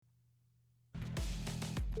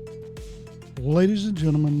Ladies and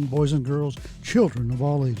gentlemen, boys and girls, children of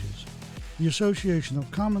all ages, the Association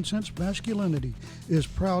of Common Sense Masculinity is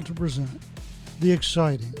proud to present the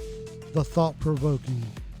exciting, the thought-provoking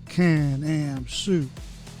Can-Am Soup,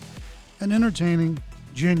 an entertaining,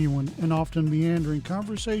 genuine, and often meandering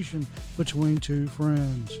conversation between two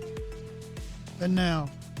friends. And now,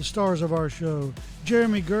 the stars of our show,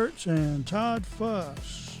 Jeremy Gertz and Todd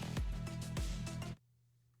Fuss.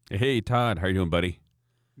 Hey, Todd. How you doing, buddy?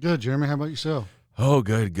 Good, Jeremy. How about yourself? Oh,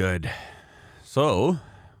 good. So,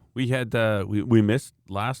 we had we missed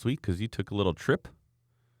last week because you took a little trip.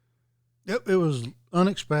 Yep, it was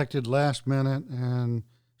unexpected, last minute, and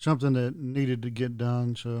something that needed to get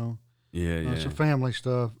done. So, Yeah. some family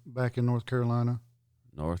stuff back in North Carolina.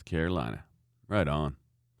 North Carolina. Right on.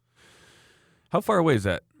 How far away is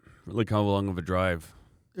that? Like, how long of a drive?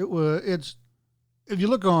 It's if you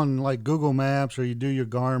look on like Google Maps or you do your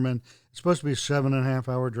Garmin, it's supposed to be a 7.5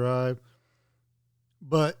 hour drive.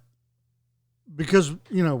 But because,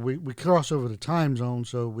 we cross over the time zone,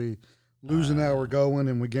 so we lose an hour going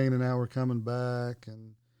and we gain an hour coming back.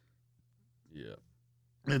 And Yeah.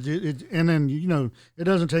 and then, it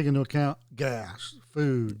doesn't take into account gas,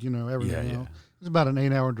 food, everything else. It's about an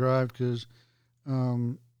 8-hour drive because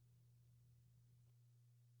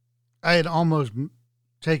I had almost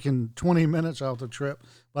taken 20 minutes off the trip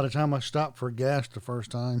by the time I stopped for gas the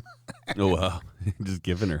first time. Oh, wow. Just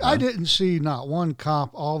giving her, huh? I didn't see not one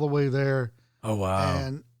cop all the way there. Oh,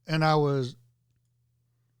 wow. And I was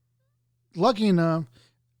lucky enough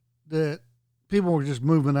that people were just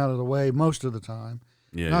moving out of the way most of the time.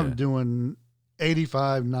 And I'm doing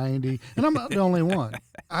 85, 90, and I'm not the only one.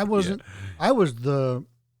 I wasn't. I was that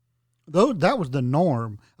was the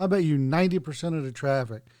norm. I bet you 90% of the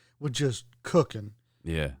traffic was just cooking.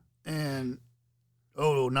 Yeah. And,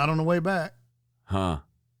 not on the way back. Huh.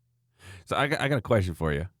 So I got a question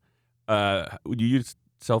for you. Would you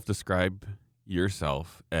self-describe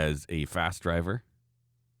yourself as a fast driver?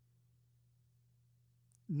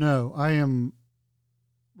 No, I am,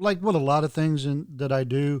 like what a lot of things that I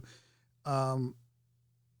do,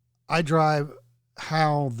 I drive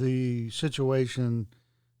how the situation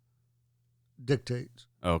dictates.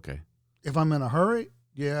 Okay. If I'm in a hurry,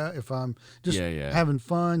 yeah. If I'm just Yeah. having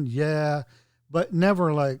fun, yeah. But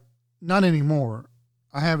never not anymore.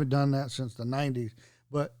 I haven't done that since the 90s.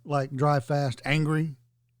 But like drive fast, angry.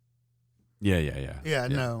 Yeah. Yeah,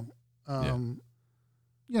 no.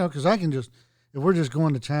 Because I can just, if we're just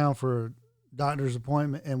going to town for a doctor's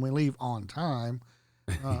appointment and we leave on time,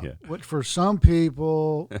 which for some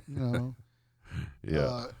people,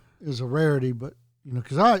 is a rarity. But,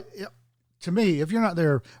 because to me, if you're not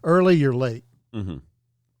there early, you're late. Mm-hmm.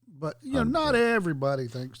 But, not everybody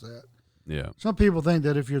thinks that. Yeah. Some people think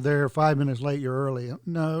that if you're there 5 minutes late, you're early.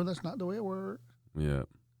 No, that's not the way it works. Yeah.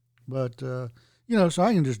 But, so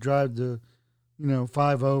I can just drive the,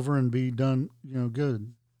 5 over and be done,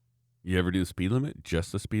 good. You ever do the speed limit?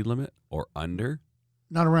 Just the speed limit or under?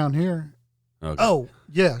 Not around here. Okay. Oh,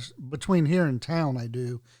 yes. Between here and town, I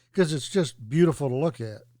do. Because it's just beautiful to look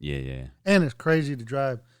at. Yeah. And it's crazy to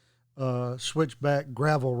drive switchback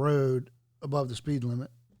gravel road above the speed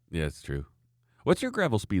limit. Yeah, it's true. What's your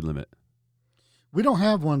gravel speed limit? We don't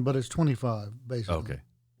have one, but it's 25, basically.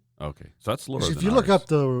 Okay. So that's lower than if you look up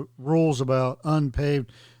the rules about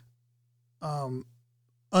unpaved,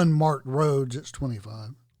 unmarked roads, it's 25.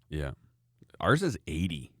 Yeah. Ours is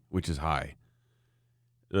 80, which is high.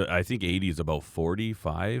 I think 80 is about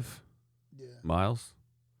 45 miles.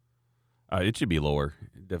 It should be lower.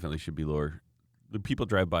 It definitely should be lower. The people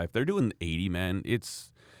drive by. If they're doing 80, man,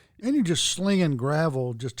 it's... And you're just slinging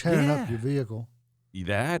gravel, just tearing up your vehicle.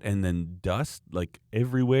 That and then dust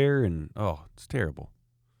everywhere, and it's terrible.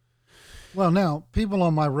 Well, now people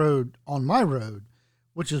on my road,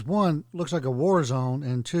 which is one, looks like a war zone,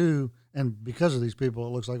 and two, and because of these people,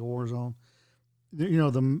 it looks like a war zone.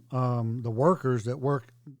 The workers that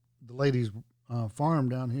work the lady's farm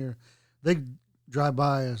down here, they drive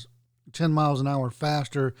by us 10 miles an hour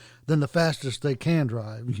faster than the fastest they can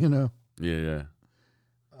drive. Yeah.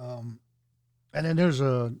 And then there's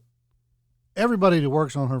everybody that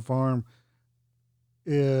works on her farm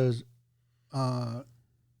is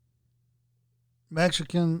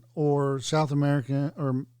Mexican or South American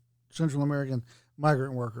or Central American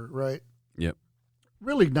migrant worker, right? Yep.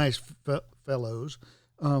 Really nice fellows,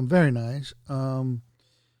 very nice.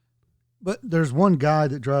 But there's one guy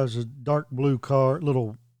that drives a dark blue car,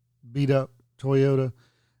 little beat up Toyota.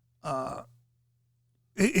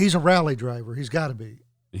 He's a rally driver. He's got to be.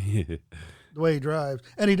 The way he drives.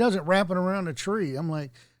 And he does it wrapping around a tree. I'm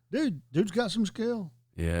like, dude's got some skill.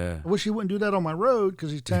 Yeah. I wish he wouldn't do that on my road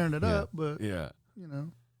because he's tearing it up, but, Yeah.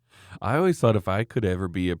 I always thought if I could ever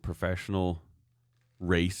be a professional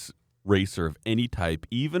racer of any type,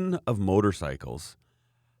 even of motorcycles,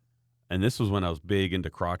 and this was when I was big into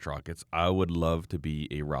crotch rockets, I would love to be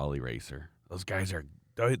a rally racer. Those guys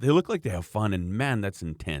they look like they have fun, and man, that's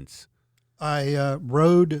intense. I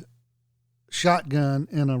rode shotgun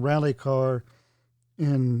in a rally car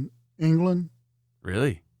in England.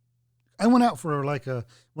 Really? I went out for like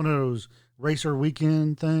one of those racer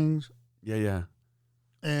weekend things. Yeah.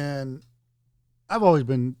 And I've always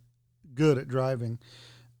been good at driving,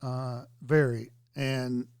 very.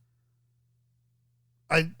 And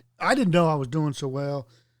I didn't know I was doing so well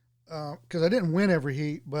because I didn't win every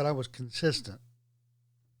heat, but I was consistent.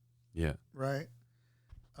 Yeah. Right.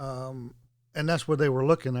 And that's what they were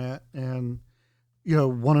looking at. And,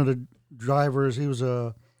 one of the drivers, he was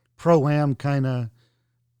a pro-am kind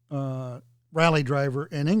of rally driver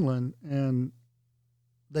in England. And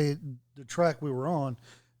the track we were on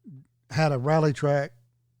had a rally track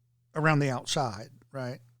around the outside,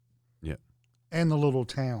 right? Yeah. And the little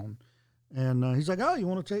town. And he's like, oh, you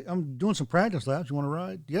want to I'm doing some practice laps. You want to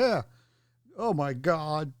ride? Yeah. Oh, my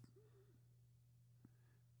God.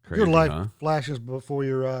 Crazy, your life huh? flashes before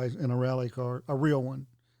your eyes in a rally car, a real one.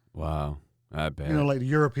 Wow. I bet. Like the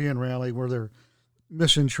European rally where they're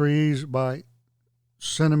missing trees by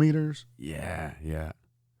centimeters. Yeah.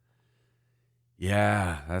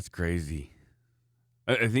 Yeah, that's crazy.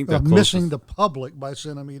 I think the missing the public by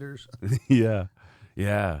centimeters. Yeah.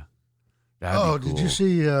 That'd be cool. Did you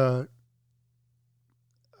see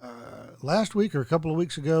last week or a couple of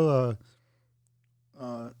weeks ago,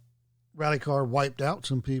 rally car wiped out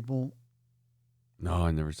some people? No,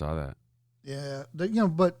 I never saw that. Yeah, but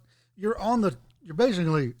you're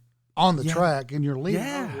basically on the track and you're leaning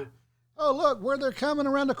over. Oh, look, where they're coming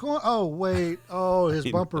around the corner. Oh, wait. Oh, his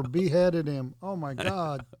bumper beheaded him. Oh, my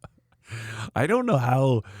God. I don't know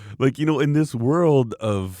how, in this world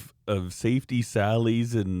of safety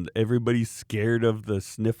sallies and everybody's scared of the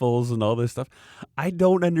sniffles and all this stuff, I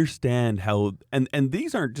don't understand how, and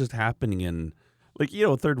these aren't just happening in,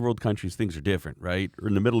 third world countries, things are different, right? Or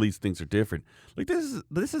in the Middle East, things are different.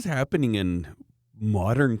 This is happening in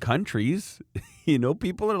modern countries.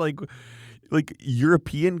 People are like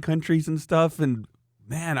European countries and stuff, and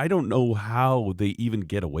man, I don't know how they even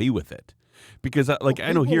get away with it, because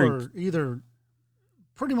I know here are either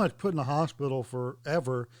pretty much put in the hospital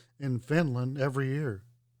forever in Finland every year.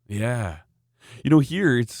 Yeah,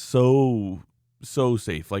 here it's so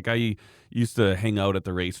safe. Like I used to hang out at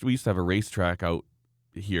the race. We used to have a racetrack out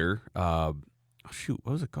here. What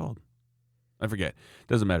was it called? I forget.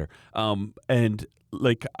 Doesn't matter. And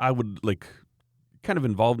I would kind of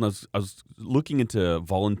involved, and I was looking into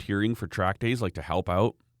volunteering for track days, to help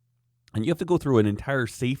out. And you have to go through an entire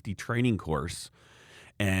safety training course,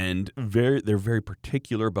 and they're very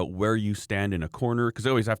particular about where you stand in a corner, because they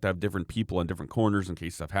always have to have different people on different corners in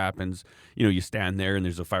case stuff happens. You stand there and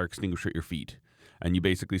there's a fire extinguisher at your feet, and you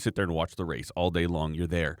basically sit there and watch the race all day long. You're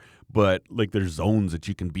there, but there's zones that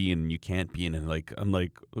you can be in and you can't be in, and I'm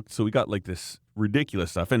like, so we got this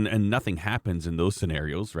ridiculous stuff, and nothing happens in those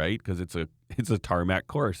scenarios, right? Because it's a tarmac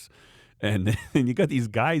course, and you got these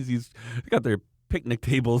guys, they got their picnic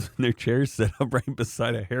tables and their chairs set up right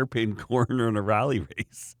beside a hairpin corner in a rally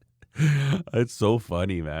race. It's so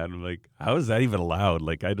funny, man. I'm like, how is that even allowed?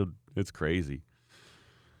 It's crazy.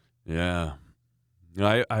 Yeah.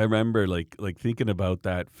 I remember thinking about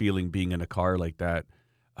that feeling, being in a car like that.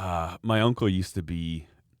 My uncle used to be,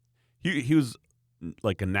 he was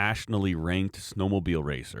a nationally ranked snowmobile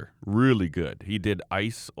racer, really good. He did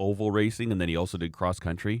ice oval racing, and then he also did cross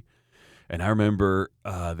country. And I remember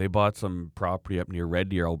they bought some property up near Red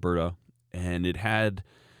Deer, Alberta, and they had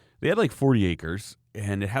 40 acres,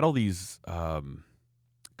 and it had all these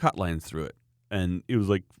cut lines through it. And it was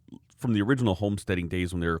from the original homesteading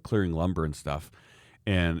days when they were clearing lumber and stuff.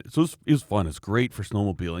 And so it was fun. It's great for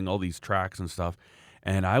snowmobiling, all these tracks and stuff.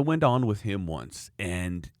 And I went on with him once,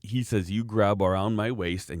 and he says, you grab around my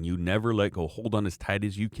waist and you never let go. Hold on as tight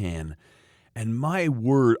as you can. And my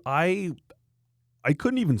word, I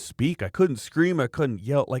couldn't even speak. I couldn't scream. I couldn't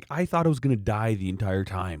yell. I thought I was going to die the entire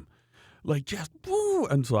time. Just, woo!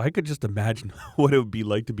 And so I could just imagine what it would be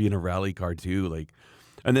like to be in a rally car too.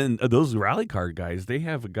 And then those rally car guys, they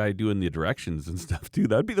have a guy doing the directions and stuff too.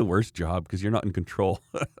 That'd be the worst job because you're not in control.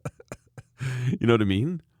 You know what I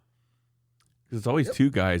mean? Because it's always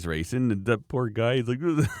two guys racing, and that poor guy is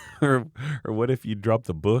or what if you drop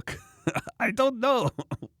the book? I don't know.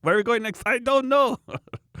 Where are we going next? I don't know.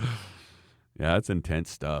 Yeah, that's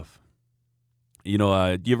intense stuff. Do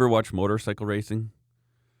you ever watch motorcycle racing?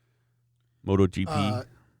 MotoGP?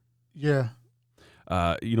 Yeah.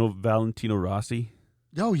 Valentino Rossi?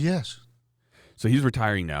 Oh, yes. So he's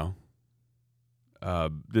retiring now. I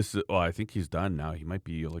think he's done now. He might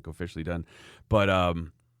be like officially done, but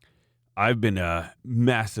I've been a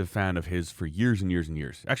massive fan of his for years and years and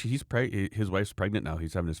years. Actually, his wife's pregnant now.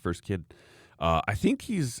 He's having his first kid. I think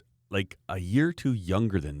he's like a year or two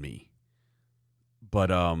younger than me.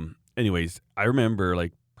 But anyways, I remember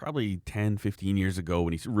like probably 10, 15 years ago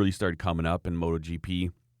when he really started coming up in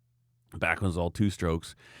MotoGP, back when it was all two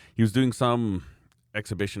strokes. He was doing some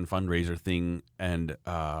exhibition fundraiser thing, and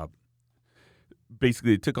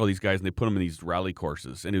basically they took all these guys and they put them in these rally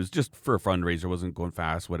courses, and it was just for a fundraiser, wasn't going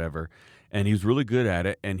fast, whatever. And he was really good at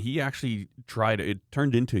it, and he actually tried it. It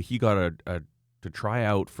turned into he got to try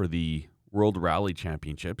out for the World Rally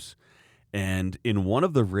Championships, and in one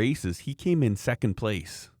of the races he came in second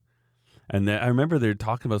place. And I remember they're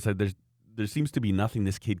talking about said there seems to be nothing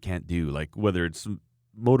this kid can't do, like whether it's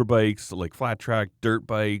motorbikes, like flat track, dirt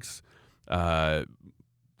bikes,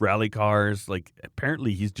 rally cars. Like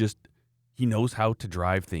apparently he knows how to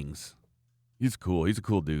drive things. He's cool. He's a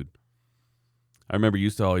cool dude. I remember he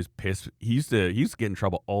used to always piss. He used to get in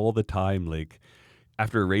trouble all the time. Like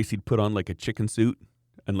after a race, he'd put on like a chicken suit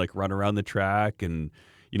and like run around the track. And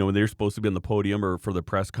you know when they're supposed to be on the podium or for the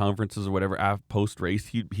press conferences or whatever, post race,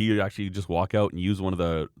 he'd actually just walk out and use one of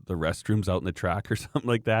the restrooms out in the track or something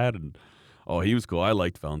like that. And oh, he was cool. I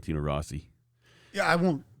liked Valentino Rossi. Yeah, I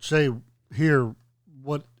won't say here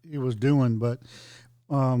what he was doing, but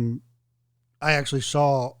I actually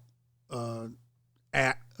saw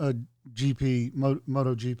at a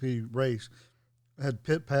MotoGP race, had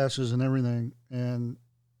pit passes and everything, and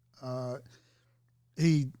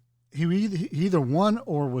he either won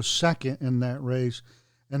or was second in that race,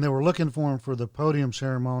 and they were looking for him for the podium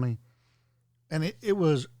ceremony, and it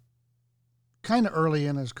was kind of early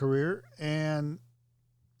in his career, and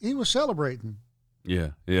he was celebrating.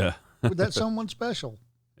 Yeah, yeah. That's someone special.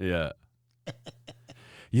 Yeah.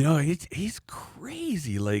 You know, he's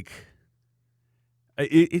crazy. Like,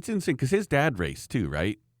 it's insane because his dad raced too,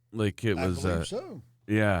 right? Like it was. I believe so.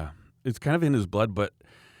 Yeah, it's kind of in his blood, but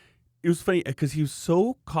it was funny because he was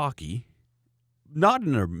so cocky, not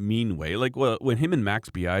in a mean way. Like when him and Max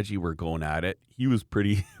Biaggi were going at it, he was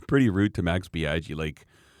pretty rude to Max Biaggi. Like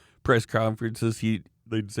press conferences,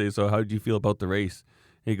 they'd say, "So how did you feel about the race?"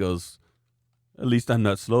 He goes, "At least I'm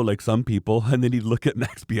not slow like some people." And then he'd look at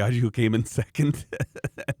Max Biaggi, who came in second,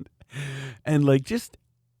 and like just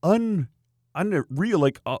unreal.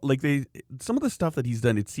 Like some of the stuff that he's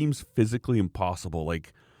done, it seems physically impossible.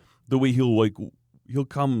 Like the way he'll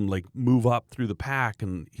come like move up through the pack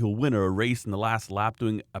and he'll win a race in the last lap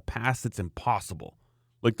doing a pass that's impossible.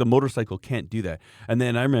 Like the motorcycle can't do that. And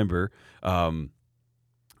then I remember,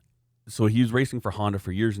 so he was racing for Honda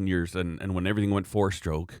for years and years, and when everything went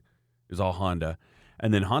four-stroke, it was all Honda.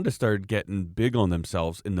 And then Honda started getting big on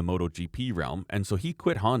themselves in the MotoGP realm, and so he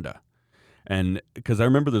quit Honda. And because I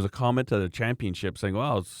remember there's a comment at a championship saying,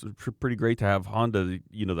 "Wow, it's pretty great to have Honda,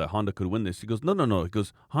 you know, that Honda could win this." He goes, No. He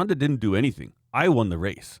goes, "Honda didn't do anything. I won the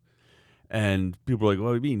race." And people are like, "What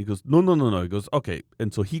do you mean?" He goes, No. He goes, "Okay."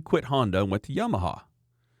 And so he quit Honda and went to Yamaha.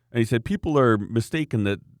 And he said, people are mistaken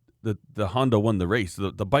that the Honda won the race.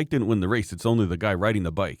 The bike didn't win the race. It's only the guy riding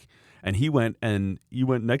the bike. And he went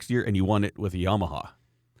next year and he won it with a Yamaha.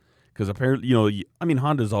 Because apparently, you know, I mean,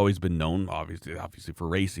 Honda's always been known, obviously for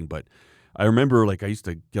racing, but I remember, like, I used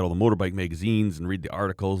to get all the motorbike magazines and read the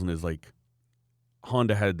articles, and it's like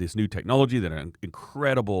Honda had this new technology, that an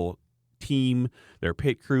incredible team, their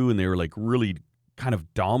pit crew, and they were like really kind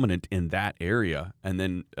of dominant in that area. And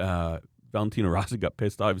then Valentino Rossi got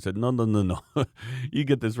pissed off. He said, No. You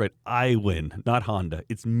get this right. I win, not Honda.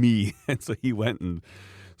 It's me. And so he went and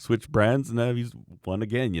switched brands, and now he's won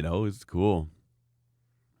again, you know. It's cool.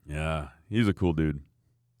 Yeah, he's a cool dude.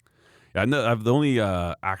 Yeah, I've the only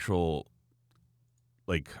actual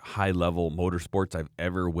like high level motorsports I've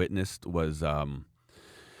ever witnessed was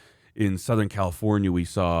in Southern California. We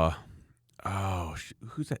saw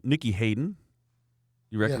who's that? Nicky Hayden.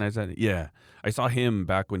 You recognize that? Yeah, I saw him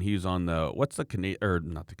back when he was on the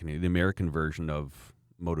the American version of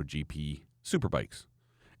MotoGP Superbikes,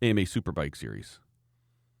 AMA Superbike Series.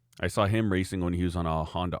 I saw him racing when he was on a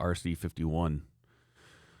Honda RC51.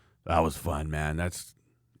 That was fun, man. That's,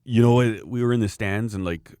 you know, we were in the stands, and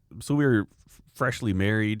like, so we were freshly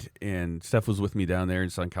married, and Steph was with me down there in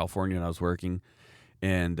Southern California, and I was working.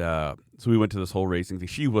 And so we went to this whole racing thing.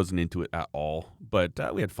 She wasn't into it at all, but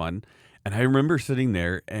we had fun. And I remember sitting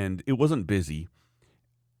there, and it wasn't busy,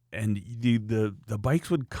 and the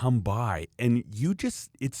bikes would come by, and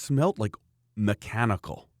it smelled like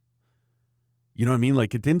mechanical. You know what I mean?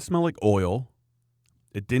 Like, it didn't smell like oil.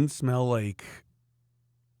 It didn't smell like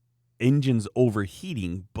engines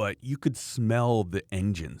overheating, but you could smell the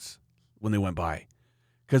engines when they went by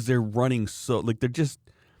because they're running so like they're just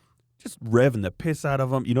revving the piss out of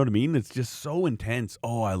them. You know what I mean? It's just so intense.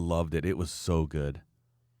 Oh, I loved it. It was so good.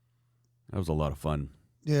 That was a lot of fun.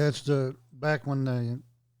 Yeah, it's the back when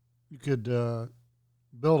you could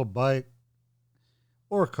build a bike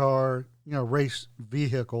or a car, race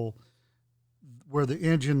vehicle where the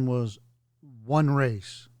engine was one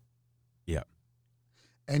race. Yeah.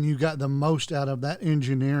 And you got the most out of that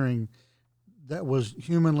engineering that was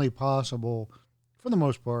humanly possible for the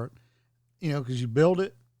most part, because you build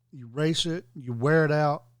it, you race it, you wear it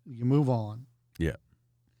out, you move on. Yeah.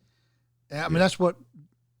 I mean, that's what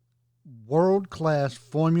world-class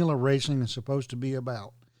formula racing is supposed to be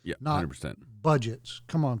about. Yeah, not 100%. Budgets.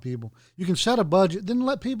 Come on, people. You can set a budget, then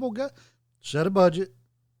let people go. Set a budget,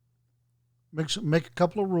 make a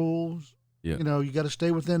couple of rules. Yeah. You got to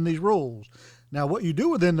stay within these rules. Now, what you do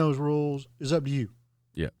within those rules is up to you.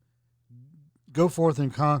 Yeah. Go forth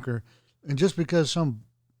and conquer. And just because some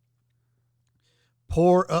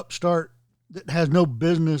poor upstart that has no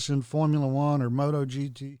business in Formula One or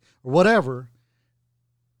MotoGP or whatever,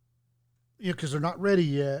 because they're not ready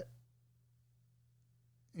yet,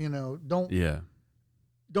 don't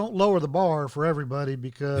lower the bar for everybody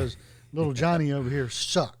because little Johnny over here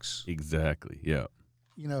sucks. Exactly. Yeah.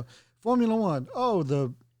 Formula One,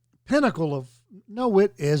 the pinnacle of, no,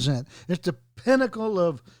 it isn't. It's the pinnacle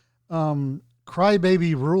of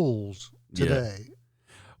crybaby rules today. Yeah.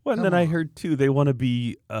 Well, and then I heard too they want to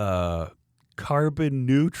be carbon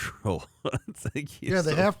neutral. It's like,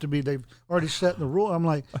 they have to be. They've already set the rule. I'm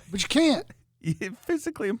like, but you can't.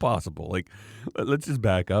 Physically impossible. Like, let's just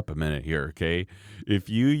back up a minute here, okay? If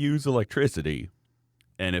you use electricity,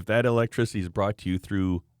 and if that electricity is brought to you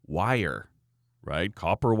through wire, right?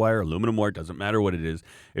 Copper wire, aluminum wire, doesn't matter what it is.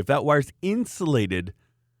 If that wire's insulated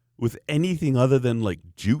with anything other than like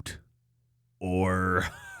jute or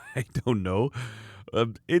I don't know,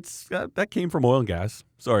 it's that came from oil and gas.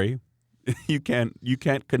 Sorry, you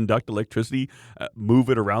can't conduct electricity, move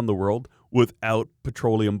it around the world without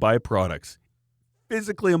petroleum byproducts.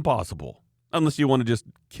 Physically impossible, unless you want to just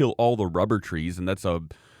kill all the rubber trees, and that's go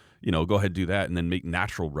ahead and do that, and then make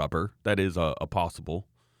natural rubber. That is a possible,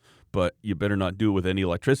 but you better not do it with any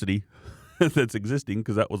electricity that's existing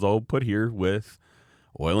because that was all put here with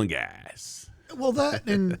oil and gas. Well, that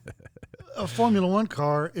in a Formula One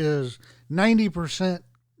car is 90%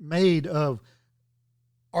 made of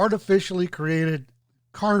artificially created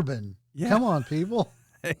carbon. Yeah. Come on, people.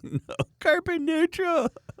 I know. Carbon neutral.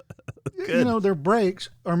 Good. Their brakes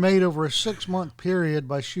are made over a 6-month period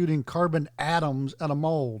by shooting carbon atoms at a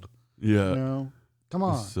mold. Yeah. Come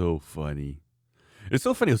on. It's so funny. It's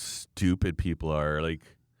so funny how stupid people are. Like,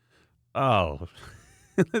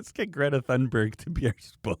 let's get Greta Thunberg to be our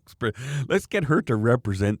spokesperson. Let's get her to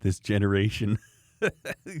represent this generation.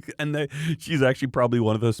 And she's actually probably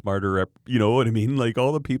one of the smarter, you know what I mean? Like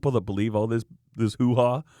all the people that believe all this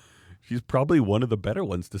hoo-ha, she's probably one of the better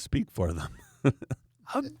ones to speak for them.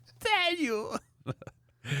 How dare you?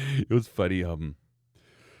 It was funny. Well,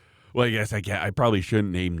 I guess I probably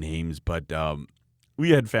shouldn't name names, but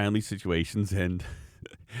we had family situations, and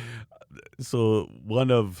so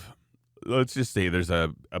let's just say there's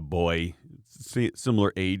a boy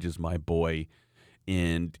similar age as my boy,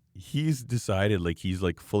 and he's decided like he's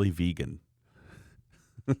like fully vegan.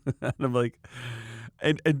 And I'm like,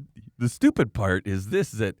 and the stupid part is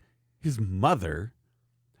that his mother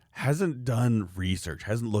hasn't done research,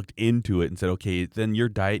 hasn't looked into it and said, okay, then your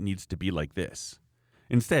diet needs to be like this.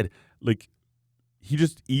 Instead, like he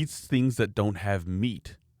just eats things that don't have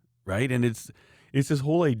meat, right? And it's this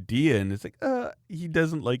whole idea, and it's like he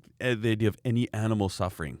doesn't like the idea of any animal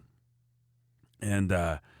suffering,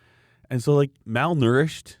 and so like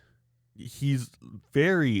malnourished, he's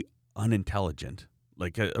very unintelligent,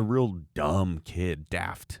 like a real dumb kid,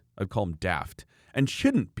 daft. I'd call him daft, and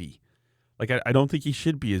shouldn't be. Like I don't think he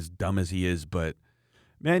should be as dumb as he is, but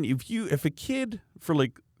man, if a kid for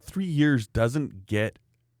like 3 years doesn't get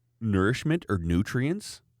nourishment or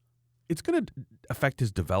nutrients, it's going to affect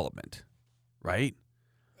his development, right?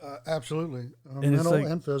 Absolutely. And mental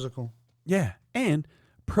and physical. Yeah. And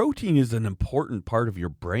protein is an important part of your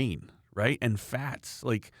brain, right? And fats.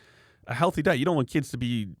 Like a healthy diet. You don't want kids to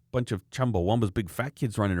be a bunch of Chumbawambas, big fat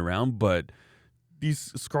kids running around, but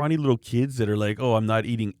these scrawny little kids that are like, oh, I'm not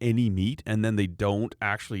eating any meat, and then they don't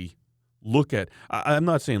actually look at, I'm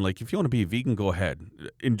not saying like if you want to be a vegan, go ahead,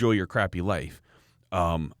 enjoy your crappy life.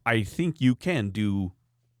 I think you can do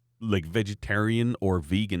like vegetarian or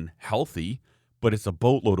vegan healthy, but it's a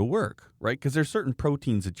boatload of work, right? Because there's certain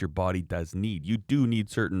proteins that your body does need. You do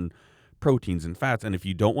need certain proteins and fats. And if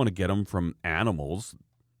you don't want to get them from animals,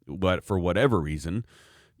 but for whatever reason,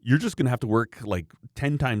 you're just going to have to work like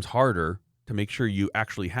 10 times harder to make sure you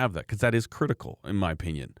actually have that, because that is critical, in my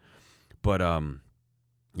opinion. But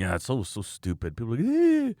yeah, it's so stupid. People are like,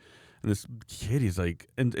 eh. And this kid, he's like,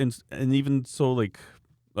 and even so, like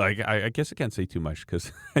I guess I can't say too much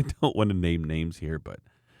because I don't want to name names here, but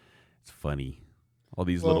it's funny. All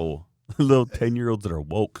these little 10-year-olds that are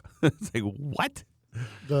woke. It's like, what?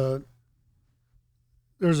 There's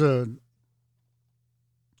an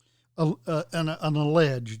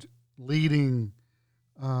alleged leading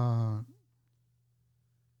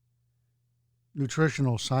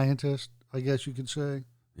nutritional scientist, I guess you could say.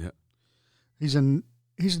 Yeah. He's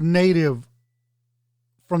native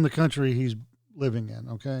from the country he's living in,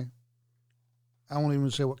 okay? I won't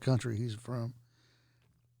even say what country he's from.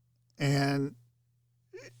 And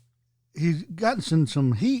he's gotten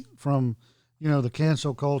some heat from, the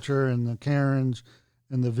cancel culture and the Karens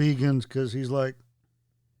and the vegans, because he's like,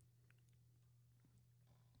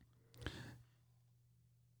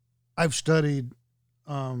 I've studied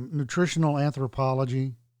nutritional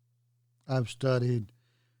anthropology. I've studied,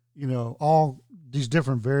 all these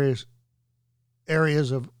different various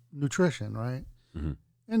areas of nutrition, right? Mm-hmm.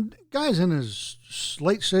 And guy's in his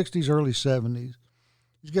late 60s, early 70s.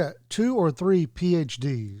 He's got 2 or 3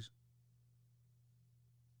 PhDs.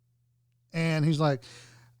 And he's like,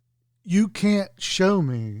 you can't show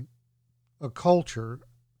me a culture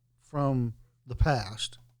from the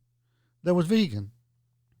past that was vegan.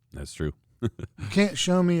 That's true. You can't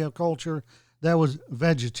show me a culture that was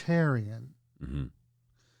vegetarian. Mm-hmm.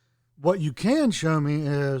 What you can show me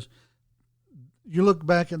is you look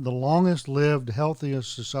back at the longest lived,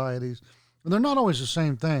 healthiest societies, and they're not always the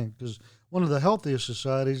same thing, because one of the healthiest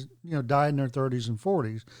societies, died in their 30s and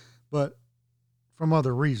 40s, but from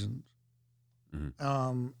other reasons.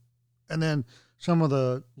 Mm-hmm. And then some of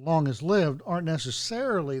the longest lived aren't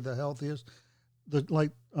necessarily the healthiest. What's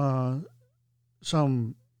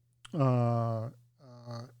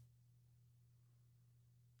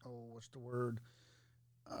the word?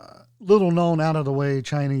 Little known, out of the way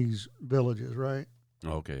Chinese villages, right?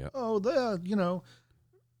 Okay, yeah. Oh,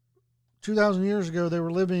 2,000 years ago they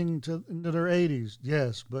were living into their 80s.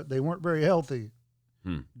 Yes, but they weren't very healthy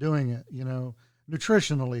doing it,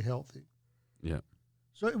 nutritionally healthy. Yeah.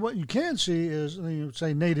 So what you can see is,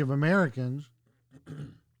 say, Native Americans,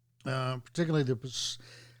 particularly the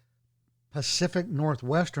Pacific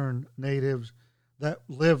Northwestern natives that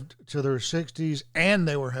lived to their 60s and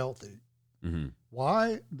they were healthy. Mm-hmm.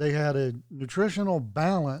 Why? They had a nutritional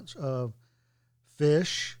balance of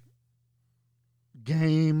fish,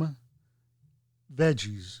 game,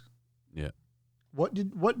 veggies. Yeah. What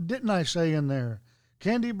didn't I say in there?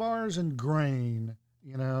 Candy bars and grain,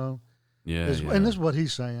 Yeah, And this is what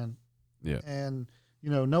he's saying. Yeah. And,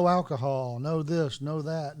 no alcohol, no this, no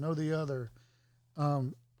that, no the other.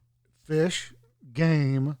 Fish,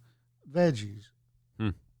 game, veggies.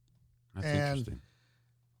 That's and interesting.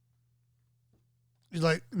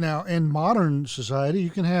 Like, now in modern society, you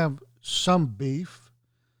can have some beef,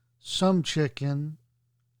 some chicken,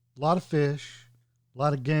 a lot of fish, a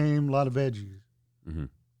lot of game, a lot of veggies. Mm-hmm.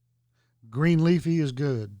 Green leafy is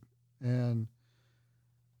good. And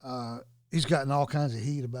he's gotten all kinds of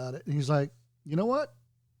heat about it. And he's like, you know what?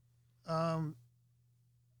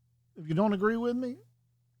 If you don't agree with me,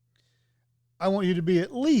 I want you to be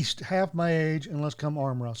at least half my age and let's come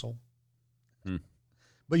arm wrestle.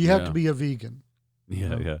 But you have to be a vegan.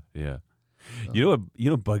 Yeah. You know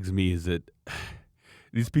what bugs me is that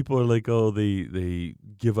these people are like, oh, they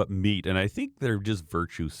give up meat, and I think they're just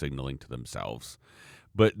virtue signaling to themselves.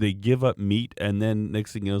 But they give up meat, and then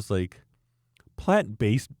next thing you know, it's like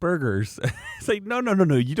plant-based burgers. It's like, no,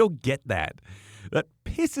 you don't get that. That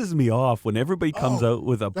pisses me off when everybody comes out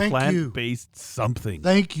with a plant-based something.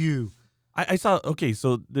 Thank you. I saw, okay,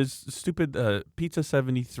 so this stupid Pizza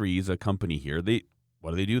 73 is a company here.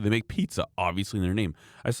 What do? They make pizza, obviously, in their name.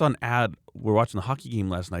 I saw an ad. We're watching the hockey game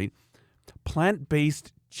last night.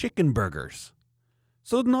 Plant-based chicken burgers.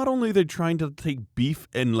 So not only are they trying to take beef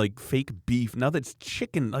and like fake beef, now that's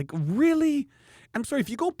chicken. Like, really? I'm sorry, if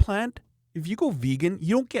you go vegan,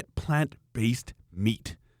 you don't get plant-based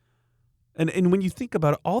meat. And when you think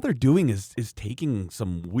about it, all they're doing is taking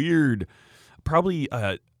some weird, probably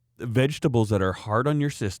vegetables that are hard on your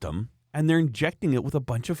system, and they're injecting it with a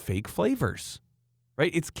bunch of fake flavors.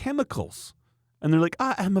 Right? It's chemicals. And they're like,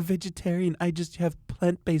 I'm a vegetarian. I just have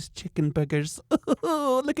plant-based chicken burgers.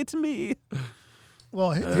 Oh, look at me. Well,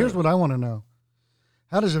 here's what I want to know.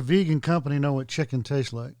 How does a vegan company know what chicken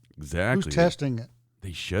tastes like? Exactly. Who's testing it?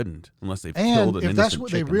 They shouldn't, unless they've killed an innocent if that's what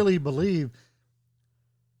chicken. they really believe,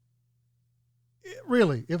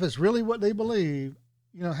 Really, if it's really what they believe,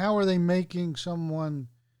 how are they making someone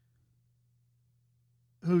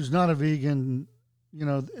who's not a vegan,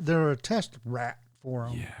 they're a test rat for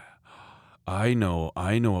them. Yeah. I know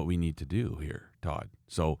what we need to do here, Todd.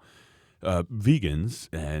 So, vegans,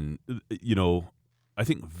 and I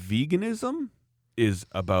think veganism is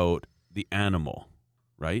about the animal,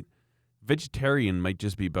 right? Vegetarian might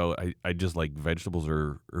just be about I just like vegetables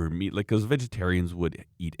or meat, like because vegetarians would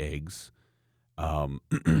eat eggs, um,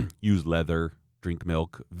 use leather, drink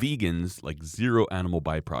milk. Vegans like zero animal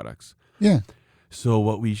byproducts. Yeah. So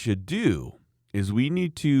what we should do is we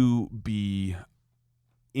need to be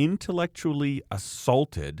intellectually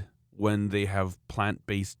assaulted when they have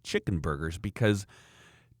plant-based chicken burgers, because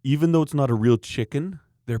even though it's not a real chicken,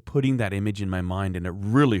 they're putting that image in my mind and it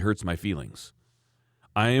really hurts my feelings.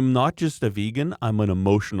 I am not just a vegan, I'm an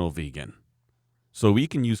emotional vegan. So we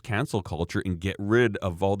can use cancel culture and get rid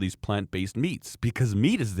of all these plant-based meats, because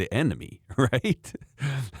meat is the enemy, right?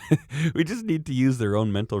 We just need to use their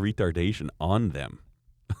own mental retardation on them.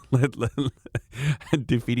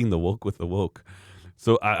 Defeating the woke with the woke.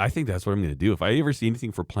 So I think that's what I'm going to do. If I ever see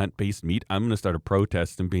anything for plant-based meat, I'm going to start a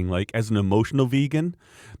protest and being like, as an emotional vegan,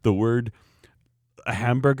 the word a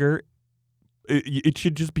hamburger, it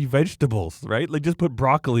should just be vegetables, right? Like just put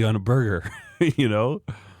broccoli on a burger, Yeah,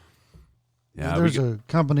 There's a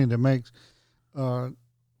company that makes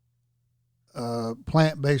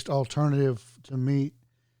plant-based alternative to meat,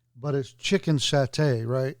 but it's chicken satay,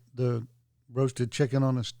 right? The roasted chicken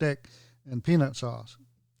on a stick and peanut sauce.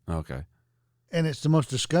 Okay. And it's the most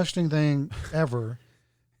disgusting thing ever.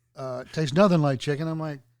 It tastes nothing like chicken. I'm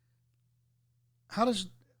like,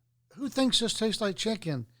 who thinks this tastes like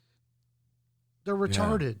chicken? They're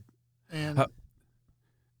retarded. Yeah. And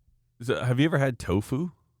so have you ever had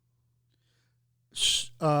tofu?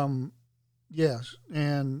 Yes.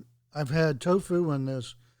 And I've had tofu in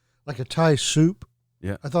this, like a Thai soup.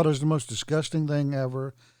 Yeah. I thought it was the most disgusting thing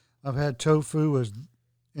ever. I've had tofu as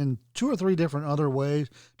in 2 or 3 different other ways,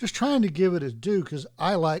 just trying to give it its due because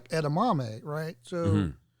I like edamame, right?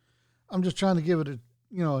 So I'm just trying to give it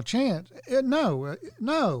a chance.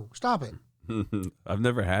 No, stop it. I've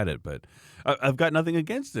never had it, but I've got nothing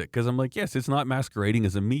against it because I'm like, yes, it's not masquerading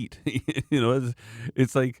as a meat.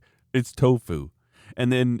 It's like it's tofu,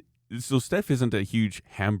 and then so Steph isn't a huge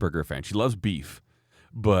hamburger fan. She loves beef.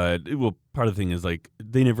 But part of the thing is like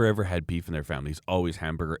they never ever had beef in their family. It's always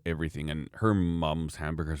hamburger everything, and her mom's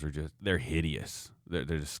hamburgers are they're hideous. They're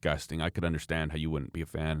disgusting. I could understand how you wouldn't be a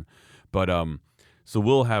fan, but so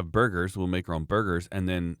we'll have burgers. We'll make our own burgers, and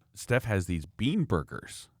then Steph has these bean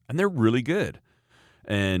burgers, and they're really good.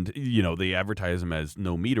 And they advertise them as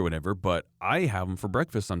no meat or whatever, but I have them for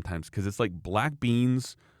breakfast sometimes because it's like black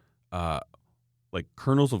beans, like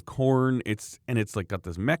kernels of corn. It's like got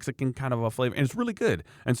this Mexican kind of a flavor, and it's really good.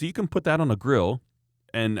 And so you can put that on a grill,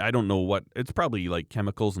 and I don't know what, it's probably like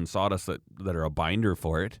chemicals and sawdust that are a binder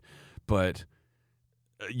for it. But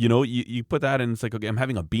you put that and it's like, okay, I'm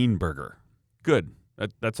having a bean burger. Good.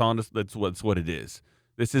 That's honest. That's what it is.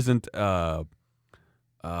 This isn't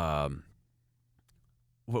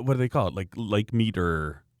what do they call it? Like meat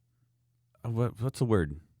or what's the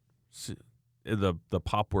word? The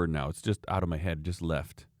pop word now. It's just out of my head, just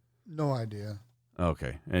left. No idea.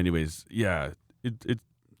 Okay. Anyways, yeah. It's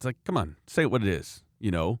like, come on, say it what it is,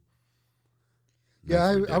 Yeah,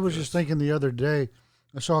 I was just thinking the other day,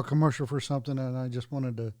 I saw a commercial for something and I just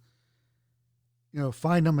wanted to,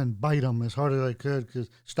 find them and bite them as hard as I could because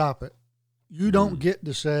stop it. You don't get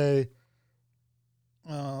to say,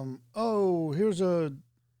 here's a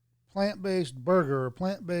plant-based burger or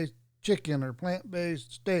plant-based chicken or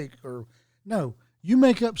plant-based steak or no, you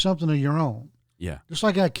make up something of your own. Yeah. Just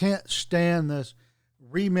like I can't stand this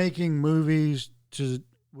remaking movies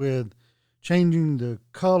with changing the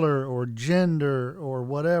color or gender or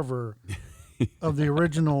whatever of the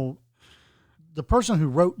original, the person who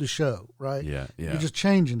wrote the show, right? Yeah. You're just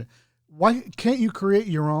changing it. Why can't you create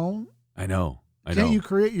your own? I know. Can't you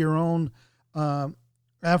create your own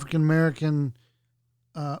African American?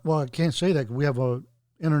 Well, I can't say that 'cause we have a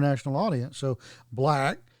international audience. So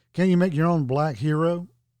black. Can't you make your own black hero?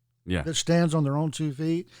 Yeah. That stands on their own 2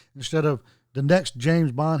 feet instead of the next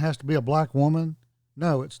James Bond has to be a black woman?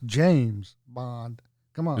 No, it's James Bond.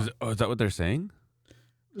 Come on. Is that what they're saying?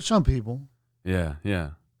 Some people. Yeah.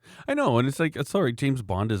 I know, and it's like, sorry, James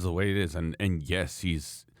Bond is the way it is, and yes,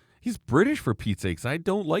 he's British for Pete's sakes. I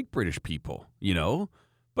don't like British people,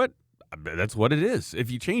 but that's what it is.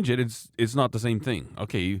 If you change it, it's not the same thing.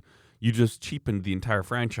 Okay, you just cheapened the entire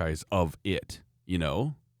franchise of it,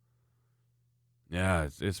 Yeah,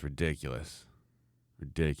 it's ridiculous.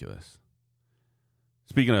 Ridiculous.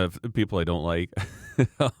 Speaking of people I don't like,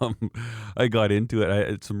 I got into it.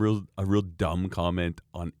 It's a real dumb comment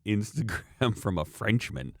on Instagram from a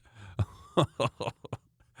Frenchman.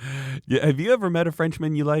 Yeah, have you ever met a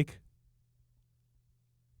Frenchman you like?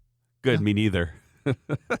 Good, Yeah. me neither.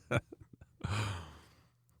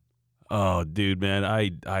 Oh, dude, man,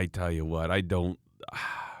 I tell you what, I don't.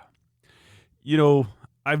 You know,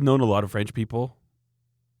 I've known a lot of French people,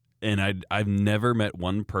 and I've never met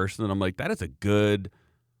one person that I'm like, that is a good,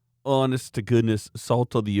 honest to goodness,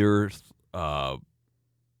 salt of the earth,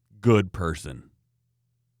 good person.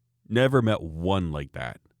 Never met one like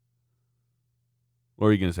that. What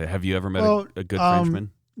are you gonna say? Have you ever met Well, a good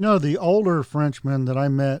Frenchman? no, the older Frenchman that I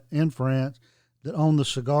met in France that owned the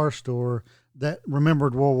cigar store that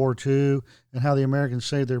remembered World War II and how the Americans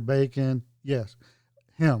saved their bacon. Yes,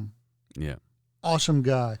 him. Yeah. Awesome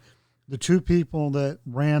guy. The two people that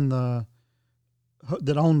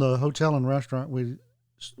that owned the hotel and restaurant we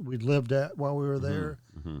lived at while we were there,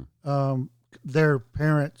 Mm-hmm. their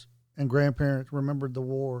parents and grandparents remembered the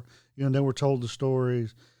war. You know, they were told the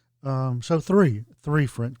stories. So three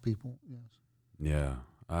French people. Yes. Yeah.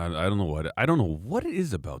 I don't know what it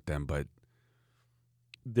is about them, but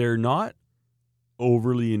they're not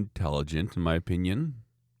overly intelligent, in my opinion,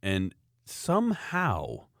 and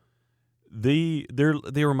somehow they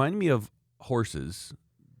remind me of horses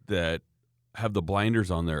that have the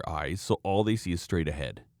blinders on their eyes, so all they see is straight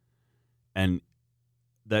ahead, and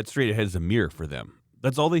that straight ahead is a mirror for them.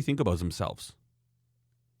 That's all they think about is themselves.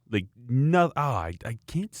 Like, no, I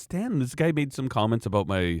can't stand this guy. Made some comments about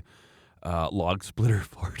my log splitter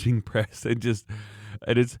forging press, and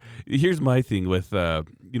it's here's my thing with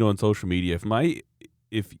on social media.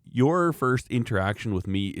 If your first interaction with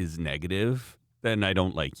me is negative, then I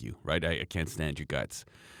don't like you, right? I can't stand your guts.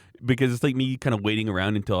 Because it's like me kind of waiting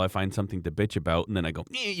around until I find something to bitch about, and then I go,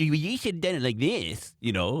 you should have done it like this,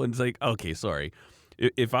 and it's like, okay, sorry.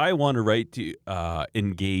 If I want to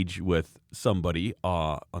engage with somebody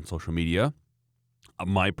on social media,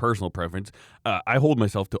 my personal preference, I hold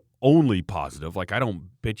myself to only positive. Like, I don't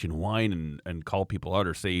bitch and whine and call people out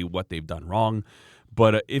or say what they've done wrong.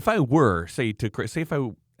 But if I were,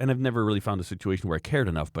 and I've never really found a situation where I cared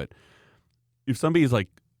enough, but if somebody is like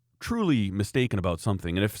truly mistaken about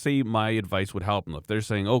something, and if, say, my advice would help them, if they're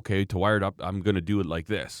saying, okay, to wire it up, I'm going to do it like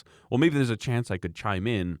this. Well, maybe there's a chance I could chime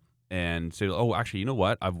in and say, oh, actually, you know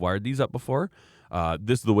what? I've wired these up before.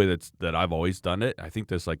 This is the way that I've always done it. I think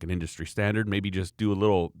that's like an industry standard. Maybe just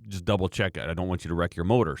double check it. I don't want you to wreck your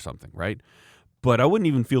motor or something, right? But I wouldn't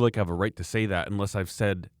even feel like I have a right to say that unless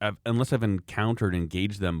I've encountered and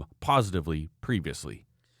engaged them positively previously.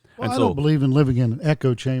 Well, And I so, don't believe in living in an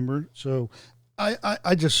echo chamber, so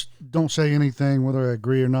I just don't say anything whether I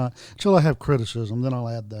agree or not until I have criticism. Then I'll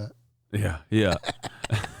add that. yeah,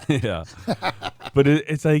 yeah. But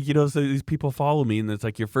it's like, so these people follow me, and it's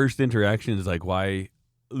like your first interaction is like, why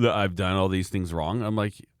I've done all these things wrong. I'm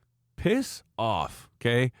like, piss off,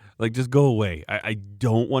 okay? Like, just go away. I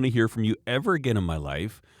don't want to hear from you ever again in my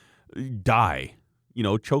life. Die.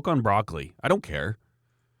 Choke on broccoli. I don't care.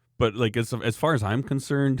 But, like, as far as I'm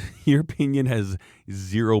concerned, your opinion has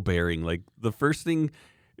zero bearing. Like, the first thing,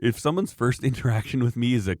 if someone's first interaction with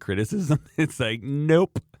me is a criticism, it's like,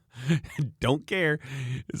 nope. Don't care.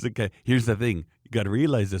 It's like, here's the thing. You got to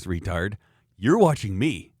realize this, retard. You're watching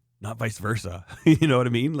me, not vice versa. You know what I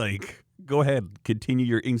mean? Like, go ahead. Continue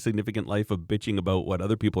your insignificant life of bitching about what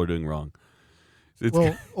other people are doing wrong.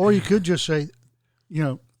 Well, or you could just say,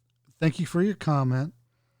 thank you for your comment.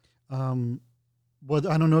 Well,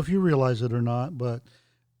 I don't know if you realize it or not, but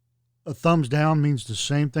a thumbs down means the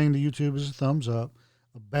same thing to YouTube as a thumbs up.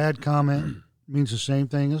 A bad comment means the same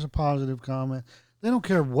thing as a positive comment. They don't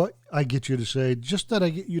care what I get you to say, just that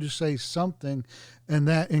I get you to say something, and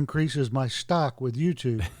that increases my stock with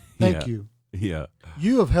YouTube. Thank you. Yeah.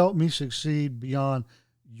 You have helped me succeed beyond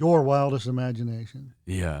your wildest imagination.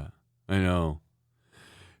 Yeah, I know.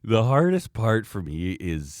 The hardest part for me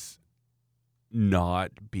is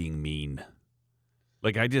not being mean.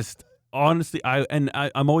 Like, I just, honestly,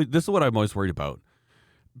 I'm always, this is what I'm always worried about.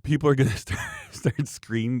 People are going to start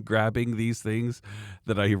screen grabbing these things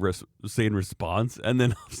that I say in response. And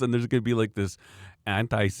then all of a sudden there's going to be like this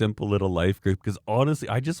anti-simple little life group. Because honestly,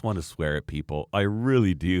 I just want to swear at people. I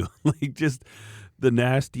really do. Like, just the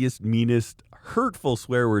nastiest, meanest, hurtful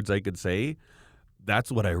swear words I could say. That's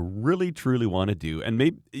what I really, truly want to do. And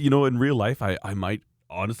maybe, in real life, I might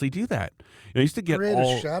honestly do that. I used to get Create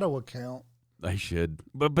a shadow account. I should.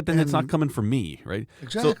 But then it's not coming from me, right?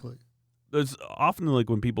 Exactly. So, there's often, like,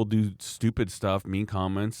 when people do stupid stuff, mean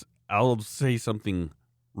comments, I'll say something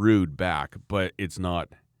rude back, but it's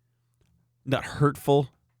not hurtful,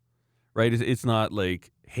 right? It's not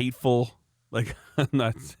like hateful. Like, I'm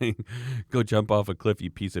not saying go jump off a cliff, you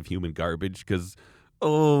piece of human garbage, because,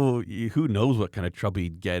 who knows what kind of trouble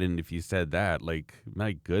you'd get in if you said that. Like,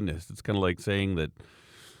 my goodness. It's kind of like saying that,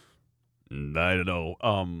 I don't know.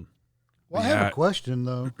 Well, I have a question,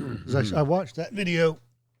 though, 'cause I watched that video.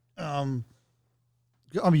 I mean,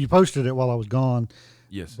 you posted it while I was gone.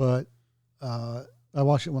 Yes. But I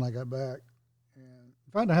watched it when I got back. And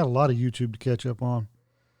I found I had a lot of YouTube to catch up on.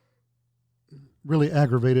 Really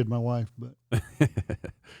aggravated my wife, but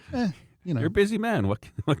you know, You're a busy man. What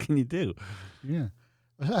can you do? yeah,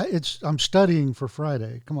 I'm studying for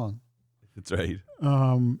Friday. Come on. That's right.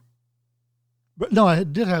 But no, I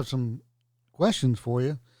did have some questions for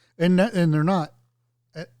you, and they're not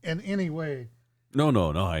in any way No,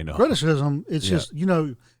 I know. criticism. It's Yeah. just you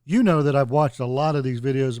know that I've watched a lot of these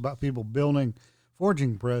videos about people building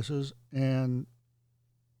forging presses, and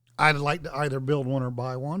I'd like to either build one or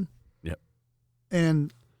buy one. Yep.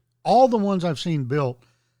 And all the ones I've seen built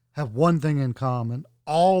have one thing in common.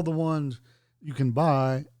 All the ones you can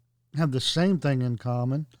buy have the same thing in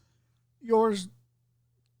common. Yours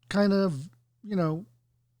kind of,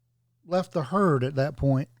 left the herd at that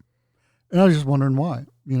point. And I was just wondering why.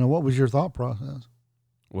 What was your thought process?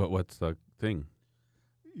 What's the thing?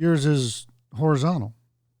 Yours is horizontal.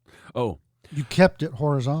 Oh, You kept it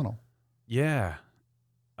horizontal. yeah.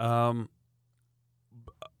 I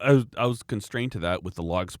was constrained to that with the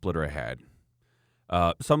log splitter I had.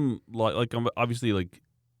 Obviously, like,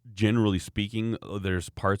 generally speaking, there's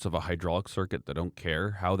parts of a hydraulic circuit that don't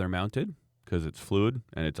care how they're mounted because it's fluid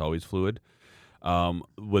and it's always fluid.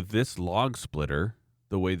 With this log splitter,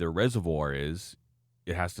 the way the reservoir is,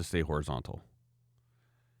 it has to stay horizontal.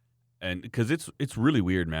 And because it's really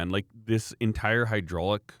weird, man. Like, this entire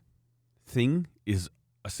hydraulic thing is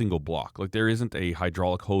a single block. Like, there isn't a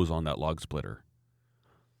hydraulic hose on that log splitter.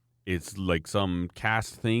 It's like some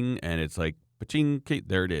cast thing, and it's like, pa-ching, okay,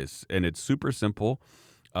 there it is. And it's super simple.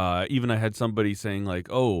 Even I had somebody saying, like,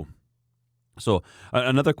 so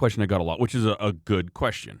another question I got a lot, which is a good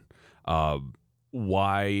question.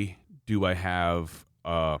 Why do I have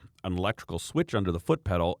an electrical switch under the foot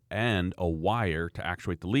pedal and a wire to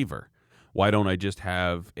actuate the lever? Why don't I just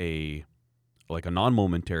have a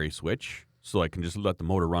non-momentary switch so I can just let the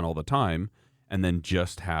motor run all the time and then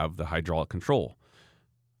just have the hydraulic control?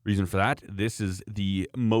 Reason for that, this is the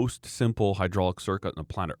most simple hydraulic circuit on the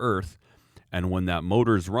planet Earth, and when that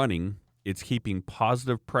motor is running, it's keeping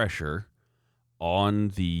positive pressure on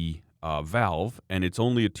the valve, and it's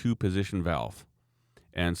only a 2-position valve.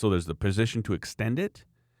 And so there's the position to extend it,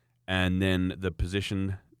 and then the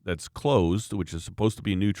position that's closed, which is supposed to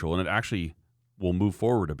be neutral, and it actually will move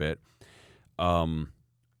forward a bit.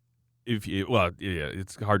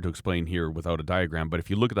 It's hard to explain here without a diagram, but if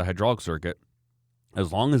you look at the hydraulic circuit,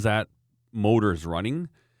 as long as that motor is running,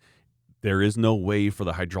 there is no way for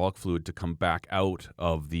the hydraulic fluid to come back out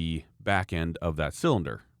of the back end of that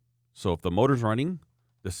cylinder. So if the motor's running,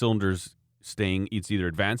 the cylinder's it's either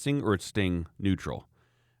advancing or it's staying neutral.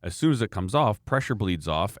 As soon as it comes off, pressure bleeds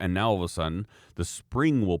off, and now all of a sudden, the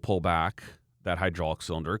spring will pull back that hydraulic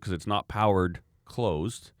cylinder because it's not powered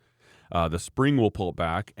closed. The spring will pull it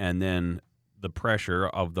back, and then the pressure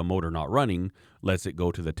of the motor not running lets it go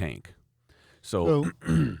to the tank. So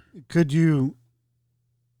could you?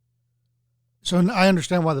 So I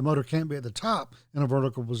understand why the motor can't be at the top in a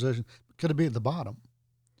vertical position. But could it be at the bottom?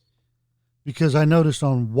 Because I noticed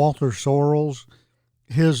on Walter Sorrell's,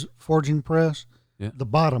 his forging press, the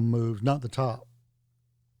bottom moves, not the top.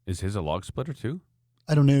 Is his a log splitter too?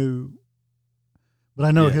 I don't know, but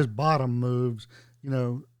I know his bottom moves.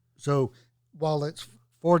 So while it's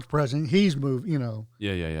forge pressing, he's moved.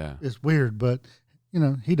 Yeah. It's weird, but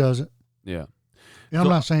he does it. Yeah. I'm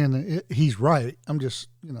not saying that he's right. I'm just,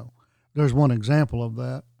 there's one example of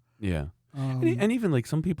that. Yeah. And even like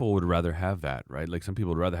some people would rather have that, right? Like some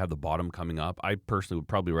people would rather have the bottom coming up. I personally would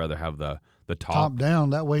probably rather have the top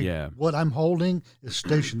down. That way, what I'm holding is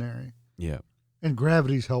stationary. Yeah. And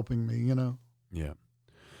gravity's helping me, Yeah.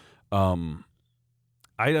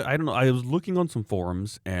 I don't know. I was looking on some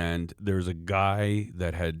forums, and there's a guy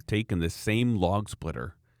that had taken the same log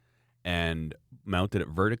splitter and mounted it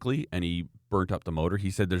vertically, and he burnt up the motor.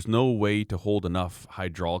 He said there's no way to hold enough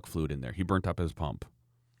hydraulic fluid in there. He burnt up his pump.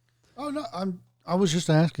 Oh no, I was just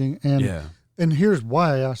asking, and here's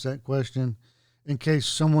why I asked that question, in case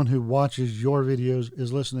someone who watches your videos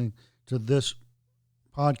is listening to this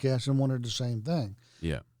podcast and wondered the same thing.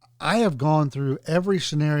 Yeah. I have gone through every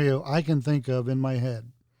scenario I can think of in my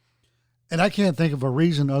head, and I can't think of a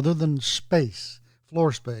reason other than space,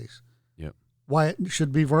 floor space, why it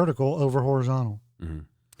should be vertical over horizontal. Mm-hmm.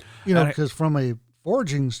 Because from a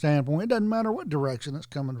forging standpoint, it doesn't matter what direction it's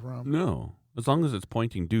coming from. No. As long as it's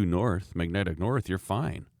pointing due north, magnetic north, you're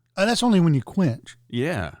fine. And that's only when you quench.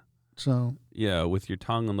 Yeah. So Yeah, with your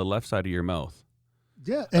tongue on the left side of your mouth.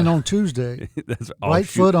 yeah, and on Tuesday, That's right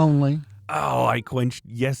foot only. Oh, I quenched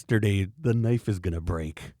yesterday. The knife is gonna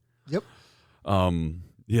break. Yep.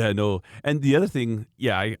 Yeah, no. And the other thing,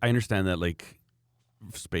 yeah, I understand that, like,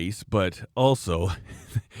 space, but also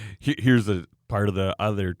here's a part of the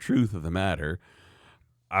other truth of the matter.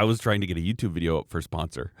 I was trying to get a YouTube video up for a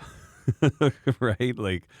sponsor. Right?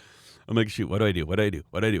 Like, I'm like, shoot, what do I do?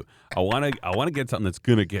 I wanna get something that's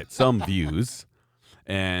gonna get some views.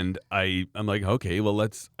 And I'm like, okay, well,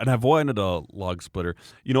 and I've wanted a log splitter.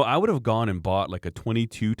 You know, I would have gone and bought like a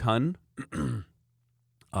 22 ton.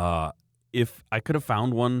 If I could have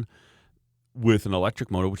found one with an electric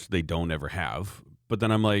motor, which they don't ever have. But then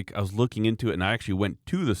I'm like, I was looking into it, and I actually went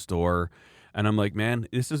to the store, and I'm like, man,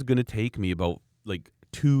 this is going to take me about like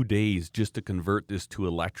 2 days just to convert this to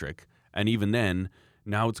electric. And even then,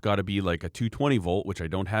 now it's got to be like a 220 volt, which I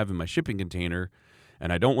don't have in my shipping container,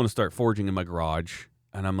 and I don't want to start forging in my garage.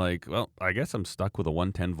 And I'm like, well, I guess I'm stuck with a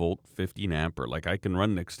 110 volt 15 amper. Like, I can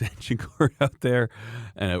run an extension cord out there,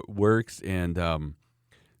 and it works. And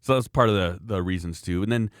so that's part of the reasons too.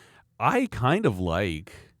 And then I kind of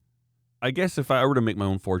like, I guess if I were to make my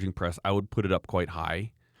own forging press, I would put it up quite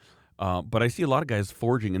high. But I see a lot of guys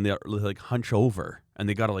forging, and they like hunch over, and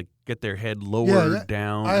they got to like get their head lower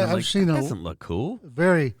down. I've like, seen that doesn't look cool.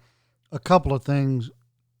 A couple of things,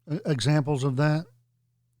 examples of that,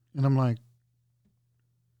 and I'm like,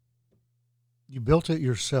 you built it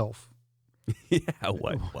yourself. Yeah,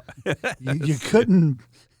 what? You couldn't.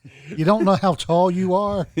 You don't know how tall you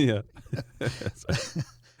are. Yeah.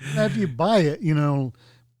 Now, if you buy it, and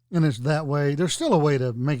it's that way, there's still a way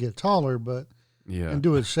to make it taller, but and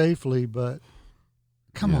do it safely. But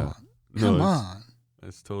come on.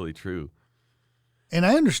 That's totally true. And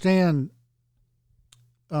I understand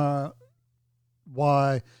why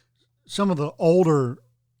some of the older,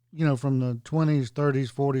 from the 20s,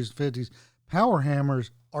 30s, 40s, 50s, power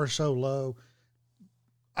hammers are so low.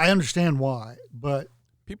 I understand why, but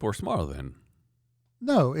people are smaller then.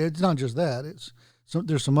 No, it's not just that.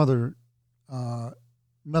 There's some other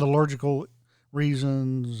metallurgical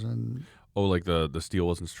reasons, and like the steel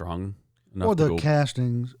wasn't strong enough, or the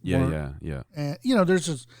castings. Yeah. And there's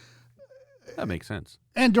just that makes sense.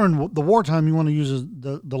 And during the wartime, you want to use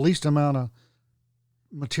the least amount of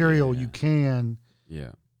material you can.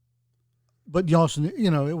 Yeah. But you also,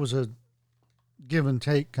 it was a give and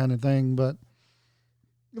take kind of thing. But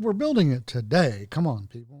we're building it today. Come on,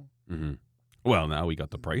 people. Mm-hmm. Well, now we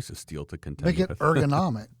got the price of steel to contend Make it with.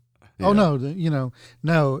 ergonomic. Yeah. Oh no,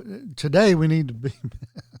 no. Today we need to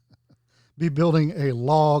be building a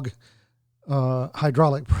log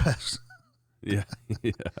hydraulic press. Yeah.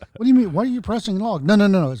 What do you mean? Why are you pressing log?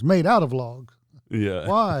 No. It's made out of log. Yeah.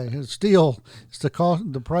 Why? It's steel. It's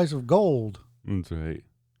the price of gold. That's right.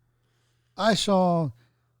 I saw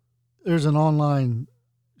there's an online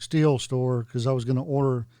steel store because I was going to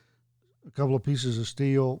order a couple of pieces of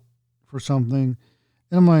steel for something.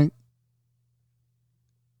 And I'm like,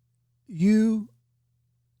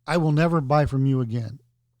 I will never buy from you again,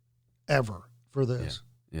 ever, for this.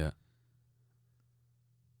 Yeah.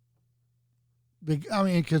 Because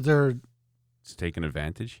it's taking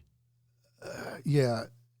advantage.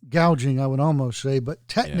 Gouging, I would almost say, but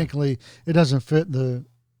technically it doesn't fit the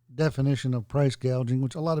definition of price gouging,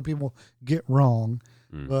 which a lot of people get wrong.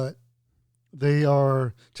 But they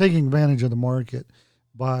are taking advantage of the market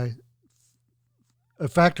by a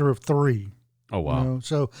factor of 3. Oh, wow.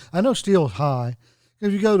 So I know steel is high.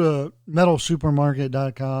 If you go to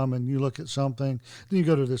metalsupermarket.com and you look at something, then you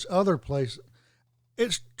go to this other place,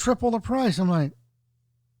 it's triple the price. I'm like,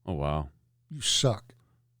 oh, wow. You suck.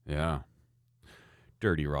 Yeah.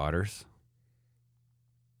 Dirty rotters.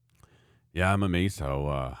 Yeah, I'm amazed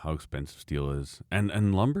how expensive steel is.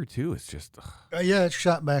 And lumber, too. It's just... it's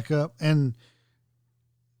shot back up. And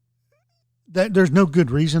there's no good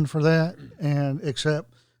reason for that, and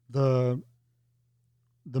except the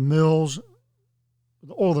mills,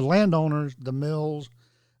 or the landowners, the mills,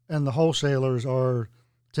 and the wholesalers are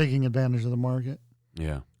taking advantage of the market.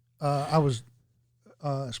 Yeah. I was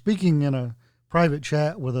speaking in a private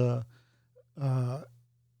chat with a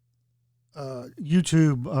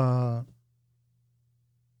YouTube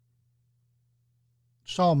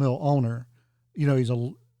sawmill owner. He's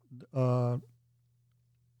a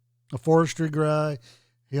forestry guy.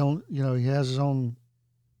 He has his own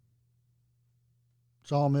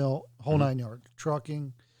sawmill, whole 9 yards,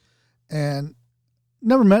 trucking, and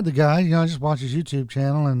never met the guy. I just watched his YouTube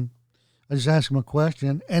channel, and I just asked him a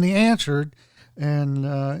question, and he answered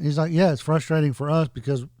And he's like, yeah, it's frustrating for us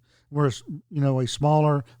because we're, a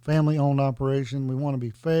smaller family-owned operation. We want to be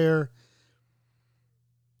fair.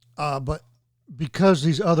 But because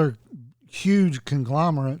these other huge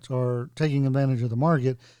conglomerates are taking advantage of the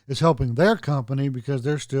market, it's helping their company because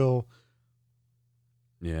they're still,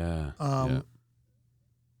 Yeah.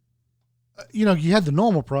 you had the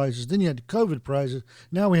normal prices, then you had the COVID prices.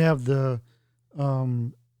 Now we have the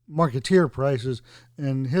marketeer prices,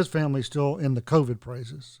 and his family's still in the COVID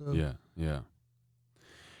prices. So. Yeah.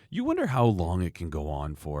 You wonder how long it can go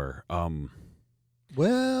on for.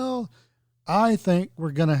 Well, I think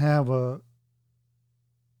we're going to have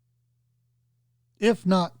if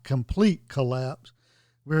not complete collapse,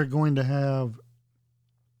 we're going to have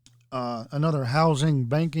another housing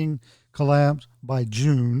banking collapse by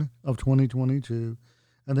June of 2022.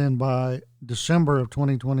 And then by December of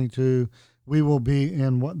 2022, we will be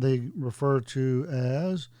in what they refer to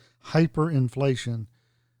as hyperinflation,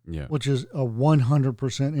 which is a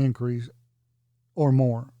 100% increase or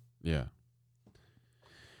more. Yeah.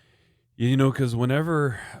 Because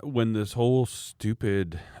when this whole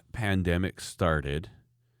stupid pandemic started,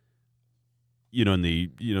 and they,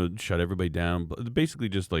 shut everybody down, but basically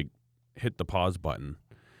just like hit the pause button.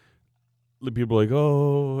 People are like,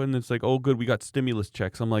 oh, and it's like, oh, good, we got stimulus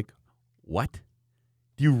checks. I'm like, what?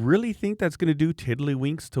 Do you really think that's going to do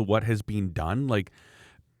tiddlywinks to what has been done? Like,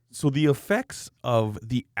 so the effects of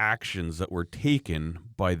the actions that were taken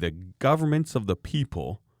by the governments of the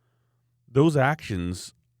people, those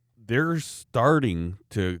actions, they're starting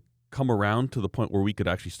to come around to the point where we could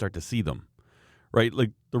actually start to see them, right?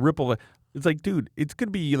 Like the ripple. It's like, dude, it's going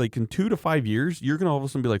to be like in 2 to 5 years, you're going to all of a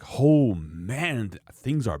sudden be like, oh, man,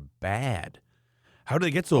 things are bad. How do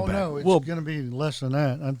they get so bad? No, it's going to be less than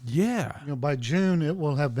that. Yeah. By June, it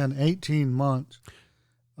will have been 18 months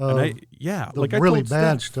of the really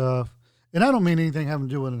bad stuff. And I don't mean anything having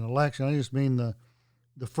to do with an election. I just mean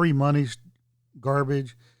the free money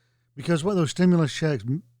garbage. Because what those stimulus checks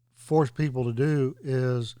force people to do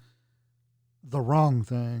is the wrong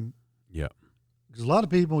thing. Yeah. Because a lot of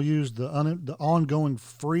people use the ongoing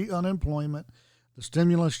free unemployment, the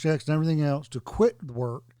stimulus checks, and everything else to quit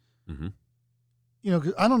work. Mm-hmm.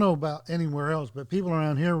 'Cause I don't know about anywhere else, but people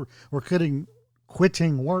around here were quitting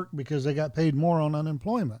work because they got paid more on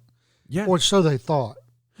unemployment. Yeah. Or so they thought.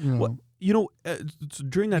 Well,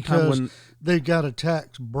 during that time when they got a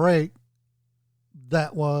tax break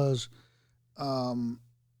that was,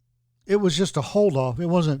 it was just a hold off. It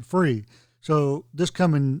wasn't free. So this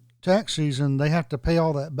coming tax season, they have to pay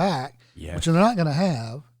all that back, which they're not going to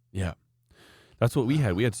have. Yeah. That's what we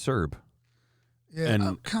had. We had CERB. Yeah.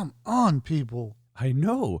 And come on, people. I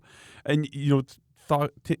know. And,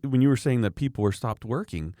 when you were saying that people were stopped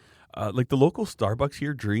working, like the local Starbucks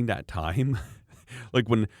here during that time, like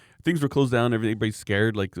when things were closed down, everybody's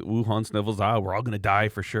scared, like Wuhan sniffles, we're all going to die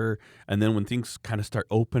for sure. And then when things kind of start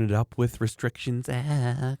opening up with restrictions,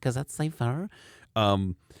 because that's safer,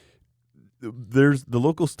 there's the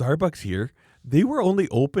local Starbucks here. They were only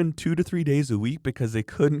open 2 to 3 days a week because they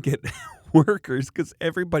couldn't get workers because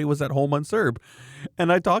everybody was at home on CERB.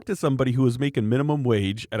 And I talked to somebody who was making minimum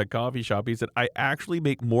wage at a coffee shop. He said, I actually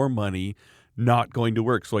make more money not going to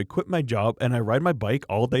work. So I quit my job and I ride my bike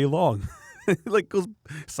all day long. Like goes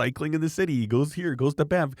cycling in the city. He goes here, goes to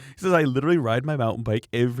Banff. He says, I literally ride my mountain bike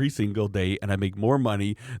every single day and I make more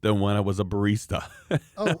money than when I was a barista.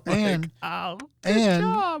 Oh, good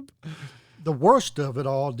job. The worst of it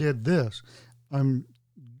all did this. I'm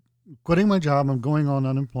quitting my job. I'm going on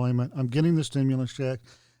unemployment. I'm getting the stimulus check.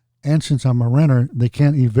 And since I'm a renter, they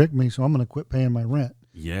can't evict me, so I'm going to quit paying my rent.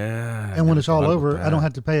 Yeah. And when it's all over, I don't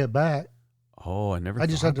have to pay it back. Oh, I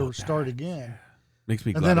just have to start again. Makes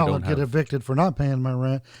me glad. And then I'll get evicted for not paying my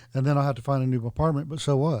rent, and then I'll have to find a new apartment. But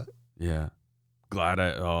so what? Yeah. Glad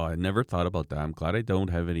I never thought about that. I'm glad I don't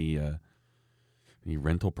have any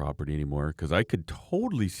rental property anymore because I could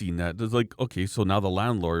totally see that. There's like, okay, so now the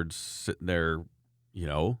landlord's sitting there,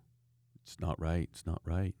 it's not right. It's not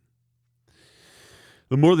right.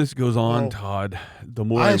 The more this goes on, Todd, the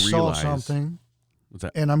more I realize. Saw something. What's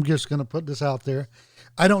that? And I'm just going to put this out there.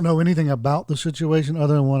 I don't know anything about the situation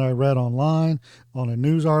other than what I read online on a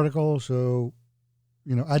news article. So,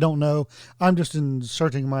 I don't know. I'm just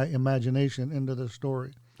inserting my imagination into the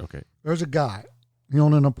story. Okay. There's a guy. He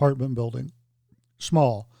owned an apartment building.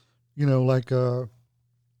 Small, like a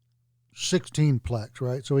 16-plex,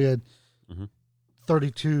 right? So he had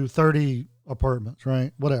 30 apartments,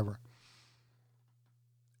 right? Whatever.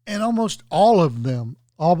 And almost all of them,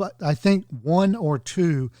 but I think 1 or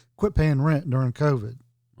 2 quit paying rent during COVID.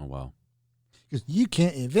 Oh, wow. Because you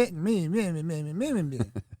can't evict me.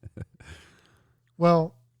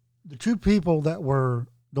 Well, the two people that were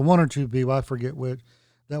the one or two people, I forget which,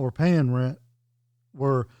 that were paying rent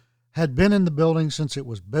had been in the building since it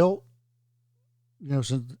was built.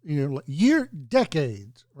 Since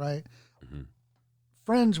decades, right? Mm-hmm.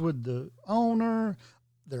 Friends with the owner,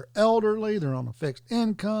 they're elderly, they're on a fixed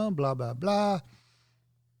income, blah blah blah.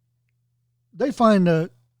 They find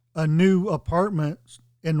a new apartment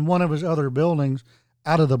in one of his other buildings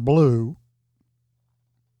out of the blue.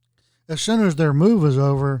 As soon as their move is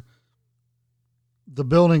over, the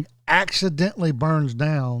building accidentally burns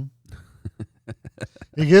down.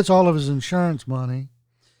 He gets all of his insurance money.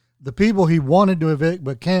 The people he wanted to evict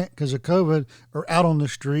but can't because of COVID are out on the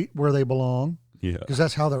street where they belong. Yeah. Because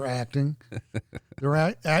that's how they're acting. They're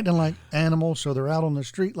acting like animals, so they're out on the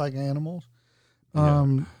street like animals.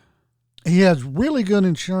 He has really good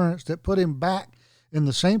insurance that put him back in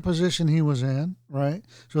the same position he was in, right?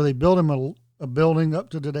 So they built him a building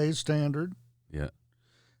up to today's standard. Yeah.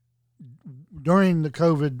 During the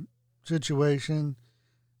COVID situation,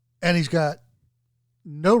 and he's got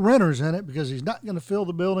no renters in it because he's not going to fill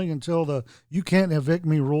the building until the "you can't evict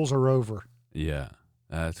me" rules are over. Yeah,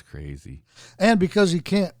 that's crazy. And because he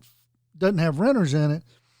doesn't have renters in it,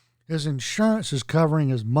 his insurance is covering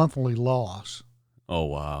his monthly loss. Oh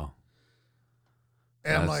wow!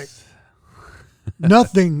 And I'm like,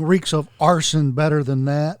 nothing reeks of arson better than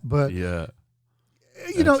that. But yeah,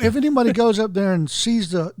 if anybody goes up there and sees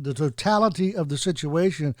the totality of the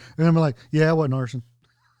situation, they're gonna be like, yeah, it wasn't arson.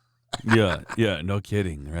 Yeah, no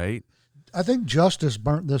kidding, right? I think justice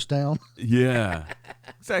burnt this down. Yeah,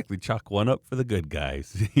 exactly. Chalk one up for the good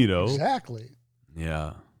guys, Exactly.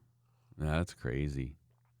 Yeah, that's crazy.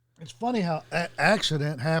 It's funny how an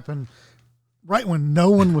accident happened right when no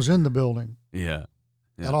one was in the building. Yeah.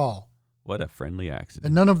 At all. What a friendly accident.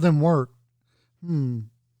 And none of them worked.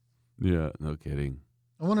 Yeah, no kidding.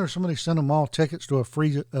 I wonder if somebody sent them all tickets to a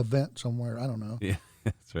free event somewhere. I don't know. Yeah,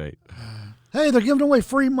 that's right. Hey, they're giving away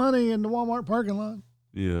free money in the Walmart parking lot.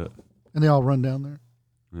 Yeah. And they all run down there.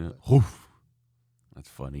 Yeah. Oof. That's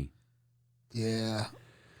funny. Yeah.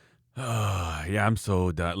 Yeah, I'm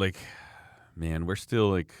so done. Like, man, we're still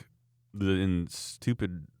like in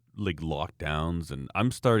stupid lockdowns, and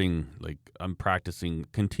I'm practicing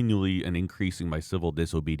continually and increasing my civil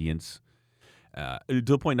disobedience to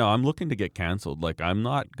the point now I'm looking to get canceled. Like, I'm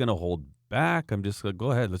not gonna hold back. I'm just like,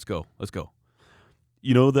 go ahead, let's go.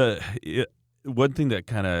 One thing that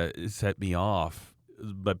kind of set me off,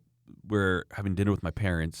 but we're having dinner with my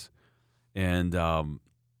parents, and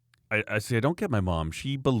I say I don't get my mom.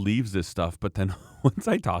 She believes this stuff, but then once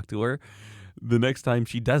I talk to her, the next time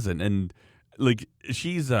she doesn't, and like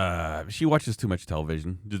she watches too much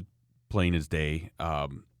television, just plain as day,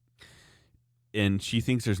 and she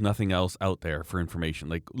thinks there's nothing else out there for information.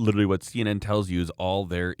 Like, literally, what CNN tells you is all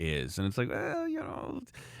there is, and it's like, well,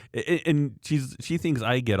 and she thinks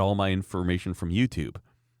I get all my information from YouTube.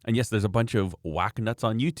 And yes, there's a bunch of whack nuts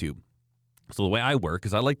on YouTube. So the way I work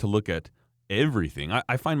is I like to look at everything.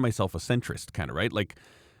 I find myself a centrist kind of, right? Like,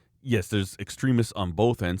 yes, there's extremists on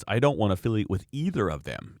both ends. I don't want to affiliate with either of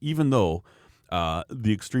them, even though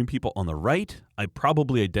the extreme people on the right, I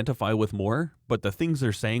probably identify with more, but the things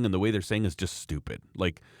they're saying and the way they're saying is just stupid.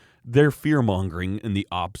 Like, they're fear-mongering in the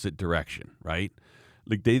opposite direction, right?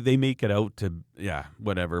 Like, they make it out to, yeah,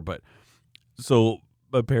 whatever. But so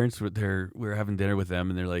my parents we were having dinner with them,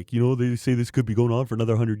 and they're like, they say this could be going on for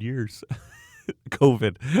another 100 years.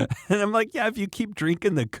 COVID. And I'm like, yeah, if you keep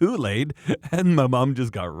drinking the Kool-Aid. And my mom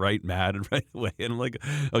just got right mad right away. And I'm like,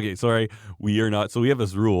 okay, sorry, we are not. So we have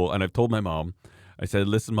this rule, and I've told my mom, I said,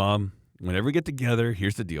 listen, Mom, whenever we get together,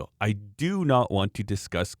 here's the deal. I do not want to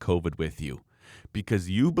discuss COVID with you because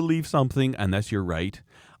you believe something, and that's your right.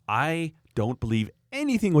 I don't believe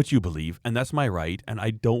anything what you believe, and that's my right, and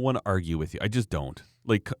I don't want to argue with you. I just don't.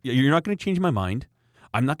 Like, you're not going to change my mind.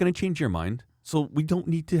 I'm not going to change your mind. So we don't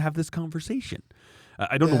need to have this conversation.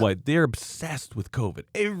 I don't know why they're obsessed with COVID.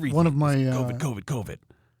 Everything. One of my COVID.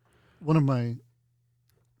 One of my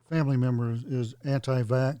family members is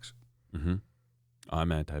anti-vax. Mm-hmm.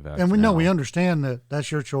 I'm anti-vax, and we understand that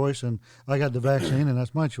that's your choice, and I got the vaccine, and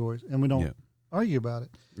that's my choice, and we don't argue about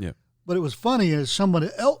it. Yeah. But it was funny as somebody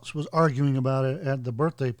else was arguing about it at the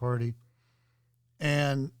birthday party,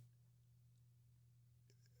 and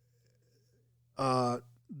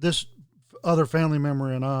this other family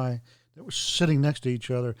member and I that were sitting next to each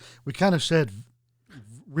other, we kind of said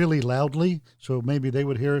really loudly, so maybe they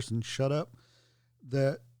would hear us and shut up,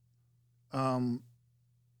 that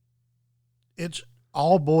it's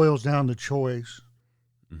all boils down to choice.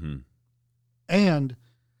 Mm-hmm. And,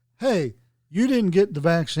 hey, you didn't get the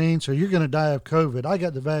vaccine, so you're going to die of COVID. I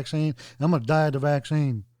got the vaccine, and I'm going to die of the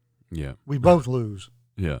vaccine. Yeah. We both lose.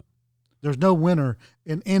 Yeah. There's no winner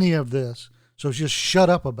in any of this. So just shut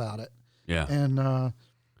up about it. Yeah. And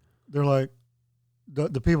they're like,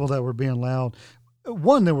 the people that were being loud.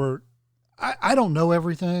 One, they were, I don't know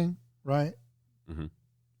everything, right? Mm-hmm.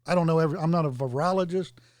 I don't know I'm not a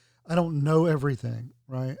virologist. I don't know everything,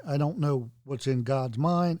 right? I don't know what's in God's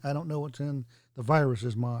mind. I don't know what's in the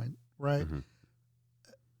virus's mind, right? Mm-hmm.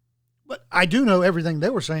 But I do know everything they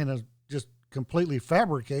were saying is just completely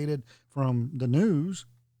fabricated from the news.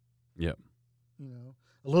 Yep. You know,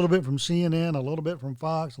 a little bit from CNN, a little bit from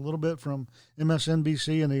Fox, a little bit from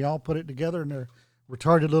MSNBC, and they all put it together in their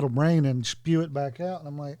retarded little brain and spew it back out. And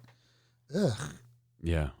I'm like, ugh.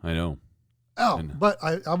 Yeah, I know. Oh, but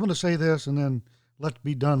I'm going to say this, and then let's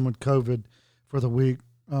be done with COVID for the week.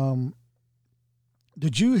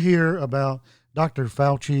 Did you hear about Dr.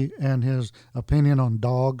 Fauci and his opinion on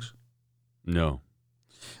dogs? No.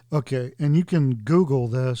 Okay, and you can Google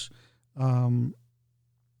this.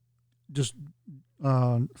 Just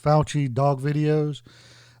Fauci dog videos.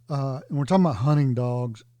 And we're talking about hunting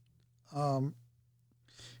dogs.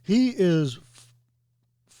 He is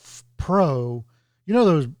pro. You know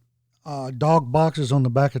those dog boxes on the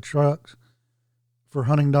back of trucks for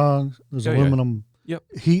hunting dogs? Those aluminum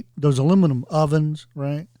those aluminum ovens,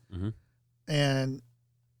 right? Mm-hmm. And,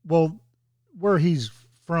 well, where he's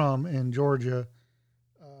from in Georgia,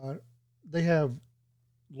 they have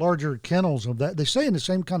larger kennels of that. They stay in the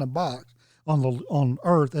same kind of box on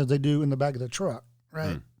Earth as they do in the back of the truck,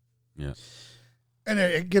 right? Yeah. And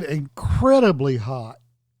it get incredibly hot.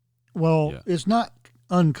 Well, It's not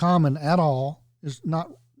uncommon at all. It's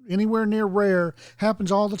not anywhere near rare.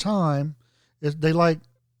 Happens all the time.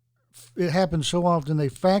 It happens so often they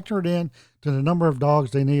factor it in to the number of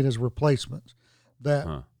dogs they need as replacements.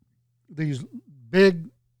 That these big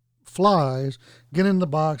flies get in the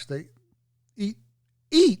box. They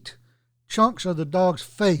eat chunks of the dog's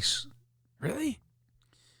face. Really?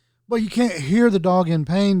 Well, you can't hear the dog in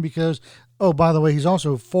pain because, oh, by the way, he's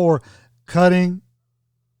also for cutting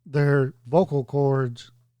their vocal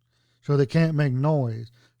cords so they can't make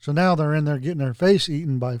noise. So now they're in there getting their face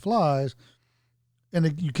eaten by flies,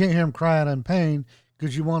 and you can't hear them crying in pain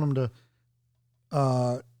because you want them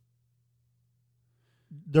to,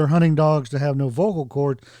 they're hunting dogs to have no vocal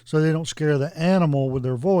cord so they don't scare the animal with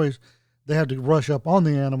their voice. They have to rush up on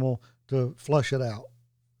the animal to flush it out.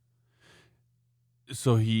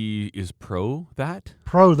 So he is pro that?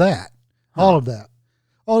 Pro that. All of that.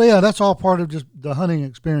 Oh, yeah, that's all part of just the hunting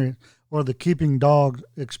experience or the keeping dogs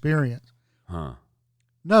experience. Huh.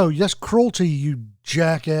 No, that's cruelty, you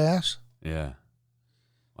jackass. Yeah.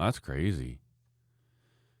 Well, that's crazy.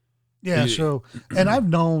 Yeah, so, and I've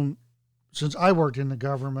known since I worked in the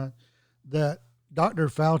government that Dr.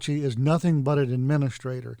 Fauci is nothing but an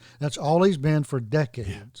administrator. That's all he's been for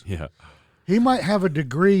decades. Yeah. He might have a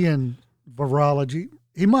degree in virology.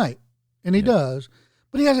 He might, and he does,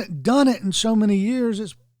 but he hasn't done it in so many years.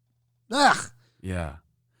 It's, Yeah.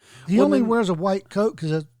 He only wears a white coat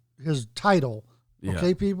because of his title.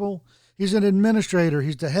 Okay, people? He's an administrator.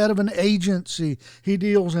 He's the head of an agency. He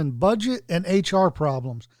deals in budget and HR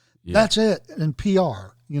problems. Yeah. That's it. And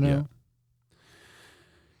PR, you know?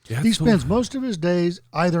 Yeah, he spends most of his days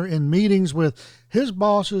either in meetings with his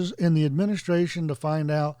bosses in the administration to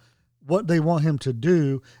find out what they want him to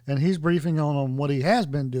do, and he's briefing on what he has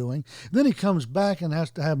been doing. Then he comes back and has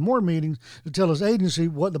to have more meetings to tell his agency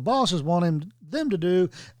what the bosses want them to do,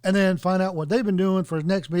 and then find out what they've been doing for his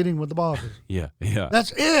next meeting with the bosses. Yeah.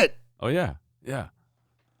 That's it. Oh, yeah.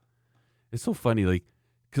 It's so funny, like,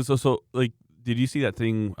 because so did you see that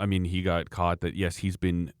thing? I mean, he got caught that, yes, he's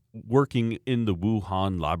been working in the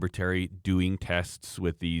Wuhan laboratory doing tests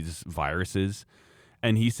with these viruses,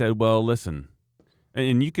 and he said, well, listen,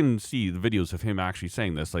 and you can see the videos of him actually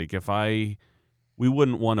saying this, like, we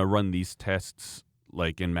wouldn't want to run these tests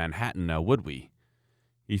like in Manhattan now, would we?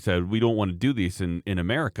 He said, we don't want to do this in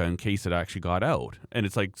America in case it actually got out. And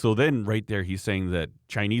it's like, so then right there he's saying that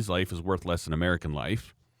Chinese life is worth less than American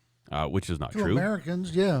life, which is not true.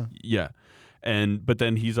 Americans, yeah. Yeah. But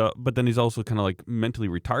then he's also kind of like mentally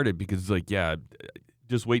retarded because like,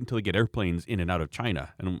 just wait until they get airplanes in and out of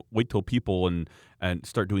China and wait till people and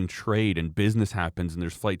start doing trade and business happens and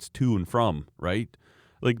there's flights to and from, right?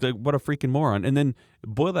 Like what a freaking moron. And then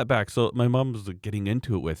boil that back. So my mom was getting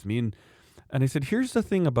into it with me and I said, here's the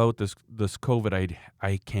thing about this COVID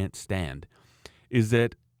I can't stand is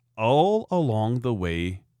that all along the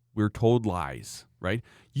way we're told lies, right?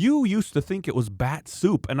 You used to think it was bat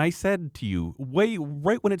soup. And I said to you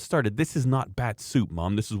right when it started, this is not bat soup,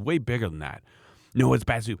 Mom. This is way bigger than that. No, it's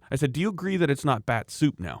bat soup. I said, do you agree that it's not bat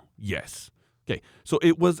soup now? Yes. Okay. So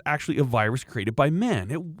it was actually a virus created by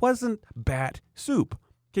man. It wasn't bat soup.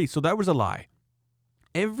 Okay, so that was a lie.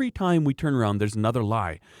 Every time we turn around, there's another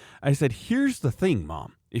lie. I said, here's the thing,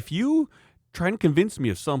 Mom. If you try and convince me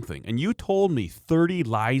of something and you told me 30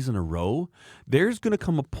 lies in a row, there's going to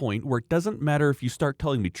come a point where it doesn't matter if you start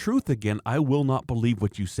telling me truth again, I will not believe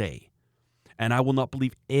what you say. And I will not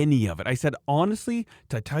believe any of it. I said, honestly,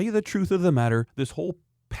 to tell you the truth of the matter, this whole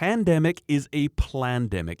pandemic is a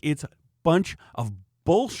plandemic. It's a bunch of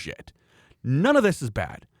bullshit. None of this is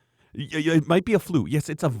bad. It might be a flu. Yes,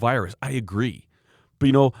 it's a virus. I agree.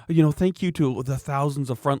 But, thank you to the thousands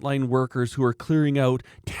of frontline workers who are clearing out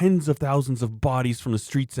tens of thousands of bodies from the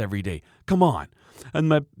streets every day. Come on.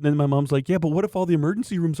 And then my mom's like, yeah, but what if all the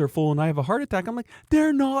emergency rooms are full and I have a heart attack? I'm like,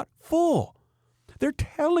 they're not full. They're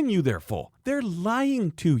telling you they're full. They're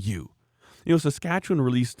lying to you. Saskatchewan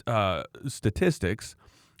released statistics,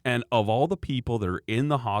 and of all the people that are in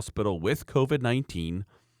the hospital with COVID-19,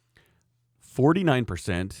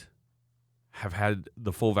 49% have had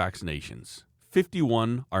the full vaccinations.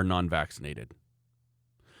 51 are non-vaccinated.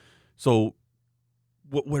 So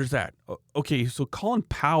what is that? Okay, so Colin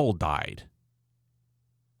Powell died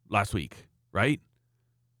last week, right?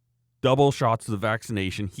 Double shots of the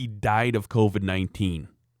vaccination. He died of COVID-19.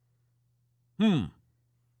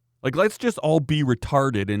 Like, let's just all be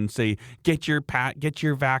retarded and say, get your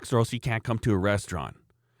vax or else you can't come to a restaurant.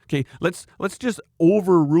 Okay, let's just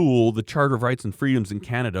overrule the Charter of Rights and Freedoms in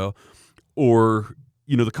Canada or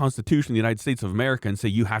the Constitution of the United States of America and say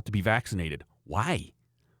you have to be vaccinated. Why?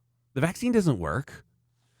 The vaccine doesn't work.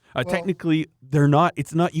 Technically,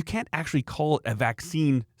 you can't actually call it a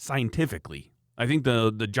vaccine scientifically. I think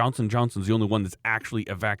the Johnson & Johnson's the only one that's actually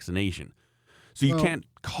a vaccination. So you can't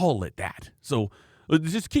call it that. So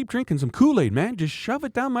just keep drinking some Kool-Aid, man. Just shove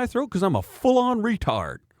it down my throat because I'm a full-on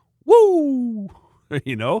retard. Woo!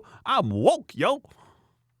 I'm woke, yo.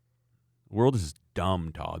 The world is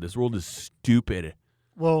dumb, Todd. This world is stupid.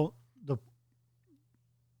 Well, the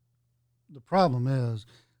problem is,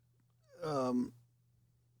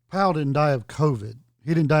 Powell didn't die of COVID.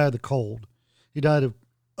 He didn't die of the cold. He died of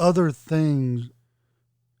other things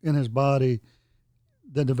in his body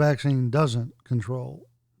that the vaccine doesn't control,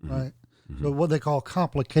 right? Mm-hmm. So what they call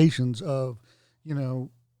complications of, he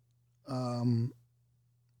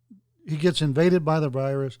gets invaded by the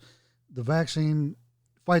virus. The vaccine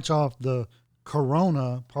fights off the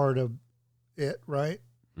corona part of it, right?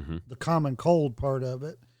 Mm-hmm. The common cold part of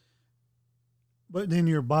it. But then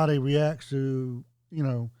your body reacts to,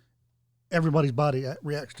 everybody's body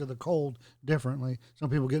reacts to the cold differently. Some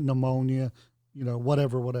people get pneumonia,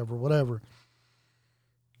 whatever.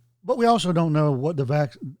 But we also don't know what the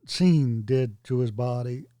vaccine did to his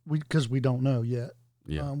body because we don't know yet.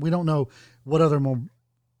 Yeah. We don't know what other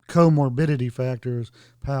comorbidity factors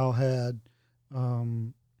Powell had,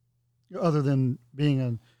 other than being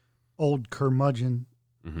an old curmudgeon,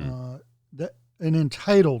 an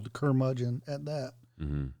entitled curmudgeon at that.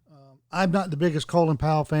 Mm-hmm. I'm not the biggest Colin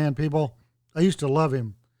Powell fan, people. I used to love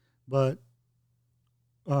him, but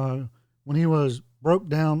when he was broke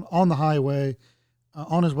down on the highway,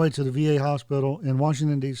 on his way to the VA hospital in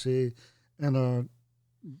Washington, D.C., and a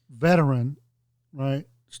veteran, right,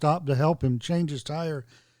 stopped to help him change his tire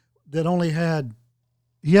that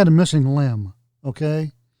he had a missing limb,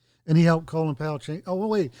 okay? And he helped Colin Powell change. Oh, well,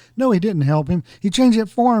 wait. No, he didn't help him. He changed it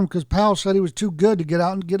for him because Powell said he was too good to get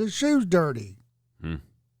out and get his shoes dirty.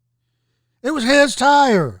 It was his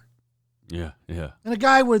tire. Yeah. And a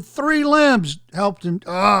guy with 3 limbs helped him.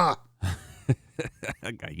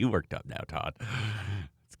 Okay, you worked up now, Todd.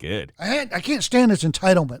 It's good. I can't stand this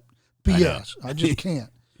entitlement BS. I just can't.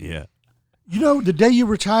 Yeah. The day you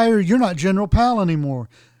retire, you're not General Powell anymore.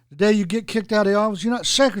 The day you get kicked out of the office, you're not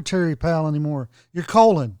Secretary Powell anymore. You're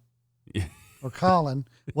Colin. Yeah. Or Colin,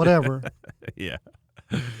 whatever. Yeah.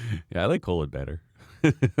 Yeah, I like Colin better.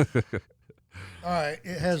 All right.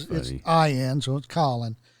 It's I-N, so it's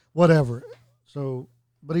Colin. Whatever. So,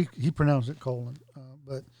 but he pronounced it Colin.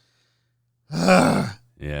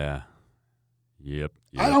 Yeah. Yep.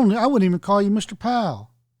 I wouldn't even call you Mr.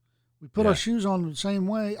 Powell. We put our shoes on the same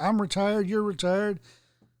way. I'm retired. You're retired.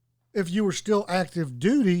 If you were still active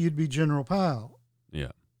duty, you'd be General Powell.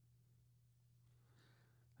 Yeah.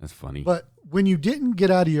 That's funny. But when you didn't get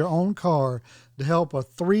out of your own car to help a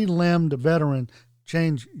 3-limbed veteran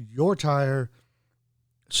change your tire,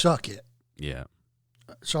 suck it. Yeah.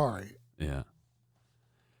 Sorry. Yeah.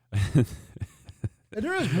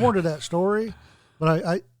 There is more to that story, but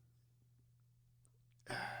I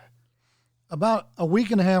about a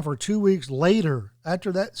week and a half or 2 weeks later,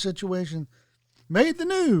 after that situation made the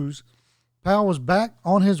news, Powell was back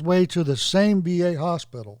on his way to the same VA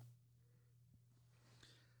hospital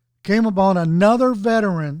came upon another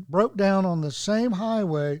veteran, broke down on the same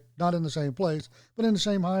highway, not in the same place, but in the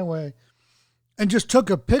same highway, and just took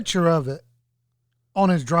a picture of it on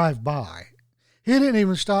his drive by. He didn't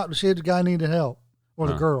even stop to see if the guy needed help or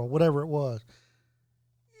the girl, whatever it was.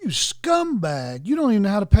 You scumbag. You don't even know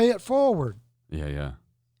how to pay it forward. Yeah.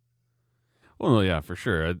 Well, yeah, for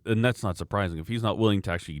sure. And that's not surprising. If he's not willing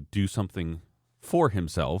to actually do something for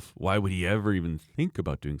himself, why would he ever even think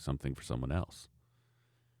about doing something for someone else?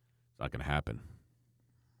 It's not going to happen.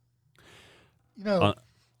 You know,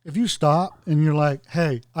 if you stop and you're like,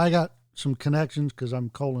 hey, I got some connections because I'm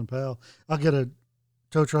Colin Powell, I'll get a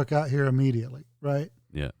tow truck out here immediately, right?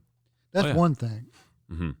 Yeah. That's one thing.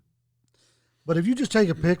 Mm-hmm. But if you just take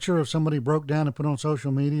a picture of somebody broke down and put it on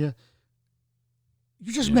social media,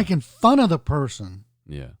 you're just making fun of the person.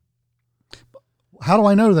 Yeah. How do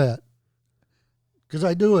I know that? Because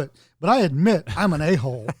I do it. But I admit I'm an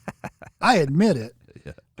a-hole. I admit it.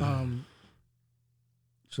 Yeah.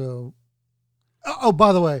 Oh,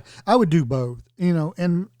 by the way, I would do both. You know,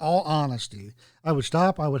 in all honesty, I would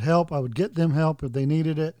stop, I would help, I would get them help if they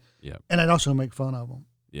needed it. Yeah. And I'd also make fun of them.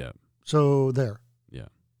 Yeah. So there. Yeah.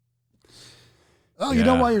 Oh, you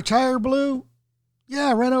know why your tire blew? Yeah,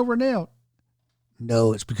 I ran over a nail.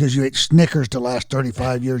 No, it's because you ate Snickers the last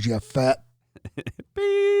 35 years, you fat.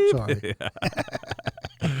 Beep. Sorry.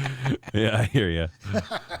 Yeah, I hear you.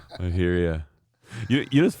 I hear you. You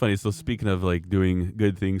know what's funny? So speaking of like doing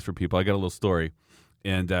good things for people, I got a little story.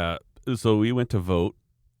 And so we went to vote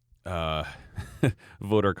our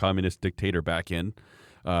communist dictator back in.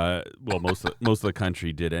 Well, most of the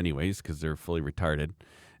country did anyways because they're fully retarded.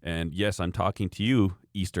 And yes, I'm talking to you,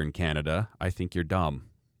 Eastern Canada. I think you're dumb.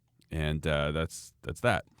 And that's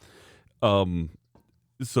that.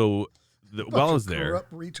 So while I was there,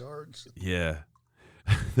 corrupt retards. Yeah,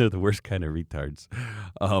 they're the worst kind of retards.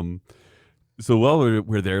 So while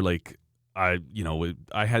we're there, like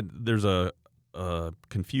there's a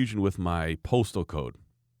confusion with my postal code.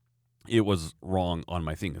 It was wrong on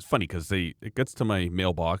my thing. It's funny because it gets to my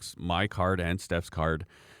mailbox, my card and Steph's card.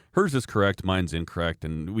 Hers is correct, mine's incorrect,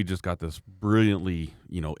 and we just got this brilliantly,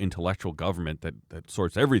 intellectual government that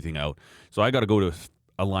sorts everything out. So I got to go to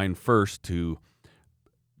a line first to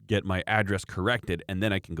get my address corrected, and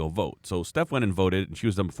then I can go vote. So Steph went and voted, and she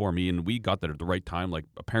was done before me, and we got there at the right time. Like,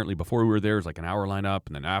 apparently before we were there, it was like an hour line up,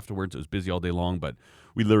 and then afterwards it was busy all day long, but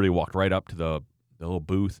we literally walked right up to the little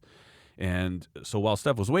booth. And so while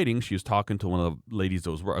Steph was waiting, she was talking to one of the ladies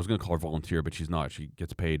that was going to call her volunteer, but she's not. She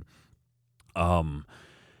gets paid.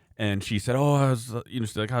 And she said,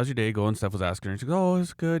 she's like, how's your day going? Steph was asking her. And she goes, oh,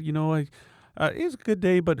 it's good. It was a good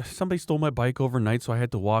day, but somebody stole my bike overnight, so I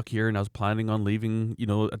had to walk here, and I was planning on leaving,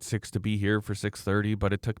 at 6 to be here for 6:30,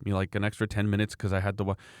 but it took me like an extra 10 minutes because I had to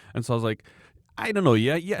walk. And so I was like, I don't know.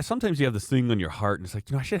 Yeah. Sometimes you have this thing on your heart, and it's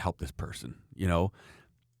like, I should help this person,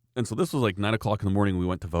 And so this was like 9 o'clock in the morning. We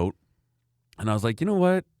went to vote, and I was like, you know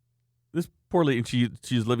what? This poor lady,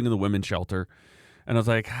 she's living in the women's shelter. And I was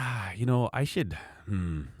like, I should,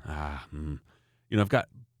 I've got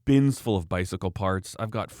bins full of bicycle parts.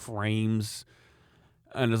 I've got frames.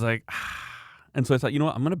 And I was like, And so I thought,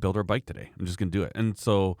 what? I'm going to build her a bike today. I'm just going to do it. And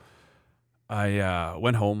so I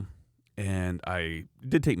went home, and it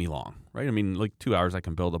did take me long, right? I mean, like 2 hours, I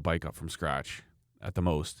can build a bike up from scratch at the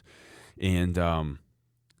most. And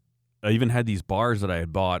I even had these bars that I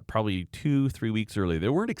had bought probably 2-3 weeks earlier. They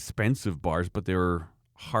weren't expensive bars, but they were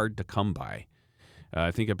hard to come by.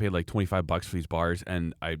 I think I paid like $25 for these bars,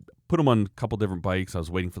 and I put them on a couple different bikes. I was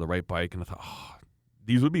waiting for the right bike, and I thought,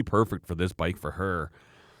 these would be perfect for this bike for her.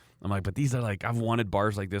 I'm like, but these are like, I've wanted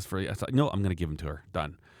bars like this for you. I thought, no, I'm going to give them to her.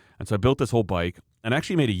 Done. And so I built this whole bike and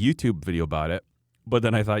actually made a YouTube video about it. But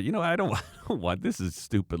then I thought, I don't want, this is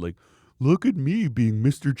stupid. Like, look at me being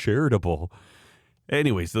Mr. Charitable.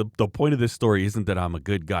 Anyways, the point of this story isn't that I'm a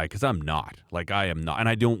good guy, because I'm not. Like, I am not, and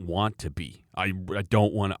I don't want to be. I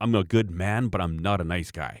don't want to. I'm a good man, but I'm not a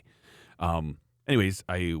nice guy. Anyways,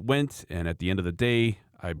 I went, and at the end of the day,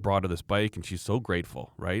 I brought her this bike, and she's so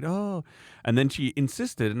grateful, right? Oh, and then she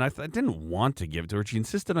insisted, and I didn't want to give it to her. She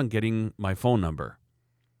insisted on getting my phone number.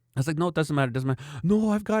 I was like, no, it doesn't matter. It doesn't matter.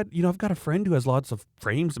 No, I've got a friend who has lots of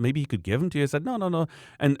frames. Maybe he could give them to you. I said, no.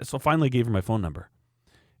 And so finally I gave her my phone number.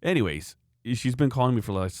 Anyways, she's been calling me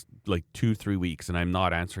for like 2-3 weeks, and I'm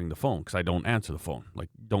not answering the phone because I don't answer the phone. Like,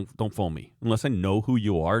 don't phone me unless I know who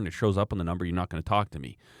you are and it shows up on the number. You're not going to talk to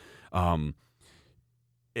me.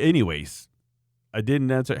 Anyways, I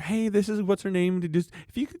didn't answer. Hey, this is what's her name? Just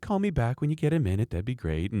if you could call me back when you get a minute, that'd be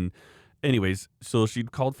great. And anyways, so she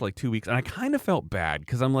called for like 2 weeks, and I kind of felt bad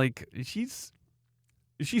because I'm like, she's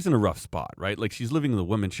in a rough spot, right? Like, she's living in the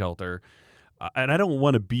women's shelter. and I don't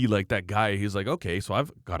want to be like that guy. He's like, okay, so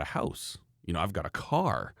I've got a house, I've got a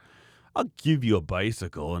car. I'll give you a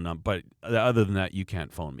bicycle, but other than that, you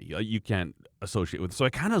can't phone me. You can't associate with. So I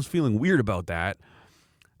kind of was feeling weird about that.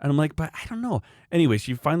 And I'm like, but I don't know. Anyway,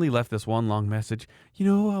 she finally left this one long message.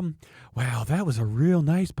 Wow, that was a real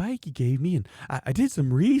nice bike you gave me. And I did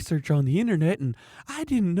some research on the internet and I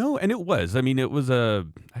didn't know. And it was, it was I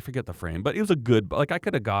forget the frame, but it was a good, like I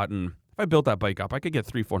could have gotten, if I built that bike up, I could get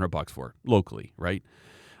 $300-$400 for it locally, right?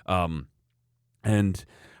 But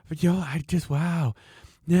wow.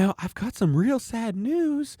 Now I've got some real sad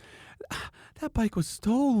news. That bike was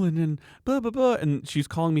stolen and blah, blah, blah. And she's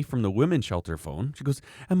calling me from the women's shelter phone. She goes,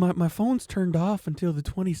 and my phone's turned off until the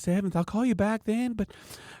 27th. I'll call you back then. But,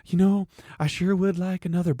 I sure would like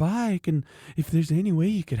another bike. And if there's any way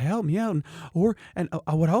you could help me out. And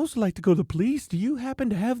I would also like to go to the police. Do you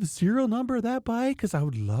happen to have the serial number of that bike? Because I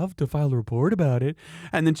would love to file a report about it.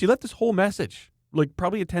 And then she left this whole message. Like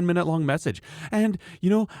probably a 10-minute long message. And,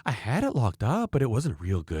 I had it locked up, but it wasn't a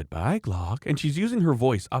real good bike lock. And she's using her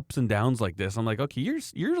voice ups and downs like this. I'm like, okay,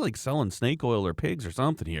 you're like selling snake oil or pigs or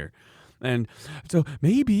something here. And so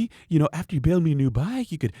maybe, after you build me a new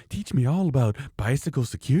bike, you could teach me all about bicycle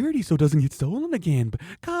security so it doesn't get stolen again. But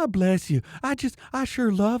God bless you. I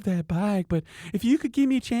sure love that bike. But if you could give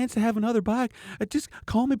me a chance to have another bike, just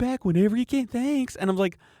call me back whenever you can. Thanks. And I'm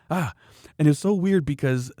like, And it was so weird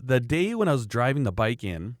because the day when I was driving the bike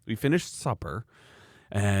in, we finished supper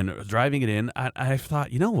and driving it in, I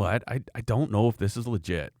thought, you know what? I don't know if this is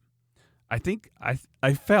legit. I think I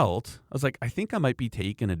was like, I think I might be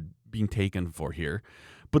being taken for here.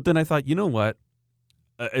 But then I thought, you know what?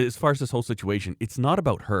 As far as this whole situation, it's not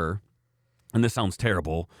about her. And this sounds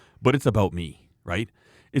terrible, but it's about me, right?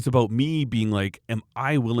 It's about me being like, am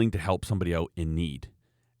I willing to help somebody out in need?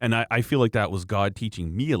 And I feel like that was God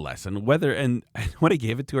teaching me a lesson. And when I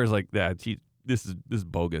gave it to her, I was like, this is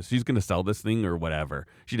bogus. She's going to sell this thing or whatever.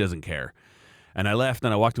 She doesn't care. And I left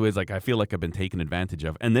and I walked away. It's like, I feel like I've been taken advantage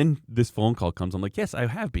of. And then this phone call comes. I'm like, yes, I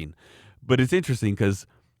have been. But it's interesting because,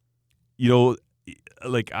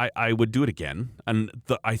 like I would do it again. And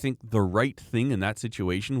I think the right thing in that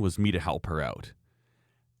situation was me to help her out.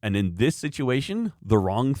 And in this situation, the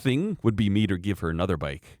wrong thing would be me to give her another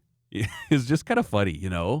bike. It's just kind of funny,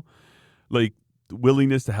 like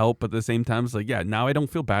willingness to help, but at the same time, it's like, yeah, now I don't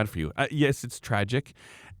feel bad for you. Yes, it's tragic.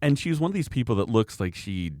 And she's one of these people that looks like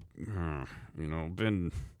she,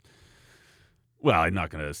 been, well, I'm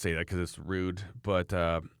not going to say that because it's rude, but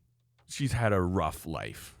she's had a rough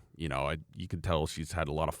life. You could tell she's had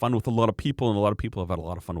a lot of fun with a lot of people, and a lot of people have had a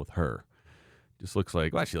lot of fun with her. Just looks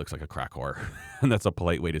like, she looks like a crack whore, and that's a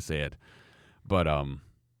polite way to say it. But,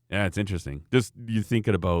 yeah, it's interesting. Just you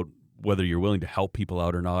thinking about whether you're willing to help people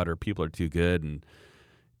out or not, or people are too good. And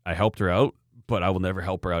I helped her out, but I will never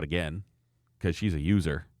help her out again because she's a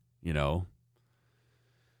user,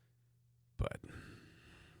 But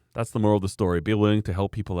that's the moral of the story. Be willing to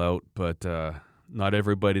help people out, but not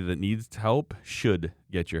everybody that needs help should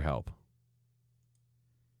get your help.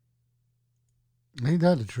 Ain't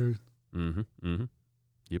that the truth? Mm-hmm. Mm-hmm.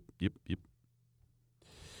 Yep.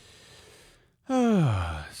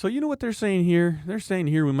 So you know what they're saying here? They're saying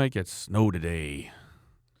here we might get snow today.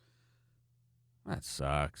 That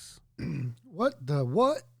sucks. What?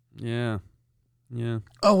 Yeah.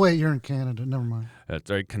 Oh, wait, you're in Canada. Never mind. That's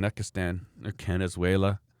right, Kanakistan or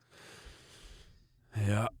Venezuela.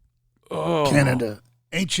 Yeah. Oh. Canada.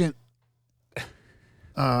 Ancient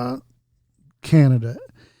Canada.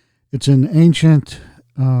 It's an ancient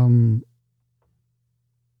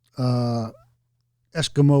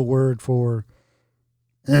Eskimo word for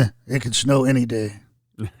it can snow any day.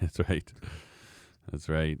 That's right. Just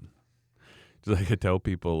like I tell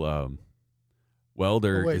people,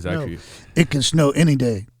 welder is actually... No. It can snow any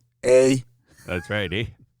day, eh? That's right, eh?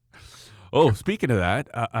 Oh, speaking of that,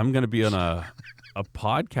 I'm going to be on a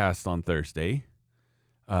podcast on Thursday.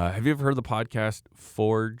 Have you ever heard the podcast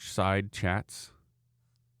Forge Side Chats?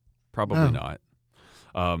 Probably not.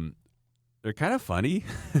 They're kind of funny.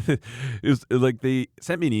 It was like they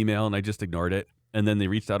sent me an email and I just ignored it. And then they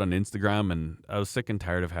reached out on Instagram and I was sick and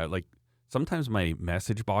tired of having, like, sometimes my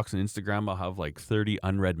message box on Instagram, I'll have like 30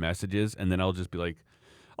 unread messages and then I'll just be like,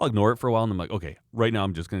 I'll ignore it for a while. And I'm like, okay, right now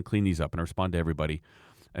I'm just going to clean these up and respond to everybody.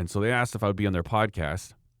 And so they asked if I would be on their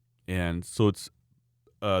podcast. And so it's,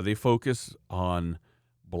 they focus on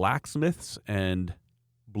blacksmiths and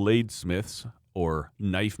bladesmiths or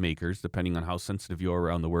knife makers, depending on how sensitive you are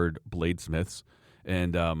around the word bladesmiths,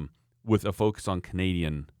 and with a focus on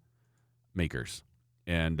Canadian makers.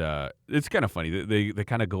 And it's kind of funny. They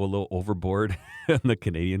kind of go a little overboard on the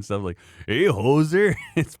Canadian stuff, like, hey, hoser.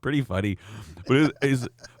 It's pretty funny. But it's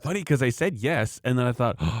funny because I said yes, and then I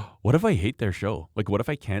thought, oh, what if I hate their show? Like, what if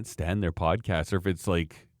I can't stand their podcast, or if it's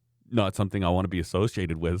like not something I want to be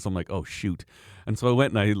associated with? So I'm like, oh, shoot. And so I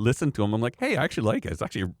went and I listened to them. I'm like, hey, I actually like it. It's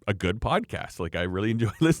actually a good podcast. Like, I really enjoy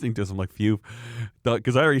listening to it. So I'm like, phew.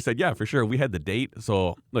 Because I already said, yeah, for sure. We had the date.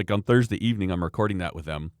 So, like, on Thursday evening, I'm recording that with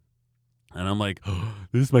them. And I'm like, oh,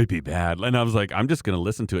 this might be bad. And I was like, I'm just going to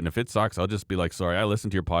listen to it. And if it sucks, I'll just be like, sorry, I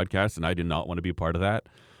listened to your podcast and I did not want to be a part of that.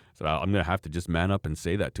 So I'm going to have to just man up and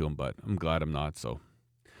say that to them. But I'm glad I'm not. So,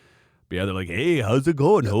 but yeah, they're like, hey, how's it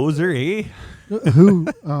going, hoser, eh? Who,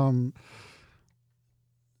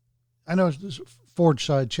 I know it's this Forge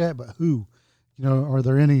Side Chat, but who, are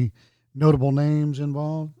there any notable names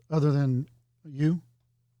involved other than you?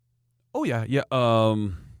 Oh, yeah. Yeah.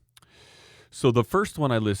 So the first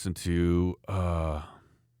one I listened to,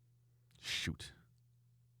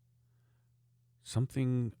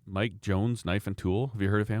 something Mike Jones, Knife and Tool. Have you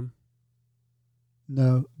heard of him?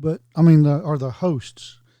 No, but I mean, are the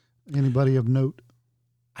hosts anybody of note?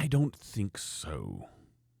 I don't think so.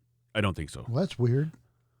 Well, that's weird.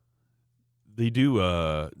 They do,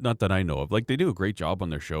 not that I know of. Like, they do a great job on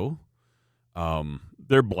their show.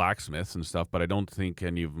 They're blacksmiths and stuff, but I don't think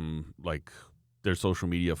any of them, like, their social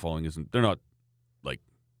media following isn't, they're not, like,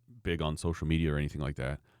 big on social media or anything like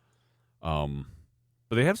that. But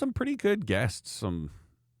they have some pretty good guests. Some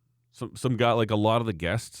guy, like, a lot of the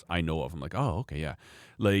guests I know of. I'm like, oh, okay, yeah.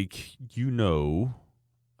 Like,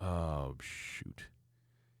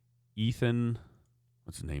 Ethan,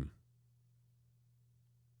 what's his name?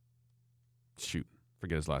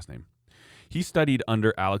 Forget his last name. He studied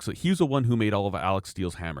under Alex. He was the one who made all of Alex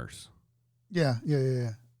Steele's hammers. Yeah.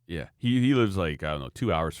 Yeah, he lives like, I don't know,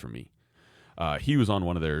 2 hours from me. He was on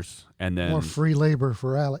one of theirs, and then more free labor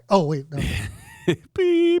for Alex. Oh wait, no.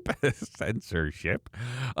 Beep, censorship.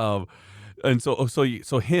 And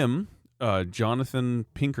so him, Jonathan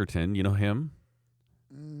Pinkerton, you know him?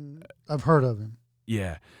 I've heard of him.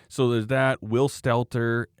 Yeah. So there's that Will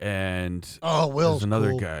Stelter, and Will's there's another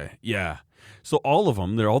cool guy. Yeah. So all of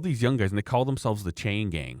them, they're all these young guys, and they call themselves the Chain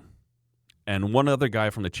Gang. And one other guy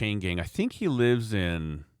from the Chain Gang, I think he lives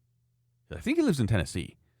in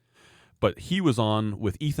Tennessee. But he was on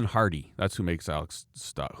with Ethan Hardy. That's who makes Alex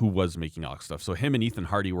stuff. Who was making Alex stuff? So him and Ethan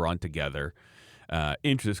Hardy were on together.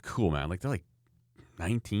 It's cool, man. Like, they're like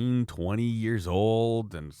 19, 20 years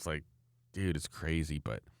old, and it's like, dude, it's crazy.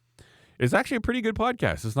 But it's actually a pretty good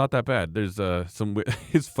podcast. It's not that bad. There's some.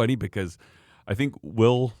 It's funny because I think not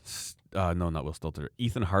Will Stelter.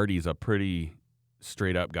 Ethan Hardy's a pretty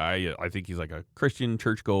straight up guy. I think he's like a Christian,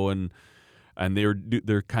 church going, and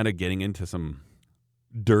they're kind of getting into some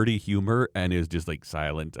dirty humor, and is just like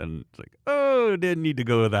silent, and it's like, oh, didn't need to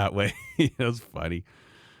go that way. It was funny.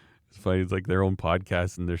 It's funny. It's like their own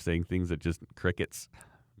podcast, and they're saying things that just crickets.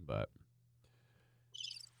 But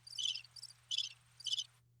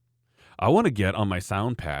I want to get on my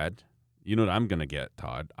sound pad. You know what I'm gonna get,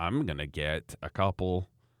 Todd? I'm gonna get a couple.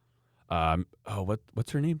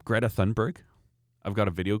 What's her name? Greta Thunberg. I've got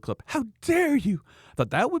a video clip. How dare you? I thought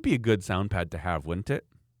that would be a good sound pad to have, wouldn't it?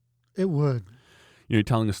 It would. You're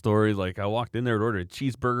telling a story like, I walked in there and ordered a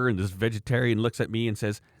cheeseburger, and this vegetarian looks at me and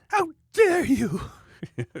says, how dare you?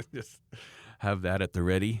 Just have that at the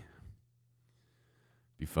ready.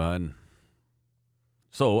 Be fun.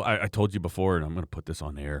 So I told you before, and I'm going to put this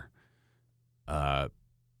on air.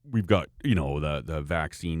 We've got, the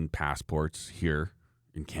vaccine passports here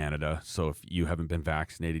in Canada. So if you haven't been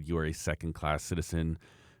vaccinated, you are a second-class citizen.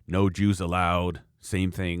 No Jews allowed.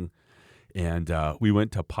 Same thing. And we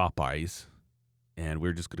went to Popeyes. And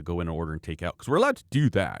we're just going to go in and order and take out. Because we're allowed to do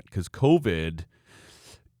that. Because COVID,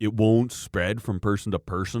 it won't spread from person to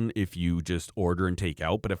person if you just order and take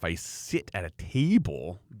out. But if I sit at a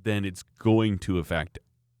table, then it's going to affect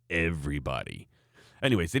everybody.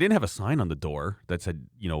 Anyways, they didn't have a sign on the door that said,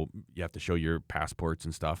 you have to show your passports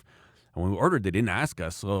and stuff. And when we ordered, they didn't ask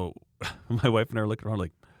us. So my wife and I are looking around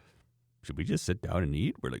like, should we just sit down and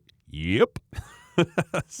eat? We're like, yep.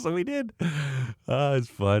 So we did. It's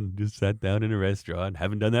fun. Just sat down in a restaurant.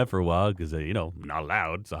 Haven't done that for a while because, not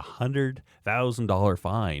allowed. It's $100,000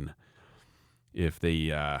 fine if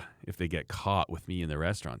they get caught with me in the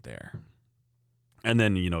restaurant there. And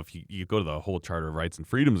then, if you go to the whole Charter of Rights and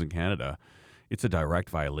Freedoms in Canada, it's a direct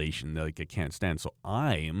violation. Like, it can't stand. So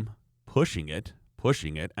I'm pushing it,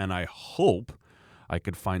 and I hope I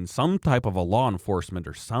could find some type of a law enforcement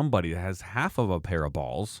or somebody that has half of a pair of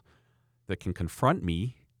balls that can confront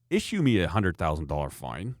me, issue me $100,000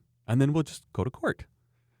 fine, and then we'll just go to court.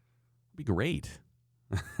 It'd be great.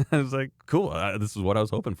 I was like, cool. This is what I was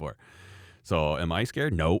hoping for. So am I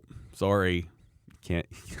scared? Nope. Sorry. Can't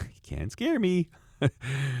scare me.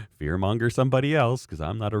 Fearmonger somebody else because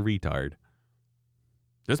I'm not a retard.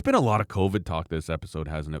 There's been a lot of COVID talk this episode,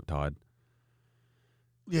 hasn't it, Todd?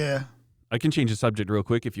 Yeah. I can change the subject real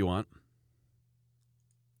quick if you want.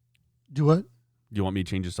 Do what? Do you want me to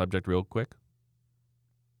change the subject real quick?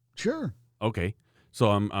 Sure. Okay. So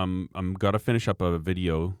I'm gotta finish up a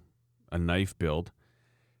video, a knife build,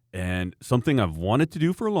 and something I've wanted to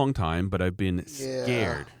do for a long time, but I've been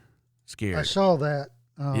scared. I saw that.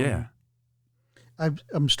 Yeah.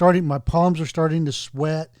 I'm starting. My palms are starting to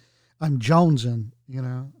sweat. I'm jonesing. You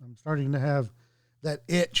know, I'm starting to have that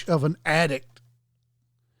itch of an addict.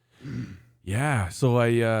 Yeah. So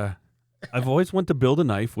I've always wanted to build a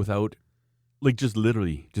knife without, like, just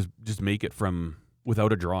literally just make it from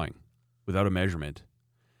without a drawing, without a measurement.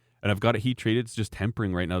 And I've got it heat treated. It's just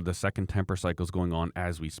tempering right now. The second temper cycle is going on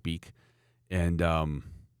as we speak. And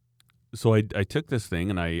so I took this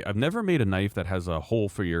thing, and I've never made a knife that has a hole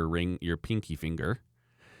for your pinky finger.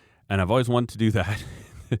 And I've always wanted to do that.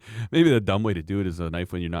 Maybe the dumb way to do it is a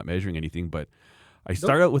knife when you're not measuring anything. But I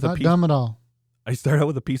start out with not dumb at all. I start out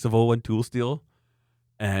with a piece of 01 tool steel,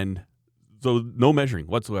 and so no measuring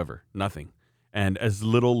whatsoever, nothing. And as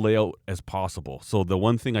little layout as possible. So the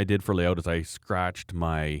one thing I did for layout is I scratched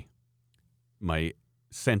my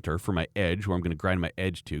center for my edge, where I'm going to grind my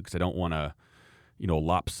edge to, because I don't want a,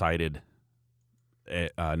 lopsided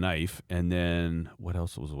knife. And then what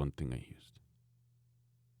else was the one thing I used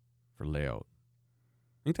for layout?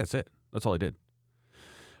 I think that's it. That's all I did.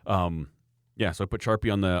 Yeah, so I put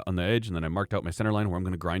Sharpie on the edge, and then I marked out my center line where I'm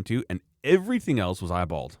going to grind to, and everything else was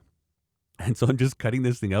eyeballed. And so I'm just cutting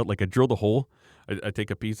this thing out. Like, I drilled a hole. I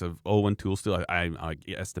take a piece of 01 tool steel. I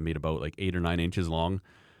estimate about like 8 or 9 inches long.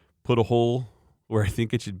 Put a hole where I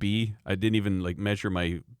think it should be. I didn't even measure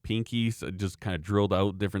my pinky. So I just kind of drilled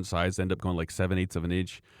out different sizes. Ended up going like 7/8 of an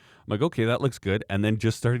inch. I'm like, okay, that looks good. And then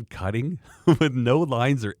just started cutting with no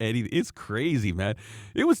lines or anything. It's crazy, man.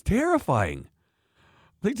 It was terrifying.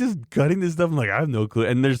 Like, just cutting this stuff, I'm like, I have no clue.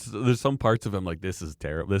 And there's some parts of it I'm like, this is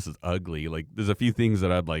terrible. This is ugly. Like, there's a few things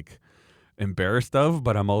that I'm like embarrassed of,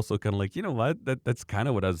 but I'm also kind of like, you know what? That's kind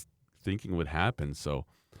of what I was thinking would happen. So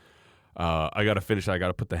I got to finish. I got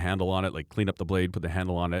to put the handle on it, like clean up the blade, put the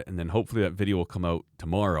handle on it, and then hopefully that video will come out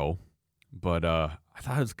tomorrow. But I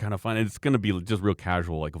thought it was kind of fun. It's going to be just real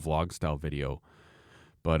casual, like a vlog style video.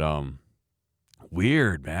 But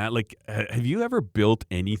weird, man. Like, have you ever built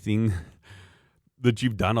anything that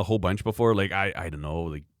you've done a whole bunch before? Like, I don't know.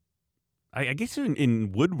 Like, I guess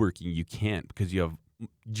in woodworking you can't, because you have,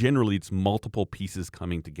 generally it's multiple pieces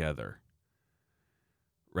coming together,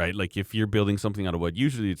 right? Like, if you're building something out of wood,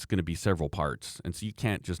 usually it's going to be several parts, and so you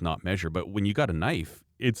can't just not measure. But when you got a knife,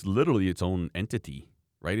 it's literally its own entity,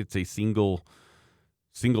 right? It's a single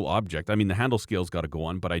object. I mean, the handle scale's got to go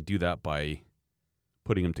on, but I do that by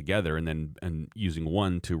putting them together and using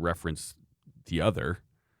one to reference the other.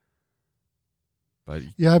 But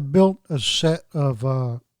yeah, I built a set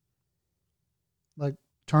of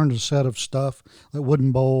turned a set of stuff, like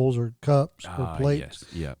wooden bowls or cups or plates,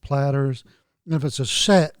 yes, platters. And if it's a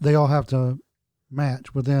set, they all have to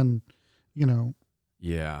match within,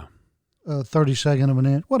 32nd of an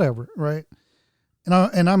inch, whatever, right?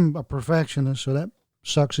 And I'm a perfectionist, so that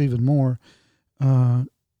sucks even more. And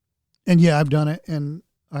yeah, I've done it, and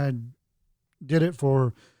I did it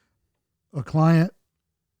for a client,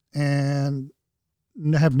 and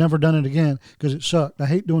have never done it again because it sucked. I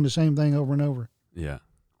hate doing the same thing over and over. Yeah.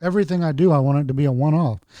 Everything I do, I want it to be a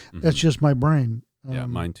one-off. Mm-hmm. That's just my brain. Yeah,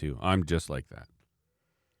 mine too. I'm just like that.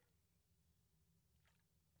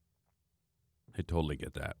 I totally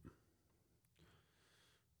get that.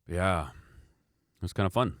 Yeah. It was kind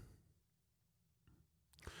of fun.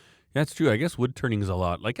 Yeah, it's true. I guess wood turning is a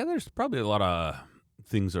lot. Like, there's probably a lot of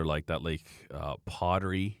things are like that, like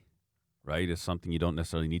pottery, right, is something you don't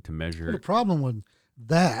necessarily need to measure. Well, the problem with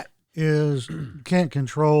that is you can't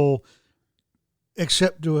control,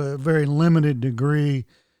 except to a very limited degree,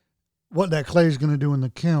 what that clay is going to do in the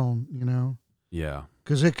kiln, Yeah.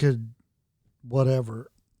 Because it could,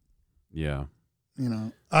 whatever. Yeah.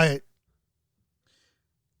 I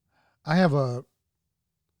have a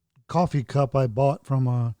coffee cup I bought from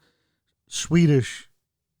a Swedish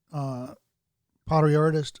pottery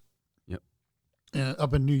artist. Yep.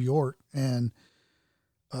 Up in New York, and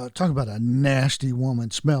talk about a nasty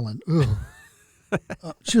woman smelling. Ugh.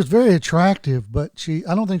 She was very attractive, but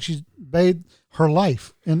I don't think she's bathed her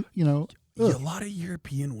life. And, a lot of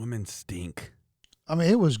European women stink. I mean,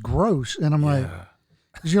 it was gross. And I'm like,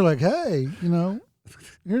 because you're like, hey,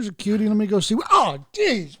 here's a cutie. Let me go see. Oh,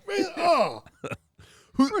 geez, man. Oh.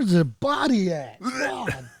 Where's the body at?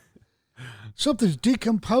 God. Something's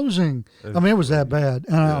decomposing. I mean, it was that bad.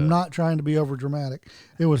 And I'm not trying to be over dramatic.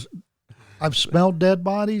 It was, I've smelled dead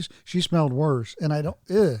bodies. She smelled worse. And I don't,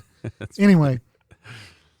 anyway,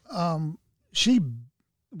 she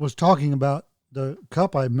was talking about the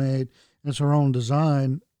cup I made. It's her own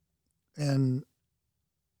design. And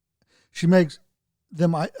she makes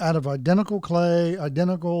them out of identical clay,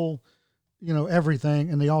 identical,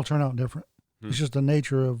 everything. And they all turn out different. It's just the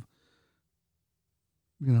nature of,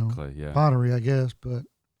 clay, pottery, I guess. But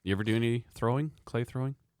you ever do any clay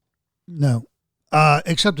throwing? No,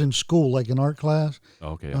 except in school, like in art class.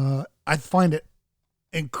 Okay. I find it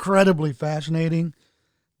incredibly fascinating,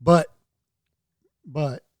 but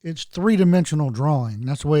it's 3-dimensional drawing.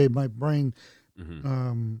 That's the way my brain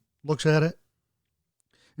looks at it.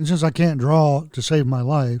 And since I can't draw to save my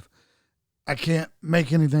life, I can't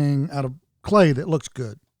make anything out of clay that looks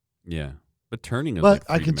good. Yeah. But turning is But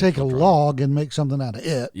I can take a log and make something out of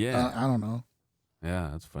it. Yeah. I don't know. Yeah,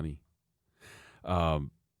 that's funny.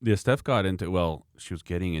 Steph got into, she was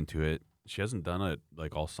getting into it. She hasn't done it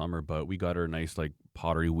like all summer, but we got her a nice like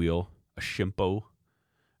pottery wheel, a shimpo.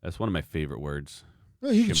 That's one of my favorite words.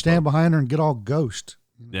 Well, you can stand behind her and get all ghost.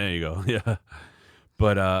 There you go. Yeah.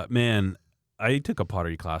 But man, I took a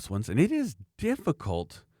pottery class once, and it is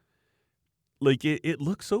difficult. Like it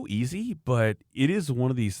looks so easy, but it is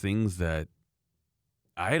one of these things that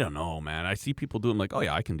I don't know, man. I see people do them like, oh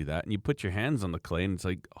yeah, I can do that. And you put your hands on the clay and it's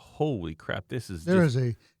like, holy crap, this is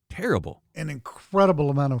terrible. An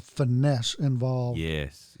incredible amount of finesse involved.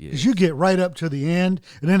 Yes. Because you get right up to the end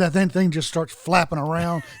and then that thing just starts flapping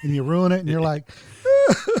around and you ruin it and you're like,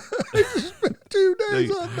 I just spent 2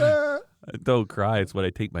 days on that. Don't cry. It's when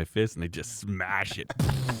I take my fist and I just smash it.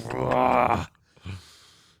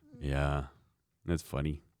 Yeah. That's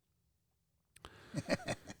funny.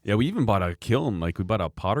 Yeah, we even bought a kiln. Like, we bought a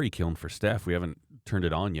pottery kiln for Steph. We haven't turned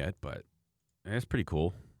it on yet, but it's pretty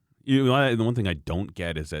cool. The one thing I don't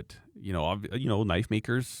get is that, knife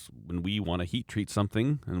makers, when we want to heat treat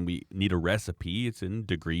something and we need a recipe, it's in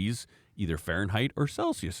degrees, either Fahrenheit or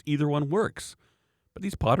Celsius. Either one works. But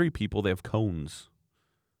these pottery people, they have cones.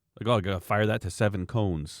 Like, oh, I got to fire that to 7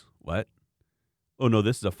 cones. What? Oh, no,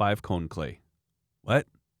 this is a 5-cone clay. What?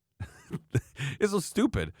 It's so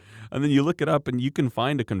stupid. And then you look it up and you can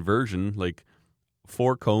find a conversion, like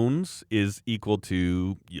 4 cones is equal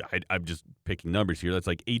to, I'm just picking numbers here, that's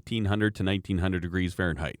like 1800 to 1900 degrees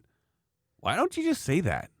Fahrenheit. Why don't you just say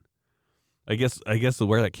that? I guess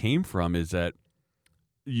where that came from is that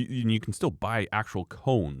you can still buy actual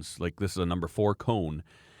cones. Like, this is a number 4 cone.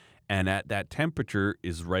 And at that temperature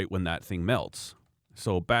is right when that thing melts.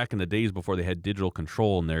 So back in the days before they had digital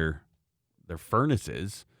control in their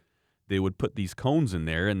furnaces, they would put these cones in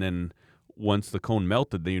there, and then once the cone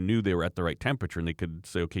melted, they knew they were at the right temperature, and they could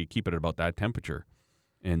say, okay, keep it at about that temperature.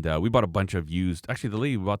 And we bought a bunch of used, actually the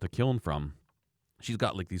lady we bought the kiln from, she's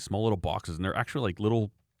got like these small little boxes, and they're actually like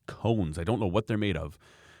little cones. I don't know what they're made of,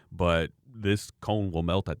 but this cone will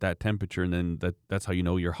melt at that temperature, and then that's how you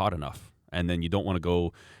know you're hot enough. And then you don't want to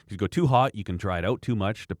go, if you go too hot, you can dry it out too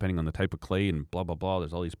much, depending on the type of clay and blah, blah, blah.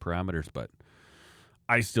 There's all these parameters, but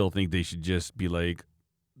I still think they should just be like,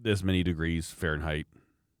 this many degrees Fahrenheit.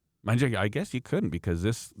 Mind you, I guess you couldn't, because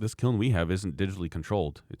this kiln we have isn't digitally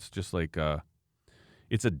controlled. It's just like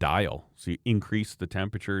it's a dial. So you increase the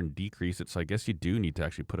temperature and decrease it. So I guess you do need to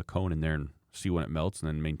actually put a cone in there and see when it melts and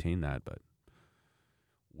then maintain that. But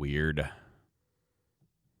weird.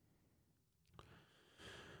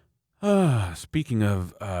 Speaking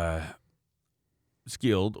of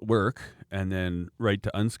skilled work and then right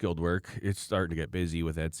to unskilled work, it's starting to get busy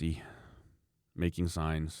with Etsy. Making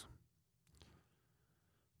signs.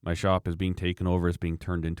 My shop is being taken over. It's being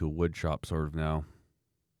turned into a wood shop sort of now.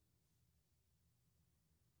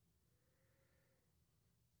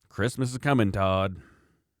 Christmas is coming, Todd.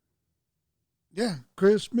 Yeah,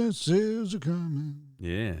 Christmas is coming.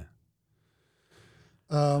 Yeah.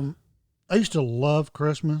 I used to love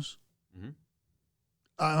Christmas. Mm-hmm.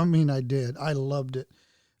 I mean, I did. I loved it.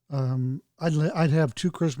 I'd have 2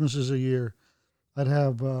 Christmases a year. I'd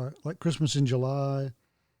have like Christmas in July.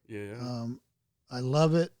 Yeah. I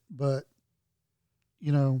love it, but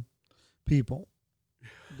people,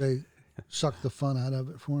 they suck the fun out of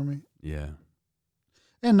it for me. Yeah.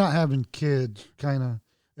 And not having kids kind of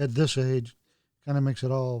at this age kind of makes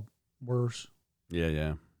it all worse.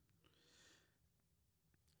 Yeah.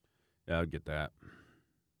 Yeah, I'd get that.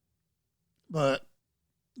 But,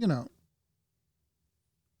 Yeah.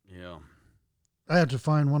 I had to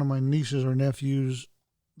find one of my nieces or nephews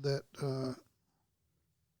that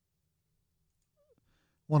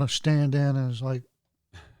want to stand in as like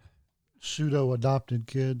pseudo adopted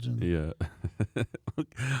kids. And Yeah.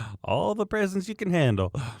 All the presents you can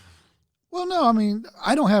handle. well, no, I mean,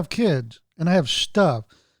 I don't have kids and I have stuff.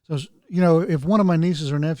 So, if one of my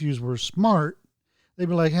nieces or nephews were smart, they'd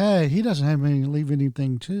be like, hey, he doesn't have any leave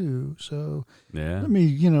anything to. So Yeah. let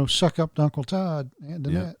me, suck up to Uncle Todd and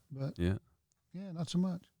Danette. But Yeah. yeah, not so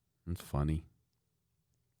much. That's funny.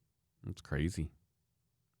 That's crazy.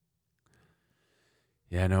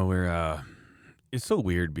 Yeah, no, it's so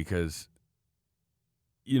weird because,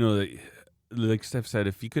 like Steph said,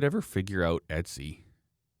 if you could ever figure out Etsy,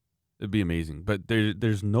 it'd be amazing. But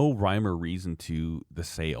there's no rhyme or reason to the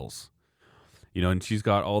sales, and she's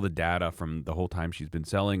got all the data from the whole time she's been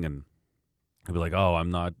selling, and I'd be like, oh,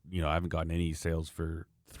 I'm not, I haven't gotten any sales for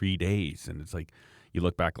 3 days. And it's like, you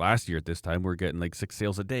look back last year at this time, we're getting like 6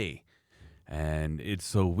 sales a day. And it's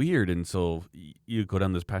so weird. And so you go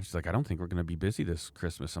down this patch, it's like, I don't think we're going to be busy this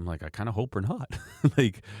Christmas. I'm like, I kind of hope we're not.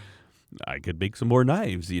 Like, I could make some more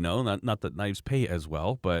knives, not that knives pay as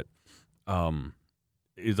well, but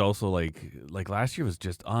is also like last year was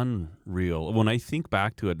just unreal. When I think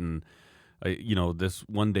back to it, and this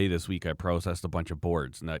one day this week, I processed a bunch of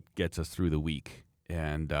boards, and that gets us through the week.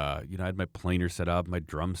 And, I had my planer set up, my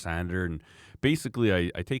drum sander, and basically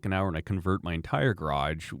I take an hour and I convert my entire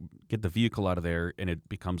garage, get the vehicle out of there, and it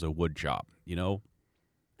becomes a wood shop,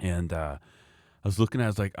 And I was looking at it, I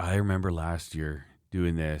was like, I remember last year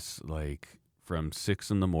doing this, like, from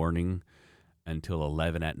 6 in the morning until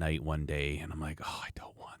 11 at night one day, and I'm like, oh, I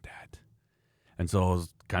don't want that. And so I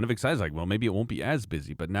was kind of excited, like, well, maybe it won't be as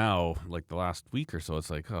busy, but now, like, the last week or so, it's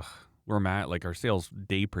like, like, our sales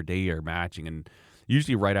day per day are matching, and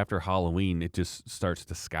usually right after Halloween, it just starts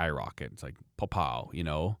to skyrocket. It's like, pow,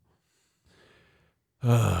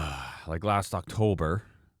 like last October,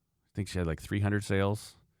 I think she had like 300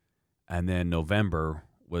 sales. And then November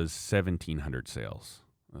was 1,700 sales.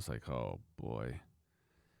 I was like, oh, boy.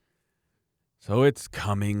 So it's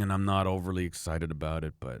coming, and I'm not overly excited about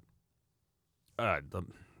it, but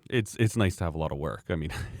it's nice to have a lot of work. I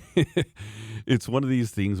mean, it's one of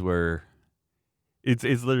these things where it's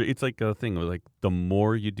literally, it's like a thing where, like, the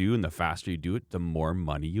more you do and the faster you do it, the more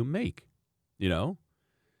money you make.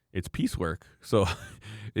 It's piecework. So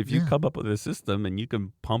if you come up with a system and you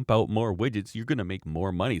can pump out more widgets, you're going to make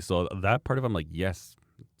more money. So that part of it, I'm like, yes,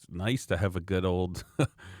 it's nice to have a good old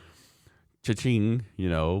cha-ching,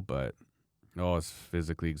 but it's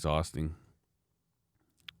physically exhausting.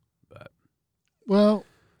 But Well,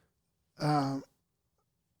 I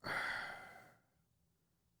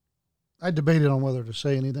debated on whether to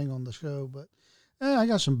say anything on the show, but I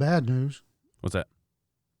got some bad news. What's that?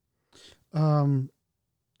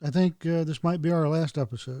 I think this might be our last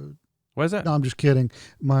episode. Why is that? No, I'm just kidding.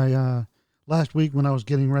 My last week when I was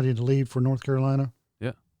getting ready to leave for North Carolina,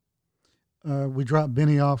 we dropped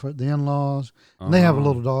Benny off at the in-laws, and they have a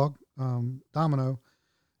little dog, Domino.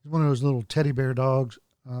 He's one of those little teddy bear dogs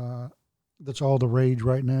that's all the rage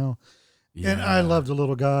right now. Yeah. And I love the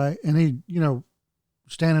little guy, and he,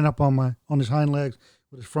 standing up on his hind legs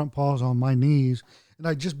with his front paws on my knees, and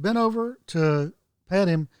I just bent over to pet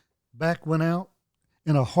him. Back went out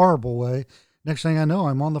in a horrible way. Next thing I know,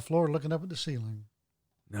 I'm on the floor looking up at the ceiling.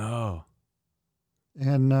 No.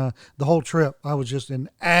 And the whole trip, I was just in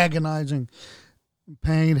agonizing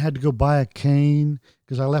pain. Had to go buy a cane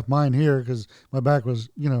because I left mine here because my back was,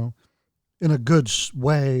 in a good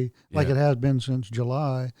way, like it has been since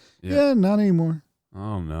July. Yeah, not anymore.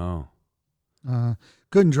 Oh, no.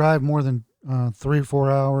 Couldn't drive more than 3 or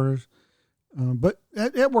 4 hours. But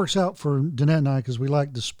it works out for Danette and I because we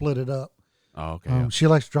like to split it up. Oh, okay. She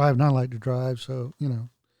likes to drive and I like to drive, so,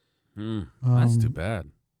 That's too bad.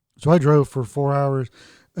 So I drove for 4 hours,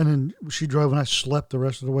 and then she drove and I slept the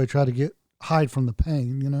rest of the way, tried to hide from the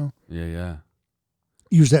pain, Yeah.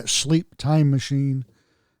 Use that sleep time machine.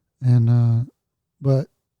 And, and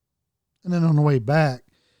then on the way back,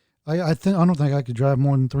 I don't think I could drive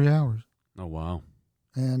more than 3 hours. Oh, wow.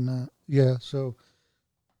 And, so.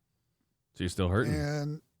 So you're still hurting?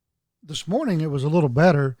 And this morning it was a little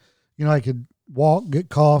better. I could walk, get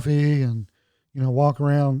coffee, and, walk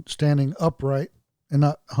around standing upright and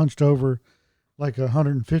not hunched over like a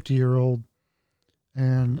 150-year-old.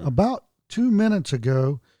 And about 2 minutes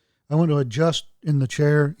ago, I went to adjust in the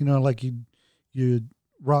chair, like you'd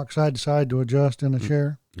rock side to side to adjust in a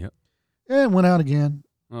chair. Yep. And went out again.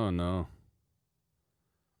 Oh, no.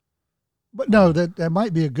 But no, that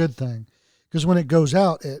might be a good thing. Because when it goes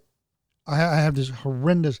out, I have this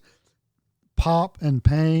horrendous pop and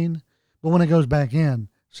pain. But when it goes back in,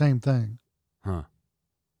 same thing. Huh.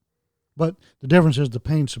 But the difference is the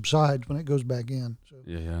pain subsides when it goes back in. So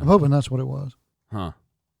yeah. I'm hoping that's what it was. Huh.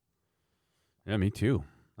 Yeah, me too.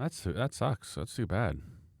 That sucks. That's too bad.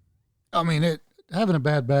 I mean, having a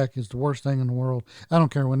bad back is the worst thing in the world. I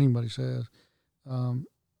don't care what anybody says.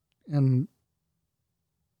 And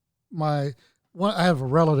I have a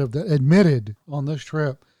relative that admitted on this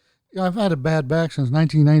trip, I've had a bad back since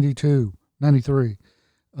 1992, 93.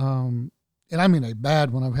 And I mean a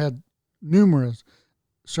bad one. I've had numerous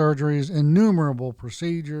surgeries, innumerable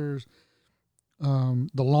procedures. The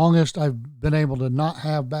longest I've been able to not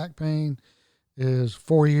have back pain is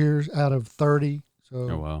 4 years out of 30. So,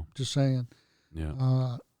 Oh, wow. just saying.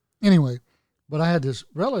 Yeah. Anyway, but I had this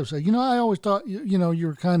relative say, I always thought, you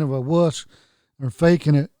were kind of a wuss or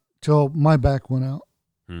faking it till my back went out.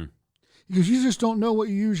 Because you just don't know what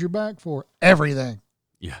you use your back for. Everything.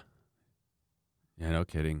 Yeah. Yeah, no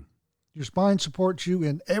kidding. Your spine supports you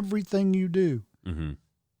in everything you do. Mm-hmm.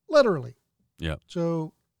 Literally. Yeah.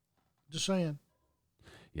 So, just saying.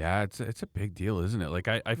 Yeah, it's a big deal, isn't it? Like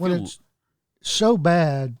I When feel it's so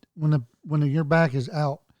bad, when your back is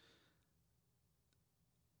out,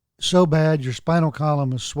 so bad your spinal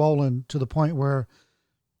column is swollen to the point where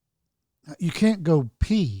you can't go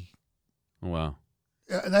pee. wow.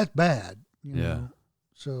 That's bad. You Yeah. know?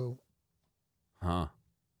 So, Huh.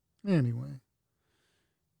 anyway.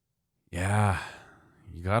 Yeah.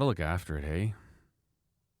 You got to look after it, hey?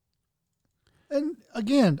 And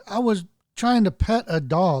again, I was trying to pet a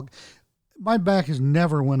dog. My back has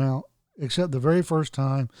never went out except the very first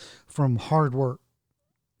time from hard work.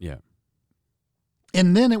 Yeah.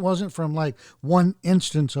 And then it wasn't from like one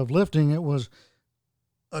instance of lifting. It was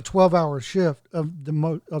a 12-hour shift of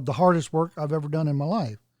the hardest work I've ever done in my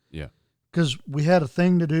life. Yeah. Because we had a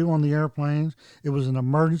thing to do on the airplanes. It was an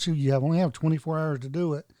emergency. You only have 24 hours to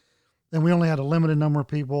do it. And we only had a limited number of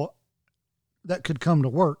people that could come to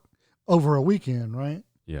work over a weekend, right?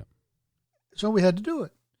 Yeah. So we had to do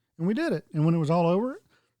it. And we did it. And when it was all over,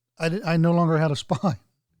 I no longer had a spine.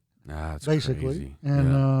 That's basically. crazy.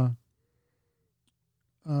 And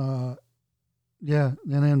yeah.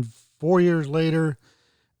 And then 4 years later,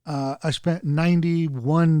 I spent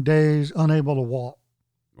 91 days unable to walk.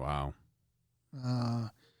 Wow.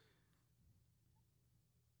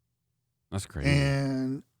 That's crazy.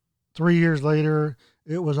 And 3 years later,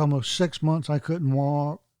 it was almost 6 months I couldn't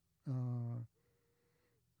walk.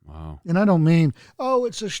 Wow. And I don't mean,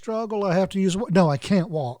 it's a struggle. I have to use. No, I can't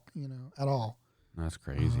walk, at all. That's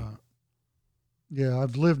crazy. Yeah,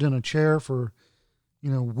 I've lived in a chair for,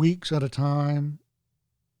 weeks at a time.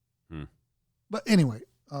 But anyway,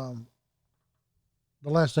 the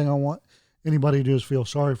last thing I want anybody to do is feel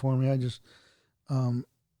sorry for me. I just, I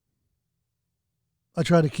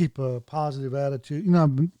try to keep a positive attitude.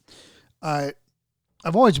 I've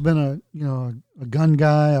always been a gun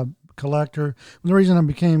guy, a collector. And the reason I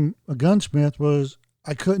became a gunsmith was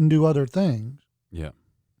I couldn't do other things. Yeah.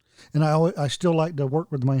 And I still like to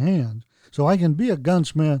work with my hands. So I can be a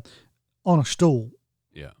gunsmith on a stool.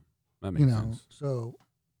 Yeah. That makes sense. So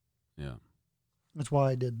yeah. That's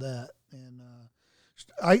why I did that. And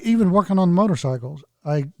I even working on motorcycles.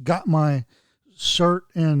 I got my cert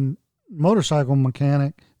in motorcycle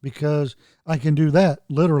mechanic because I can do that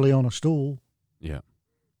literally on a stool. Yeah.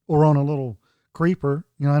 Or on a little creeper.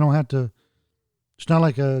 I don't have to. It's not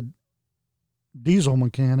like a diesel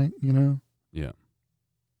mechanic, Yeah.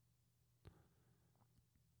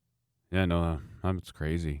 Yeah, no, that's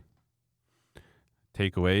crazy.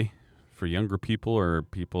 Takeaway for younger people or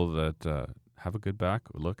people that have a good back,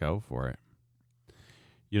 look out for it.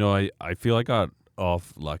 I feel I got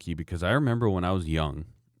off lucky because I remember when I was young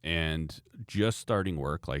and just starting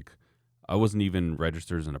work, like I wasn't even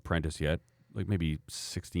registered as an apprentice yet, like maybe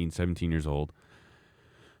 16, 17 years old.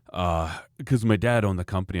 Because my dad owned the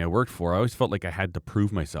company I worked for, I always felt like I had to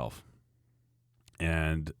prove myself.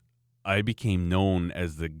 And I became known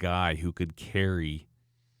as the guy who could carry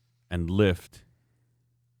and lift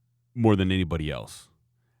more than anybody else.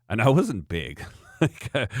 And I wasn't big. Like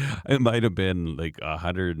I might have been like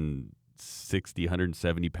 160,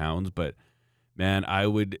 170 pounds, but man,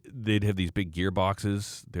 they'd have these big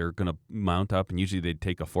gearboxes they're going to mount up, and usually they'd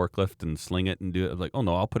take a forklift and sling it and do it. I was like, oh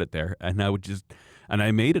no, I'll put it there. And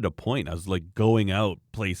I made it a point. I was like going out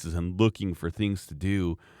places and looking for things to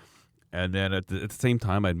do. And then at the same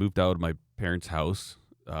time, I'd moved out of my parents' house,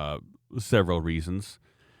 several reasons.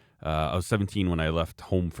 I was 17 when I left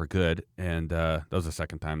home for good, and that was the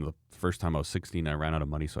second time. The first time I was 16, I ran out of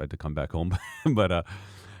money, so I had to come back home. But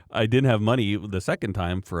I didn't have money the second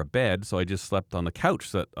time for a bed, so I just slept on the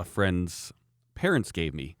couch that a friend's parents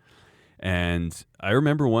gave me. And I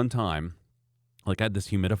remember one time, like I had this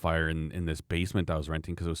humidifier in this basement I was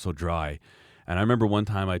renting because it was so dry. And I remember one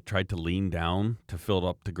time I tried to lean down to fill it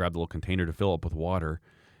up, to grab the little container to fill it up with water.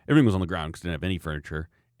 Everything was on the ground because I didn't have any furniture.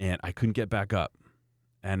 and I couldn't get back up.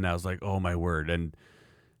 And I was like, oh my word. And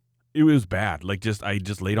it was bad. Like I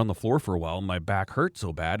just laid on the floor for a while. And my back hurt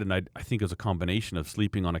so bad. And I think it was a combination of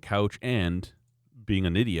sleeping on a couch and being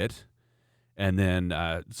an idiot. And then,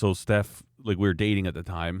 so Steph, like we were dating at the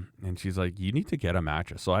time, and she's like, you need to get a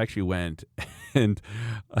mattress. So I actually went and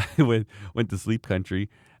I went to Sleep Country,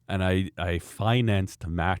 and I financed a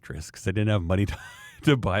mattress because I didn't have money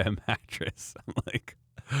to buy a mattress. I'm like,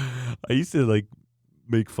 I used to like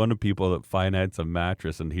make fun of people that finance a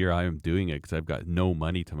mattress, and here I am doing it because I've got no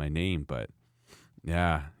money to my name. But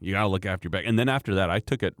yeah, you got to look after your back. And then after that, I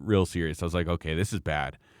took it real serious. I was like, okay, this is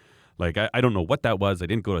bad. Like, I don't know what that was. I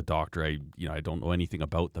didn't go to a doctor. I don't know anything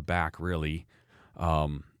about the back really.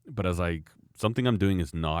 But I was like, something I'm doing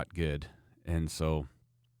is not good. And so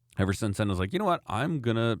ever since then, I was like, you know what? I'm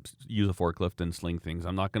going to use a forklift and sling things.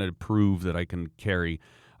 I'm not going to prove that I can carry.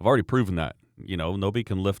 I've already proven that, nobody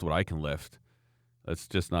can lift what I can lift. Let's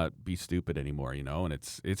just not be stupid anymore, and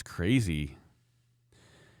it's crazy.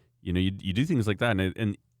 You do things like that,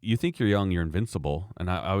 and you think you're young, you're invincible. And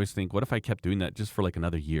I always think, what if I kept doing that just for like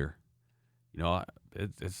another year?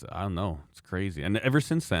 It's I don't know. It's crazy. And ever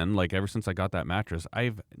since then, like ever since I got that mattress,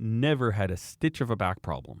 I've never had a stitch of a back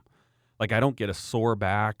problem. Like I don't get a sore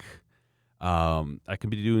back. I can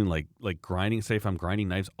be doing like grinding. Say if I'm grinding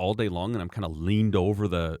knives all day long and I'm kind of leaned over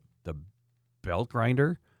the belt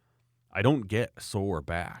grinder, I don't get sore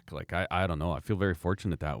back. Like I don't know. I feel very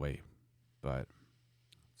fortunate that way, but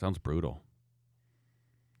it sounds brutal.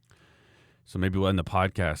 So maybe we'll end the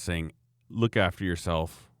podcast saying, look after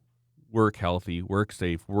yourself. Work healthy, work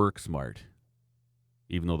safe, work smart,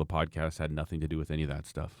 even though the podcast had nothing to do with any of that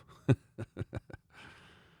stuff.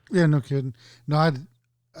 Yeah, no kidding. No,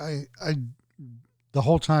 I the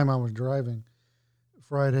whole time I was driving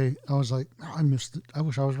Friday, I was like, oh, I missed it. I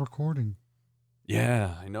wish I was recording.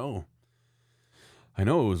 Yeah, I know. It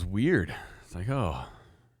was weird. It's like, oh.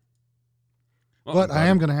 Well, but I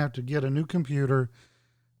am going to have to get a new computer,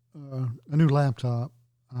 a new laptop.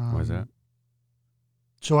 Why is that?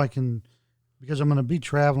 So I can, because I'm going to be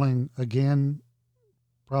traveling again,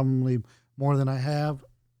 probably more than I have,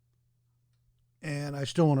 and I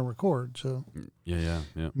still want to record. So yeah.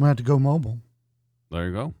 I'm going to have to go mobile. There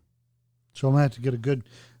you go. So I'm going to have to get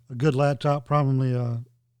a good laptop, probably a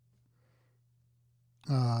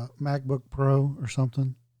MacBook Pro or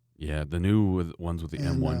something. Yeah, the new ones with the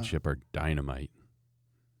M1 chip are dynamite.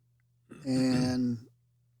 And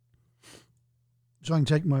so I can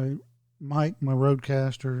take my mic, my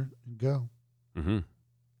Rodecaster, and go. Mm-hmm.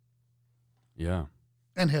 Yeah.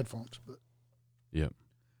 And headphones, but yep.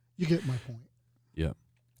 You get my point. Yep.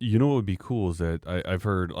 You know what would be cool is that I've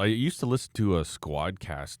heard, I used to listen to a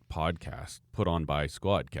Squadcast podcast put on by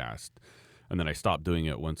Squadcast, and then I stopped doing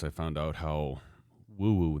it once I found out how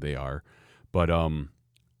woo-woo they are. But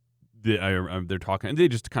they're talking, and they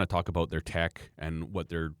just kind of talk about their tech and what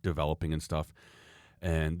they're developing and stuff.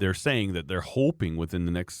 And they're saying that they're hoping within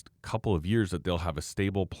the next couple of years that they'll have a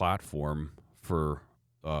stable platform for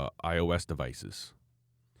iOS devices,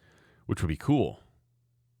 which would be cool.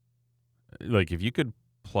 Like if you could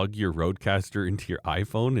plug your Rodecaster into your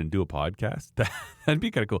iPhone and do a podcast, that'd be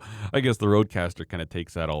kind of cool. I guess the Rodecaster kind of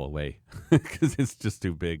takes that all away because it's just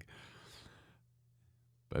too big.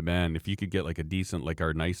 But man, if you could get like a decent, like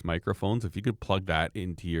our nice microphones, if you could plug that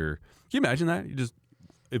into your, can you imagine that?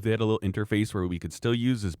 If they had a little interface where we could still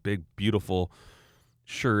use this big, beautiful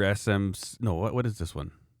Shure SMs. No, what is this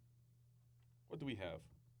one? What do we have?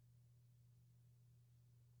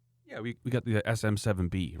 Yeah, we got the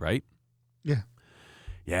SM7B, right? Yeah.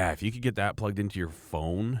 Yeah, if you could get that plugged into your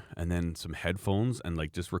phone and then some headphones and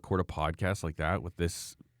like just record a podcast like that with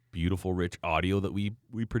this beautiful, rich audio that we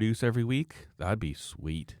produce every week, that'd be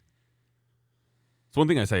sweet. It's one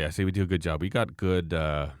thing I say we do a good job. We got good,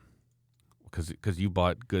 because you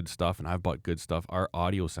bought good stuff and I've bought good stuff. Our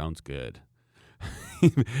audio sounds good.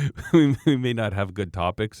 we may not have good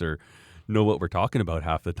topics or know what we're talking about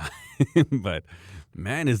half the time, but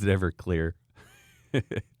man, is it ever clear.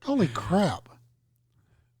 Holy crap.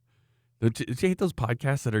 Did you hate those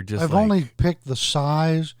podcasts that are just I've only picked the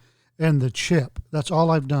size and the chip. That's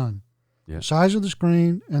all I've done. Yeah. The size of the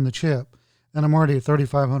screen and the chip, and I'm already at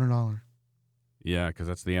 $3,500. Yeah, because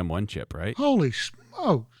that's the M1 chip, right? Holy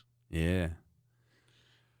smokes. Yeah.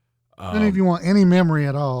 And if you want any memory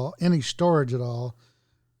at all, any storage at all,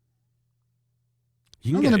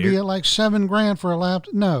 I'm going to be at like $7,000 for a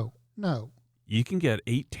laptop. No. You can get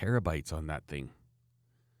 8 terabytes on that thing.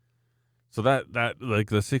 So that like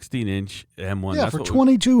the 16-inch M1. Yeah, that's for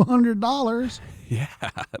 $2,200. Yeah,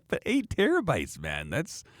 but 8 terabytes, man.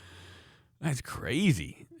 That's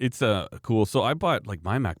crazy. It's cool. So I bought like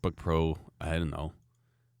my MacBook Pro, I don't know,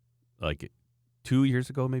 like 2 years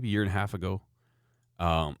ago, maybe a year and a half ago.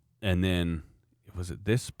 And then was it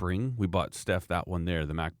this spring? We bought Steph that one there,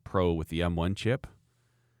 the Mac Pro with the M1 chip.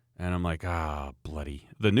 And I'm like, bloody.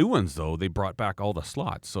 The new ones, though, they brought back all the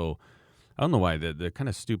slots. So I don't know why. They're kind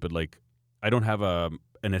of stupid. Like, I don't have an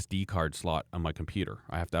SD card slot on my computer.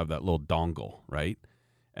 I have to have that little dongle, right?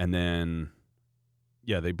 And then,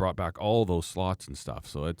 yeah, they brought back all those slots and stuff.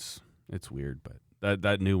 So it's weird. But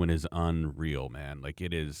that new one is unreal, man. Like,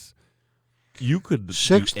 it is. You could do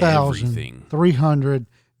everything.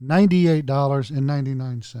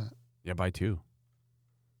 $6,398.99. Yeah, buy two.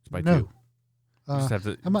 Just buy No. two. Just have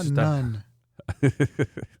to, how about none? That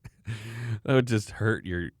would just hurt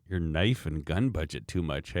your knife and gun budget too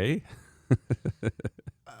much, hey?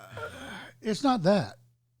 It's not that.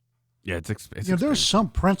 Yeah, it's expensive. There's some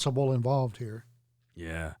principle involved here.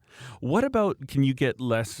 Yeah. What about, can you get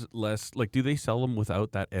less, like, do they sell them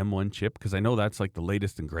without that M1 chip? Because I know that's like the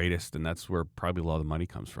latest and greatest, and that's where probably a lot of the money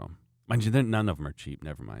comes from. Mind you, none of them are cheap.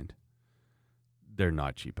 Never mind. They're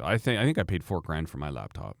not cheap. I think I paid $4,000 for my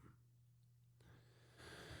laptop.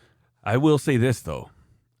 I will say this, though.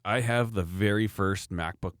 I have the very first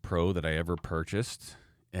MacBook Pro that I ever purchased,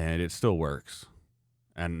 and it still works.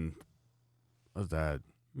 And what was that,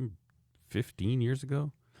 15 years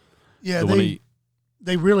ago? Yeah,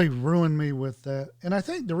 they really ruined me with that. And I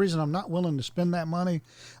think the reason I'm not willing to spend that money,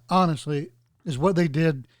 honestly, is what they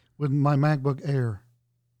did with my MacBook Air.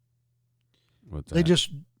 What's that? They just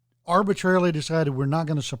arbitrarily decided we're not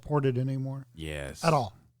going to support it anymore. Yes. At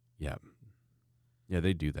all. Yeah. Yeah,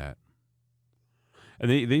 they do that. And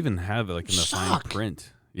they even have it like in the fine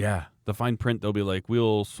print. Yeah. The fine print, they'll be like,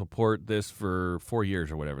 we'll support this for 4 years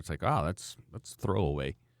or whatever. It's like, that's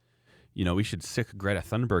throwaway. We should sick Greta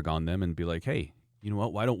Thunberg on them and be like, hey, you know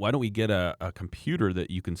what? Why don't we get a computer that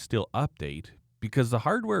you can still update? Because the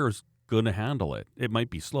hardware is going to handle it. It might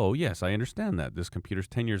be slow. Yes, I understand that. This computer's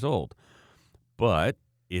 10 years old. But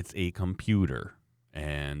it's a computer.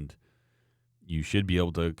 And you should be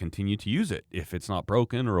able to continue to use it if it's not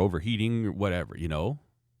broken or overheating or whatever,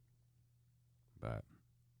 But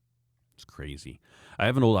it's crazy. I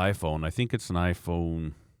have an old iPhone. I think it's an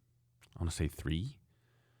iPhone, I want to say 3.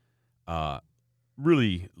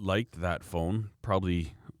 Really liked that phone.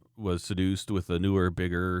 Probably was seduced with a newer,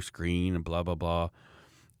 bigger screen and blah, blah, blah.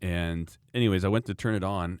 And anyways, I went to turn it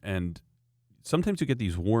on, and sometimes you get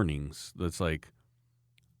these warnings that's like,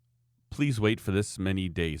 please wait for this many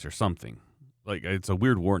days or something. Like, it's a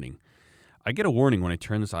weird warning. I get a warning when I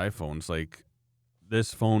turn this iPhone. It's like,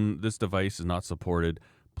 this device is not supported.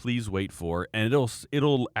 Please wait for, and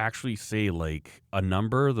it'll actually say like a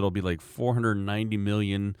number that'll be like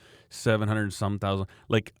 490,700,000,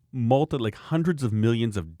 like like hundreds of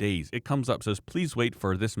millions of days. It comes up, says, please wait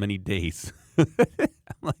for this many days. I'm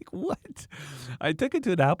like, what? I took it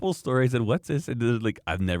to an Apple store. I said, what's this? And they're like,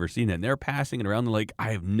 I've never seen it. And they're passing it around. They're like,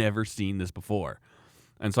 I have never seen this before.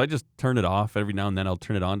 And so I just turn it off every now and then. I'll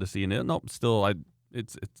turn it on to see, and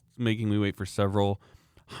it's making me wait for several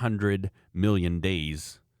 100 million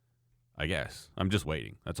days. I guess I'm just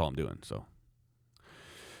waiting. That's all I'm doing. So,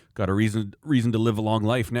 got a reason to live a long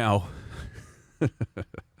life now. But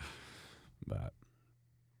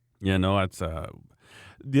yeah, no, that's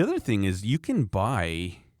the other thing is you can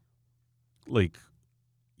buy like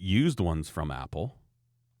used ones from Apple,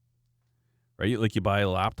 right? Like you buy a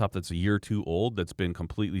laptop that's a year or two old that's been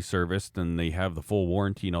completely serviced, and they have the full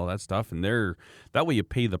warranty and all that stuff, and that way you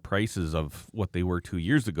pay the prices of what they were 2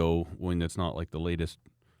 years ago when it's not like the latest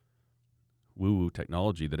woo-woo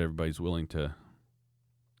technology that everybody's willing to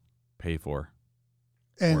pay for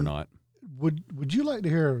or not. Would you like to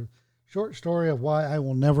hear a short story of why I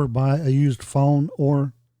will never buy a used phone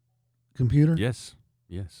or computer? Yes.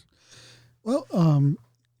 Well,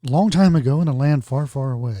 long time ago in a land far,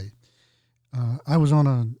 far away, I was on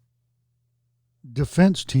a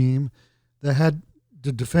defense team that had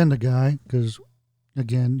to defend a guy because,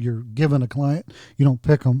 again, you're given a client. You don't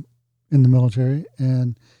pick them in the military.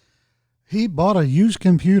 And he bought a used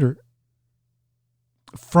computer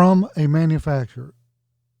from a manufacturer,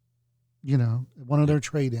 one of their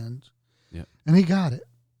trade-ins. Yeah. And he got it,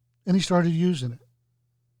 and he started using it.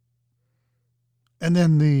 And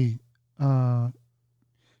then the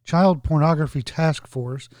Child Pornography Task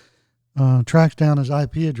Force tracks down his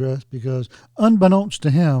IP address because, unbeknownst to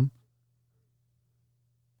him,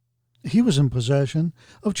 he was in possession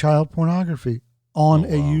of child pornography on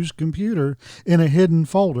a used computer in a hidden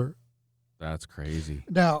folder. That's crazy.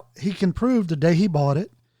 Now, he can prove the day he bought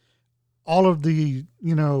it, all of the,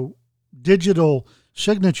 digital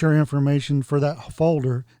signature information for that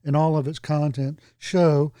folder and all of its content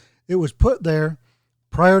show it was put there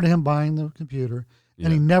prior to him buying the computer.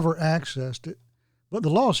 and he never accessed it. But the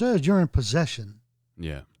law says you're in possession.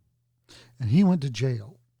 Yeah. And he went to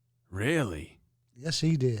jail. Really? Yes,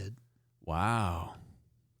 he did. Wow.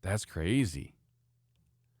 That's crazy.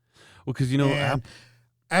 Well, because, you know, And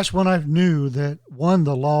that's when I knew that, one,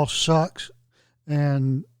 the law sucks,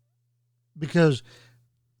 and because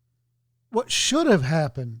what should have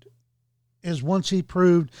happened is once he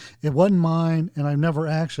proved it wasn't mine and I've never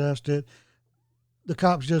accessed it, the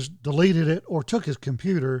cops just deleted it or took his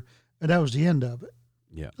computer, and that was the end of it.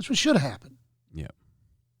 Yeah. That's what should have happened. Yeah.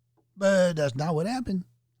 But that's not what happened.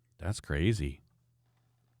 That's crazy.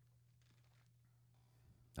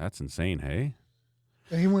 That's insane, hey?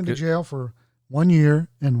 And he went to jail for 1 year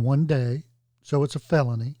and 1 day, so it's a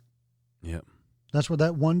felony. Yep. That's what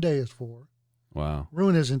that 1 day is for. Wow.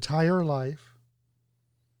 Ruined his entire life.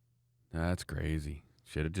 That's crazy.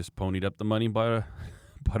 Should have just ponied up the money and bought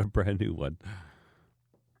a brand new one.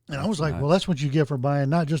 And I was like, well, that's what you get for buying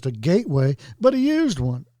not just a Gateway, but a used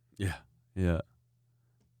one. Yeah. Yeah.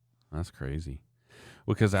 That's crazy.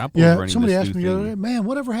 Well, because Apple's running somebody this asked new me the other thing. day, man,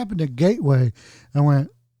 whatever happened to Gateway? I went,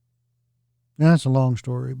 that's a long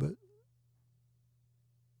story, but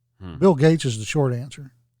Bill Gates is the short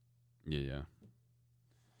answer. Yeah.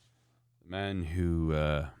 Man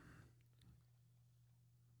who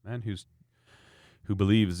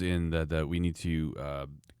believes in that we need to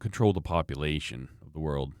control the population of the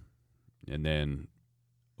world, and then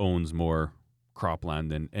owns more cropland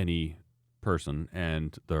than any person,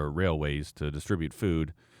 and the railways to distribute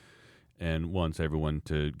food, and wants everyone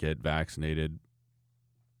to get vaccinated.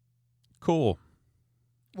 Cool.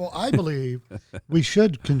 Well, I believe we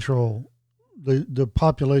should control the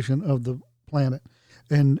population of the planet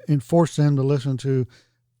and force them to listen to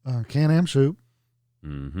Can-Am Soup,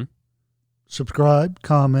 Mm-hmm. subscribe,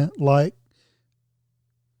 comment, like,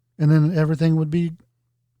 and then everything would be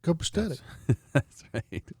copacetic. That's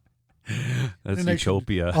right. That's And they should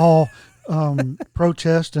utopia. all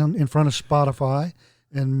protest in front of Spotify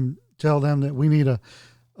and tell them that we need a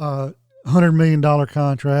 $100 million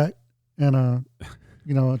contract and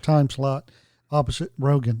a time slot opposite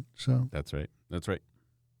Rogan. So That's right. That's right.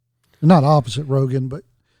 not opposite Rogan, but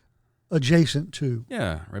adjacent to.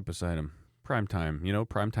 Yeah, right beside him. Prime time,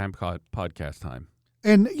 prime time podcast time.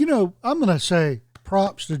 And, I'm going to say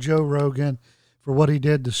props to Joe Rogan for what he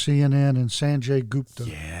did to CNN and Sanjay Gupta.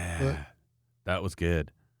 Yeah, that was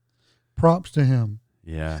good. Props to him.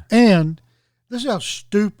 Yeah. And this is how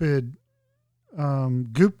stupid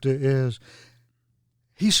Gupta is.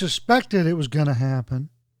 He suspected it was going to happen.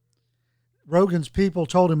 Rogan's people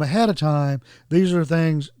told him ahead of time, these are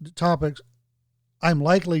topics I'm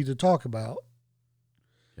likely to talk about.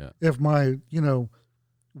 Yeah. If my,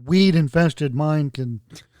 weed-infested mind can,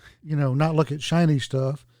 not look at shiny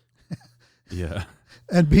stuff. Yeah.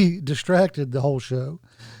 And be distracted the whole show.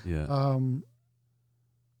 Yeah.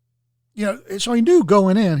 So he knew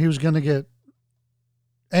going in he was going to get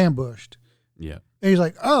ambushed. Yeah. And he's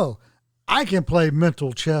like, oh, I can play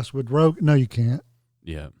mental chess with Rogan. No, you can't.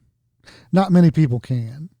 Yeah. Not many people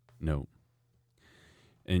can. No.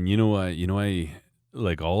 And I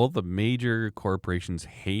like all of the major corporations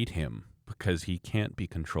hate him because he can't be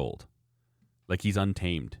controlled. Like he's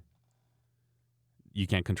untamed. You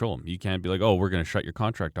can't control him. You can't be like, oh, we're going to shut your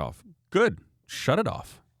contract off. Good. Shut it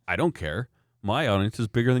off. I don't care. My audience is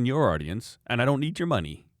bigger than your audience, and I don't need your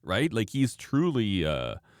money, right? Like he's truly,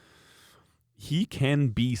 he can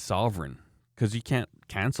be sovereign because you can't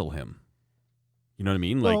cancel him. You know what I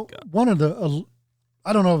mean? Well, like one of the,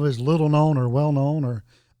 I don't know if it's little known or well known or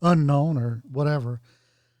unknown or whatever,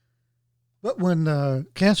 but when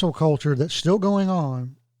cancel culture that's still going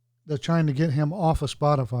on, they're trying to get him off of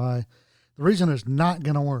Spotify. The reason it's not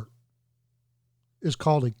going to work is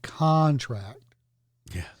called a contract.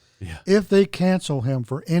 Yeah. Yeah. If they cancel him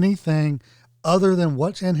for anything other than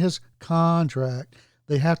what's in his contract,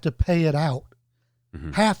 they have to pay it out.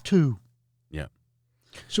 Mm-hmm. Have to. Yeah.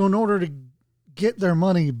 So in order to get their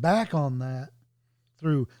money back on that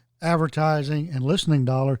through advertising and listening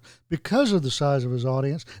dollars, because of the size of his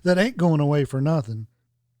audience, that ain't going away for nothing.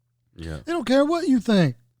 Yeah. They don't care what you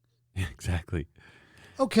think. Yeah, exactly.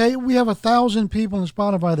 Okay, we have 1,000 people in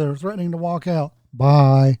Spotify that are threatening to walk out.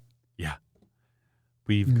 Bye. Yeah.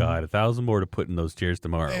 We've got 1,000 more to put in those chairs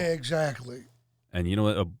tomorrow. Exactly. And you know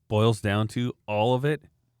what it boils down to? All of it?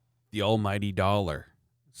 The almighty dollar.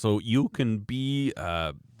 So you can be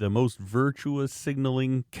the most virtuous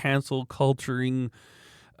signaling, cancel culturing,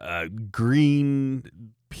 green,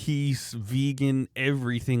 peace, vegan,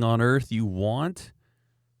 everything on earth you want.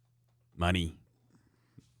 Money.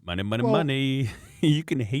 Money. You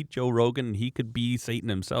can hate Joe Rogan and he could be Satan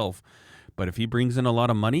himself. But if he brings in a lot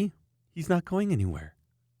of money, he's not going anywhere.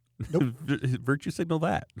 Nope. Virtue signal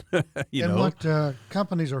that. And what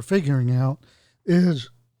companies are figuring out is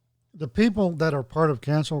the people that are part of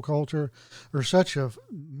cancel culture are such a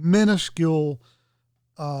minuscule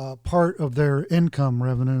part of their income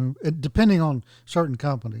revenue, depending on certain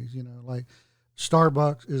companies. Like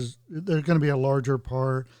Starbucks they're going to be a larger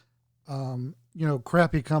part.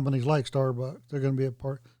 Crappy companies like Starbucks, they're going to be a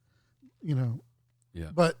part.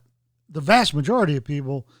 Yeah. But the vast majority of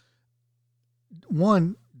people,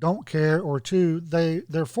 one, don't care, or two,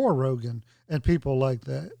 they're for Rogan and people like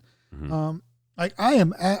that. Mm-hmm.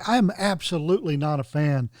 I'm absolutely not a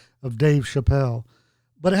fan of Dave Chappelle,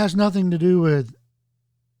 but it has nothing to do with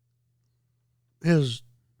his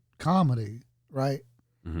comedy, right?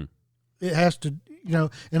 Mm-hmm. It has to,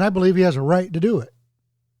 and I believe he has a right to do it.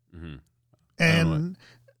 Mm-hmm. And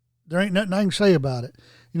there ain't nothing I can say about it.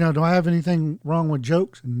 Do I have anything wrong with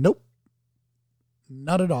jokes? Nope.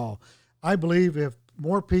 Not at all. I believe if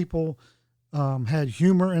more people had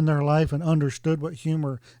humor in their life and understood what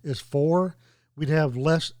humor is for, we'd have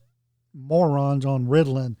less morons on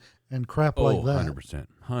Ritalin and crap like that.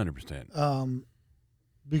 100%.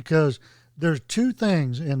 Because there's two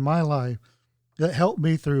things in my life that helped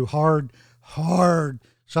me through hard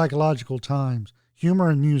psychological times: humor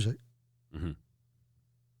and music. Mm-hmm.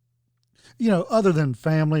 Other than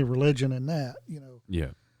family, religion, and that,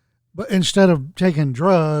 Yeah. But instead of taking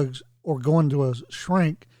drugs or going to a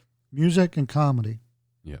shrink, music and comedy.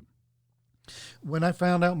 Yeah. When I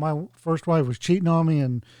found out my first wife was cheating on me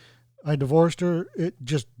and I divorced her, it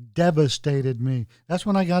just devastated me. That's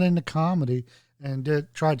when I got into comedy and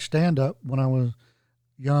tried stand-up when I was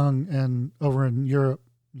young and over in Europe,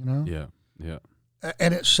 Yeah. Yeah.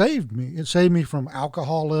 And it saved me. It saved me from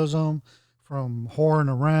alcoholism, from whoring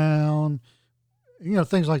around,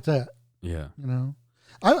 things like that. Yeah.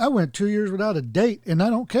 I went 2 years without a date, and I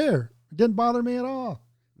don't care. It didn't bother me at all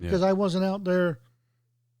because I wasn't out there,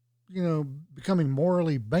 becoming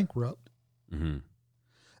morally bankrupt. Mm-hmm.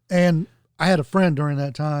 And I had a friend during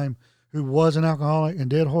that time who was an alcoholic and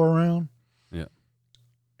did whore around. Yeah.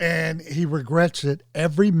 And he regrets it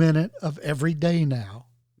every minute of every day now.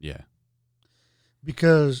 Yeah.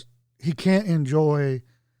 Because he can't enjoy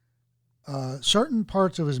certain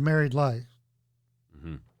parts of his married life.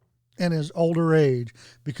 Mm-hmm. And his older age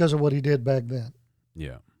because of what he did back then.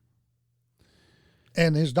 Yeah.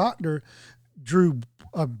 And his doctor drew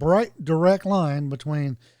a bright, direct line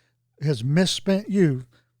between his misspent youth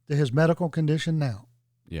to his medical condition now.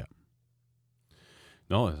 Yeah.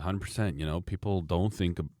 No, 100%. People don't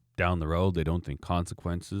think down the road. They don't think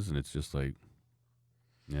consequences. And it's just like,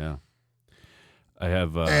 yeah. I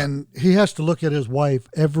have... and he has to look at his wife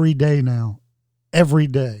every day now. Every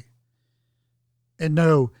day. And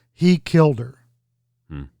know he killed her.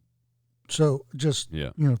 So just,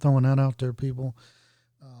 throwing that out there, people.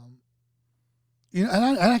 And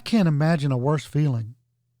I can't imagine a worse feeling.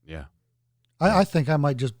 Yeah. I think I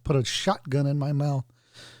might just put a shotgun in my mouth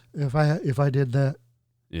if I did that.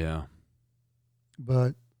 Yeah.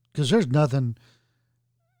 But because there's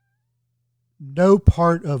no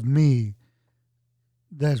part of me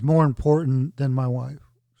that's more important than my wife.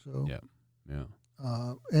 So yeah.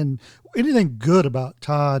 And anything good about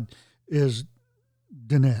Todd is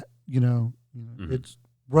Danette. Mm-hmm. It's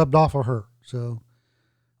rubbed off of her. So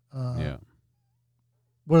yeah.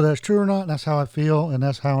 Whether that's true or not, that's how I feel, and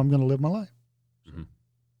that's how I'm going to live my life. Mm-hmm.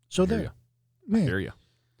 So I there. I hear you.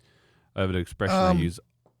 I have an expression I use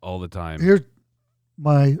all the time. Here's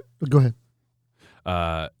go ahead.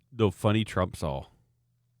 The funny trumps all.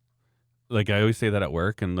 Like I always say that at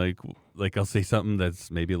work, and like I'll say something that's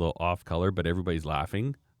maybe a little off color, but everybody's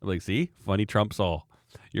laughing. I'm like, see, funny trumps all.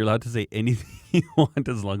 You're allowed to say anything you want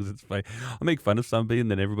as long as it's funny. I'll make fun of somebody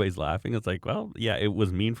and then everybody's laughing. It's like, well, yeah, it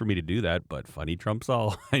was mean for me to do that, but funny trumps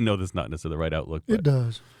all. I know that's not necessarily the right outlook. But, it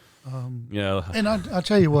does. Yeah. And I'll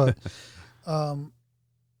tell you what. A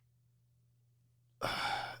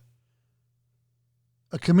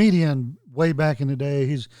comedian way back in the day,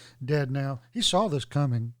 he's dead now, he saw this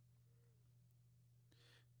coming.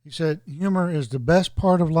 He said, humor is the best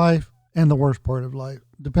part of life and the worst part of life.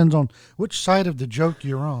 Depends on which side of the joke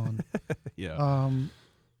you're on. Yeah.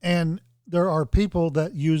 And there are people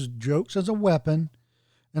that use jokes as a weapon,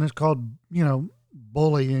 and it's called,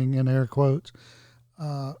 bullying in air quotes,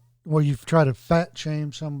 where you try to fat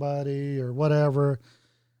shame somebody or whatever.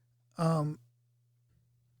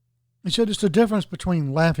 He said it's the difference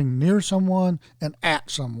between laughing near someone and at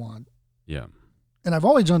someone. Yeah. And I've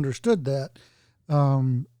always understood that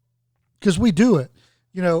because we do it.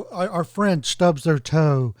 our friend stubs their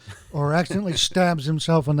toe or accidentally stabs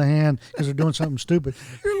himself in the hand because they're doing something stupid.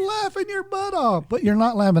 You're laughing your butt off, but you're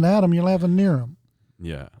not laughing at them. You're laughing near them.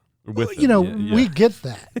 Yeah. We get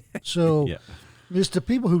that. So Yeah. it's the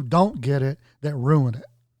people who don't get it that ruin it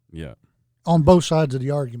Yeah. on both sides of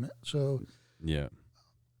the argument. So Yeah.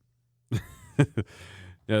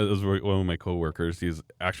 Yeah, it was one of my coworkers. He's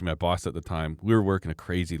actually my boss at the time. We were working a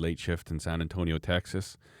crazy late shift in San Antonio,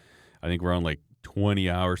 Texas. I think we're on like 20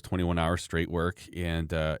 hours, 21 hours straight work.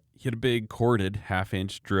 And he had a big corded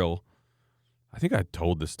half-inch drill. I think I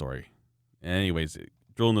told this story. Anyways,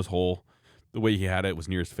 drilling this hole, the way he had it was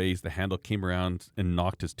near his face. The handle came around and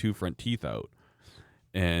knocked his 2 front teeth out.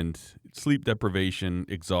 And sleep deprivation,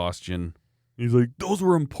 exhaustion. He's like, those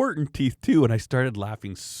were important teeth too. And I started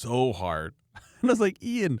laughing so hard. And I was like,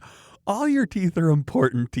 Ian, all your teeth are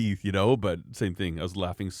important teeth, but same thing. I was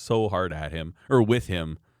laughing so hard at him or with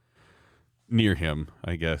him, near him,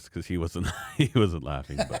 I guess, because he wasn't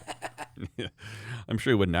laughing. But yeah, I'm sure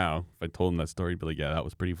he would now. If I told him that story, he'd be like, yeah, that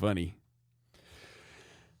was pretty funny.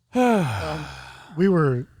 we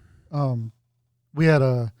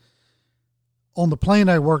had on the plane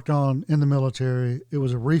I worked on in the military, it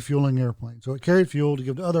was a refueling airplane. So it carried fuel to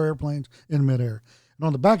give to other airplanes in midair. And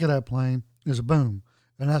on the back of that plane is a boom,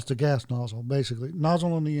 and that's the gas nozzle, basically.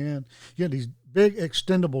 Nozzle on the end. You have these big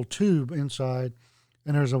extendable tube inside,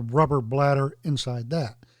 and there's a rubber bladder inside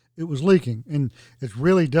that. It was leaking, and it's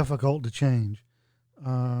really difficult to change.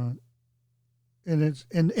 And it's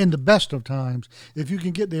in the best of times, if you can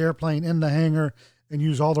get the airplane in the hangar and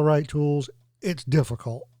use all the right tools, it's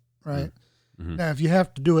difficult, right? Mm-hmm. Now, if you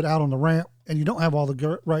have to do it out on the ramp and you don't have all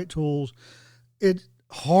the right tools, it's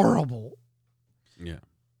horrible. Yeah.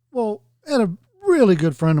 Well, I had a really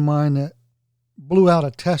good friend of mine that blew out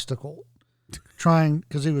a testicle trying,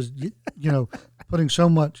 because he was, putting so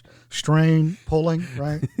much strain pulling,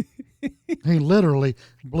 right? He literally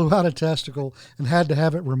blew out a testicle and had to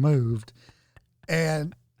have it removed.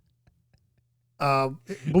 And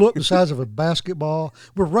it blew up the size of a basketball.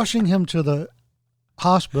 We're rushing him to the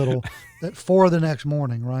hospital at 4 the next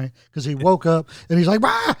morning, right? Because he woke up and he's like,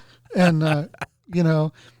 "Bah!" And,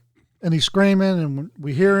 and he's screaming, and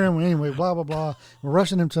we hear him. Anyway, blah, blah, blah. We're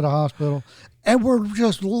rushing him to the hospital, and we're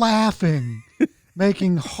just laughing,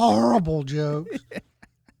 making horrible jokes.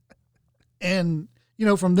 And,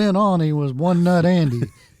 from then on, he was One Nut Andy,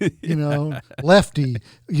 Lefty,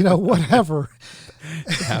 whatever.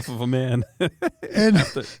 Half of a man. And,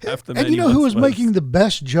 half the and you know who was making the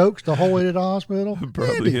best jokes the whole way to the hospital?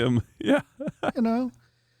 Probably Andy. Him. Yeah. That's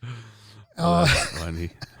funny.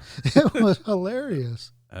 It was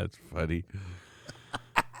hilarious. That's funny.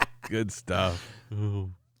 Good stuff.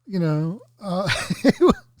 Ooh.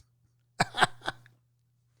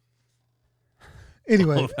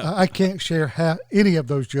 Anyway, I can't share any of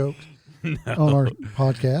those jokes on our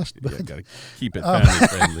podcast. But, yeah, gotta keep it family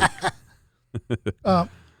friendly. All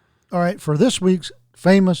right, for this week's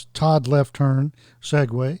famous Todd left turn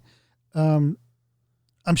segue, I'm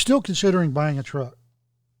still considering buying a truck.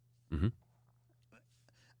 Mm-hmm.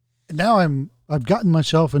 Now I've gotten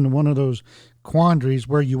myself into one of those quandaries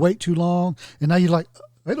where you wait too long, and now you're like,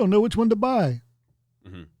 I don't know which one to buy.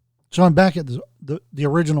 Mm-hmm. So I'm back at the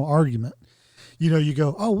original argument. You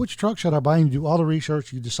go, oh, which truck should I buy? And you do all the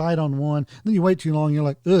research, you decide on one, then you wait too long, you're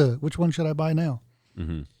like, which one should I buy now?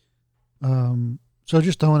 Mm-hmm. So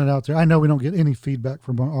just throwing it out there. I know we don't get any feedback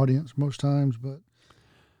from our audience most times, but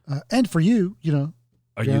and for you,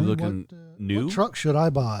 are Jeremy, you looking new? What truck should I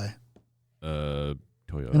buy?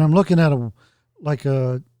 Toyota. And I'm looking at a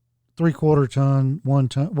 3/4 ton, 1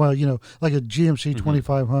 ton. Well, like a GMC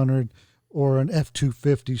 2500 or an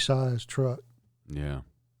F-250 size truck. Yeah.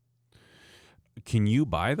 Can you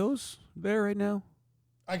buy those there right now?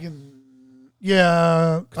 I can.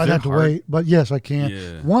 Yeah, I'd have to wait, but yes, I can.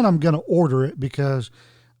 Yeah. One, I'm going to order it because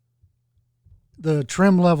the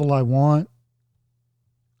trim level I want,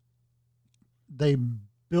 they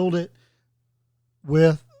build it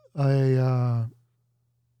with a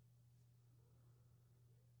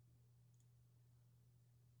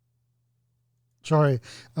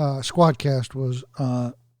Squadcast was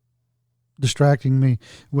distracting me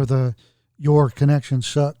with your connection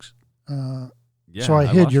sucks. Yeah, so I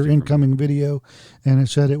hid your incoming video, and it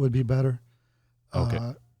said it would be better.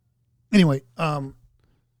 Okay. Anyway, so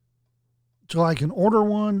I can order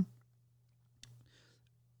one.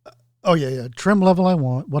 Oh yeah. Trim level I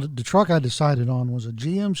want. What the truck I decided on was a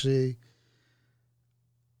GMC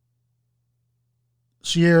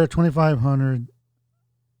Sierra 2500.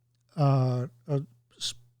 A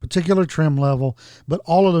particular trim level, but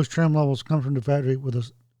all of those trim levels come from the factory with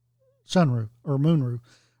a sunroof or moonroof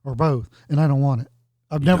or both, and I don't want it.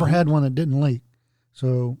 I've You never don't? had one that didn't leak.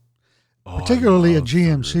 So Oh, I particularly a love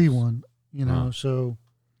GMC sunroofs. one, you know. Huh. So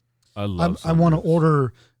I love I want to sunroofs.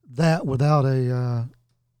 order that without a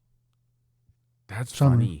That's sunroof.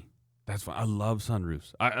 funny. That's fun. I love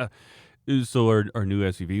sunroofs. So our new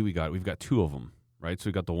SUV we've got two of them, right? So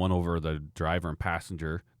we got the one over the driver and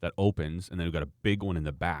passenger that opens, and then we've got a big one in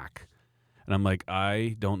the back. And I'm like,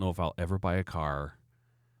 I don't know if I'll ever buy a car.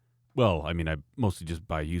 Well, I mean, I mostly just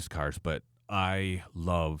buy used cars, but I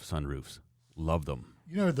love sunroofs. Love them.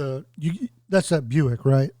 You know that's that Buick,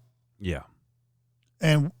 right? Yeah.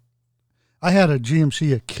 And I had a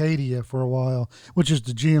GMC Acadia for a while, which is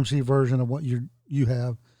the GMC version of what you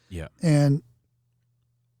have. Yeah. And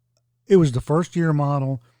it was the first year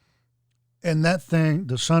model, and that thing,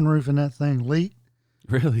 the sunroof in that thing leaked,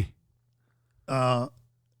 Really?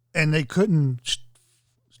 and they couldn't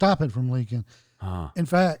stop it from leaking. Huh. In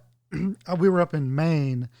fact, we were up in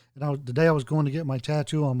Maine, and the day I was going to get my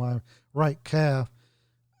tattoo on my right calf,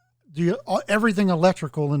 everything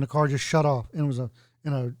electrical in the car just shut off, and it was in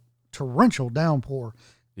a torrential downpour.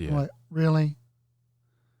 Yeah. I'm like, really?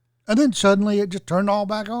 And then suddenly it just turned all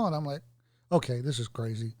back on. I'm like, okay, this is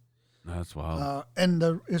crazy. That's wild. And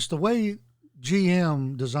it's the way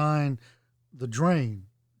GM designed the drain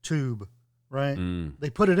tube, right? They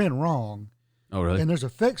put it in wrong, Oh, really? and there's a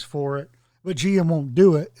fix for it, but GM won't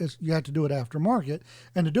do it. You have to do it aftermarket,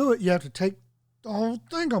 and to do it, you have to take the whole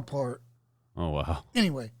thing apart. Oh, wow.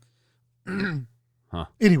 Anyway, Huh.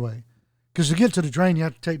 Anyway, because to get to the drain, you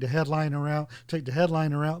have to take the headliner out. Take the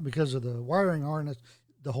headliner out because of the wiring harness.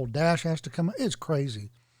 The whole dash has to come out. It's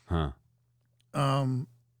crazy. Huh.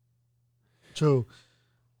 So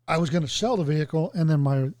I was going to sell the vehicle, and then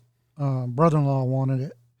my brother-in-law wanted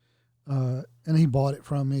it, and he bought it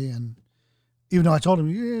from me. And even though I told him,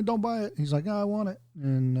 "Yeah, don't buy it," he's like, "Oh, I want it,"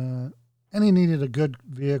 and he needed a good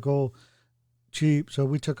vehicle, cheap, so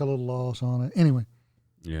we took a little loss on it. Anyway,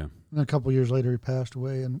 Yeah. and a couple of years later, he passed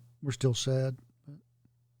away, and we're still sad.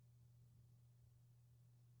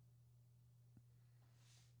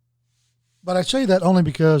 But I say that only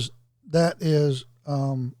because that is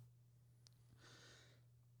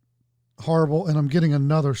horrible, and I'm getting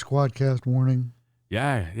another Squadcast warning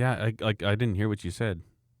Yeah. Yeah. I didn't hear what you said.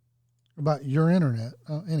 about your internet.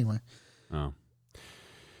 Anyway, Oh.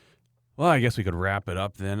 Well, I guess we could wrap it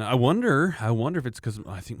up then. I wonder if it's because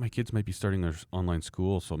I think my kids might be starting their online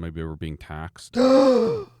school, so maybe we're being taxed.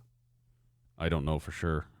 I don't know for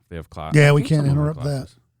sure if they have class. Yeah, I we think can't some of them have interrupt that.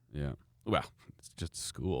 classes. Yeah. Well, it's just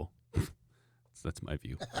school. That's my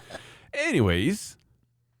view. Anyways,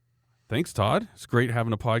 thanks, Todd. It's great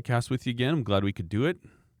having a podcast with you again. I'm glad we could do it.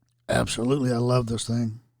 absolutely, I love this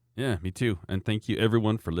thing. Yeah, me too. And thank you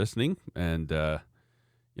everyone for listening and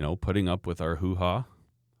putting up with our hoo-ha.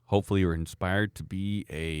 Hopefully you're inspired to be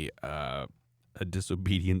a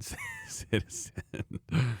disobedient citizen.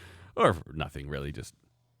 Or nothing really, just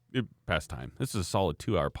past time. This is a solid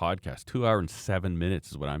 2-hour podcast. 2 hours and 7 minutes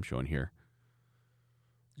is what I'm showing here.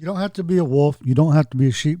 You don't have to be a wolf. You don't have to be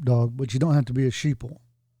a sheepdog, but you don't have to be a sheeple.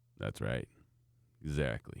 That's right.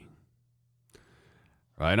 Exactly.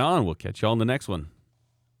 Right on. We'll catch you all in the next one.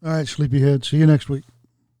 All right, sleepyhead. See you next week.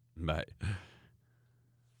 Bye.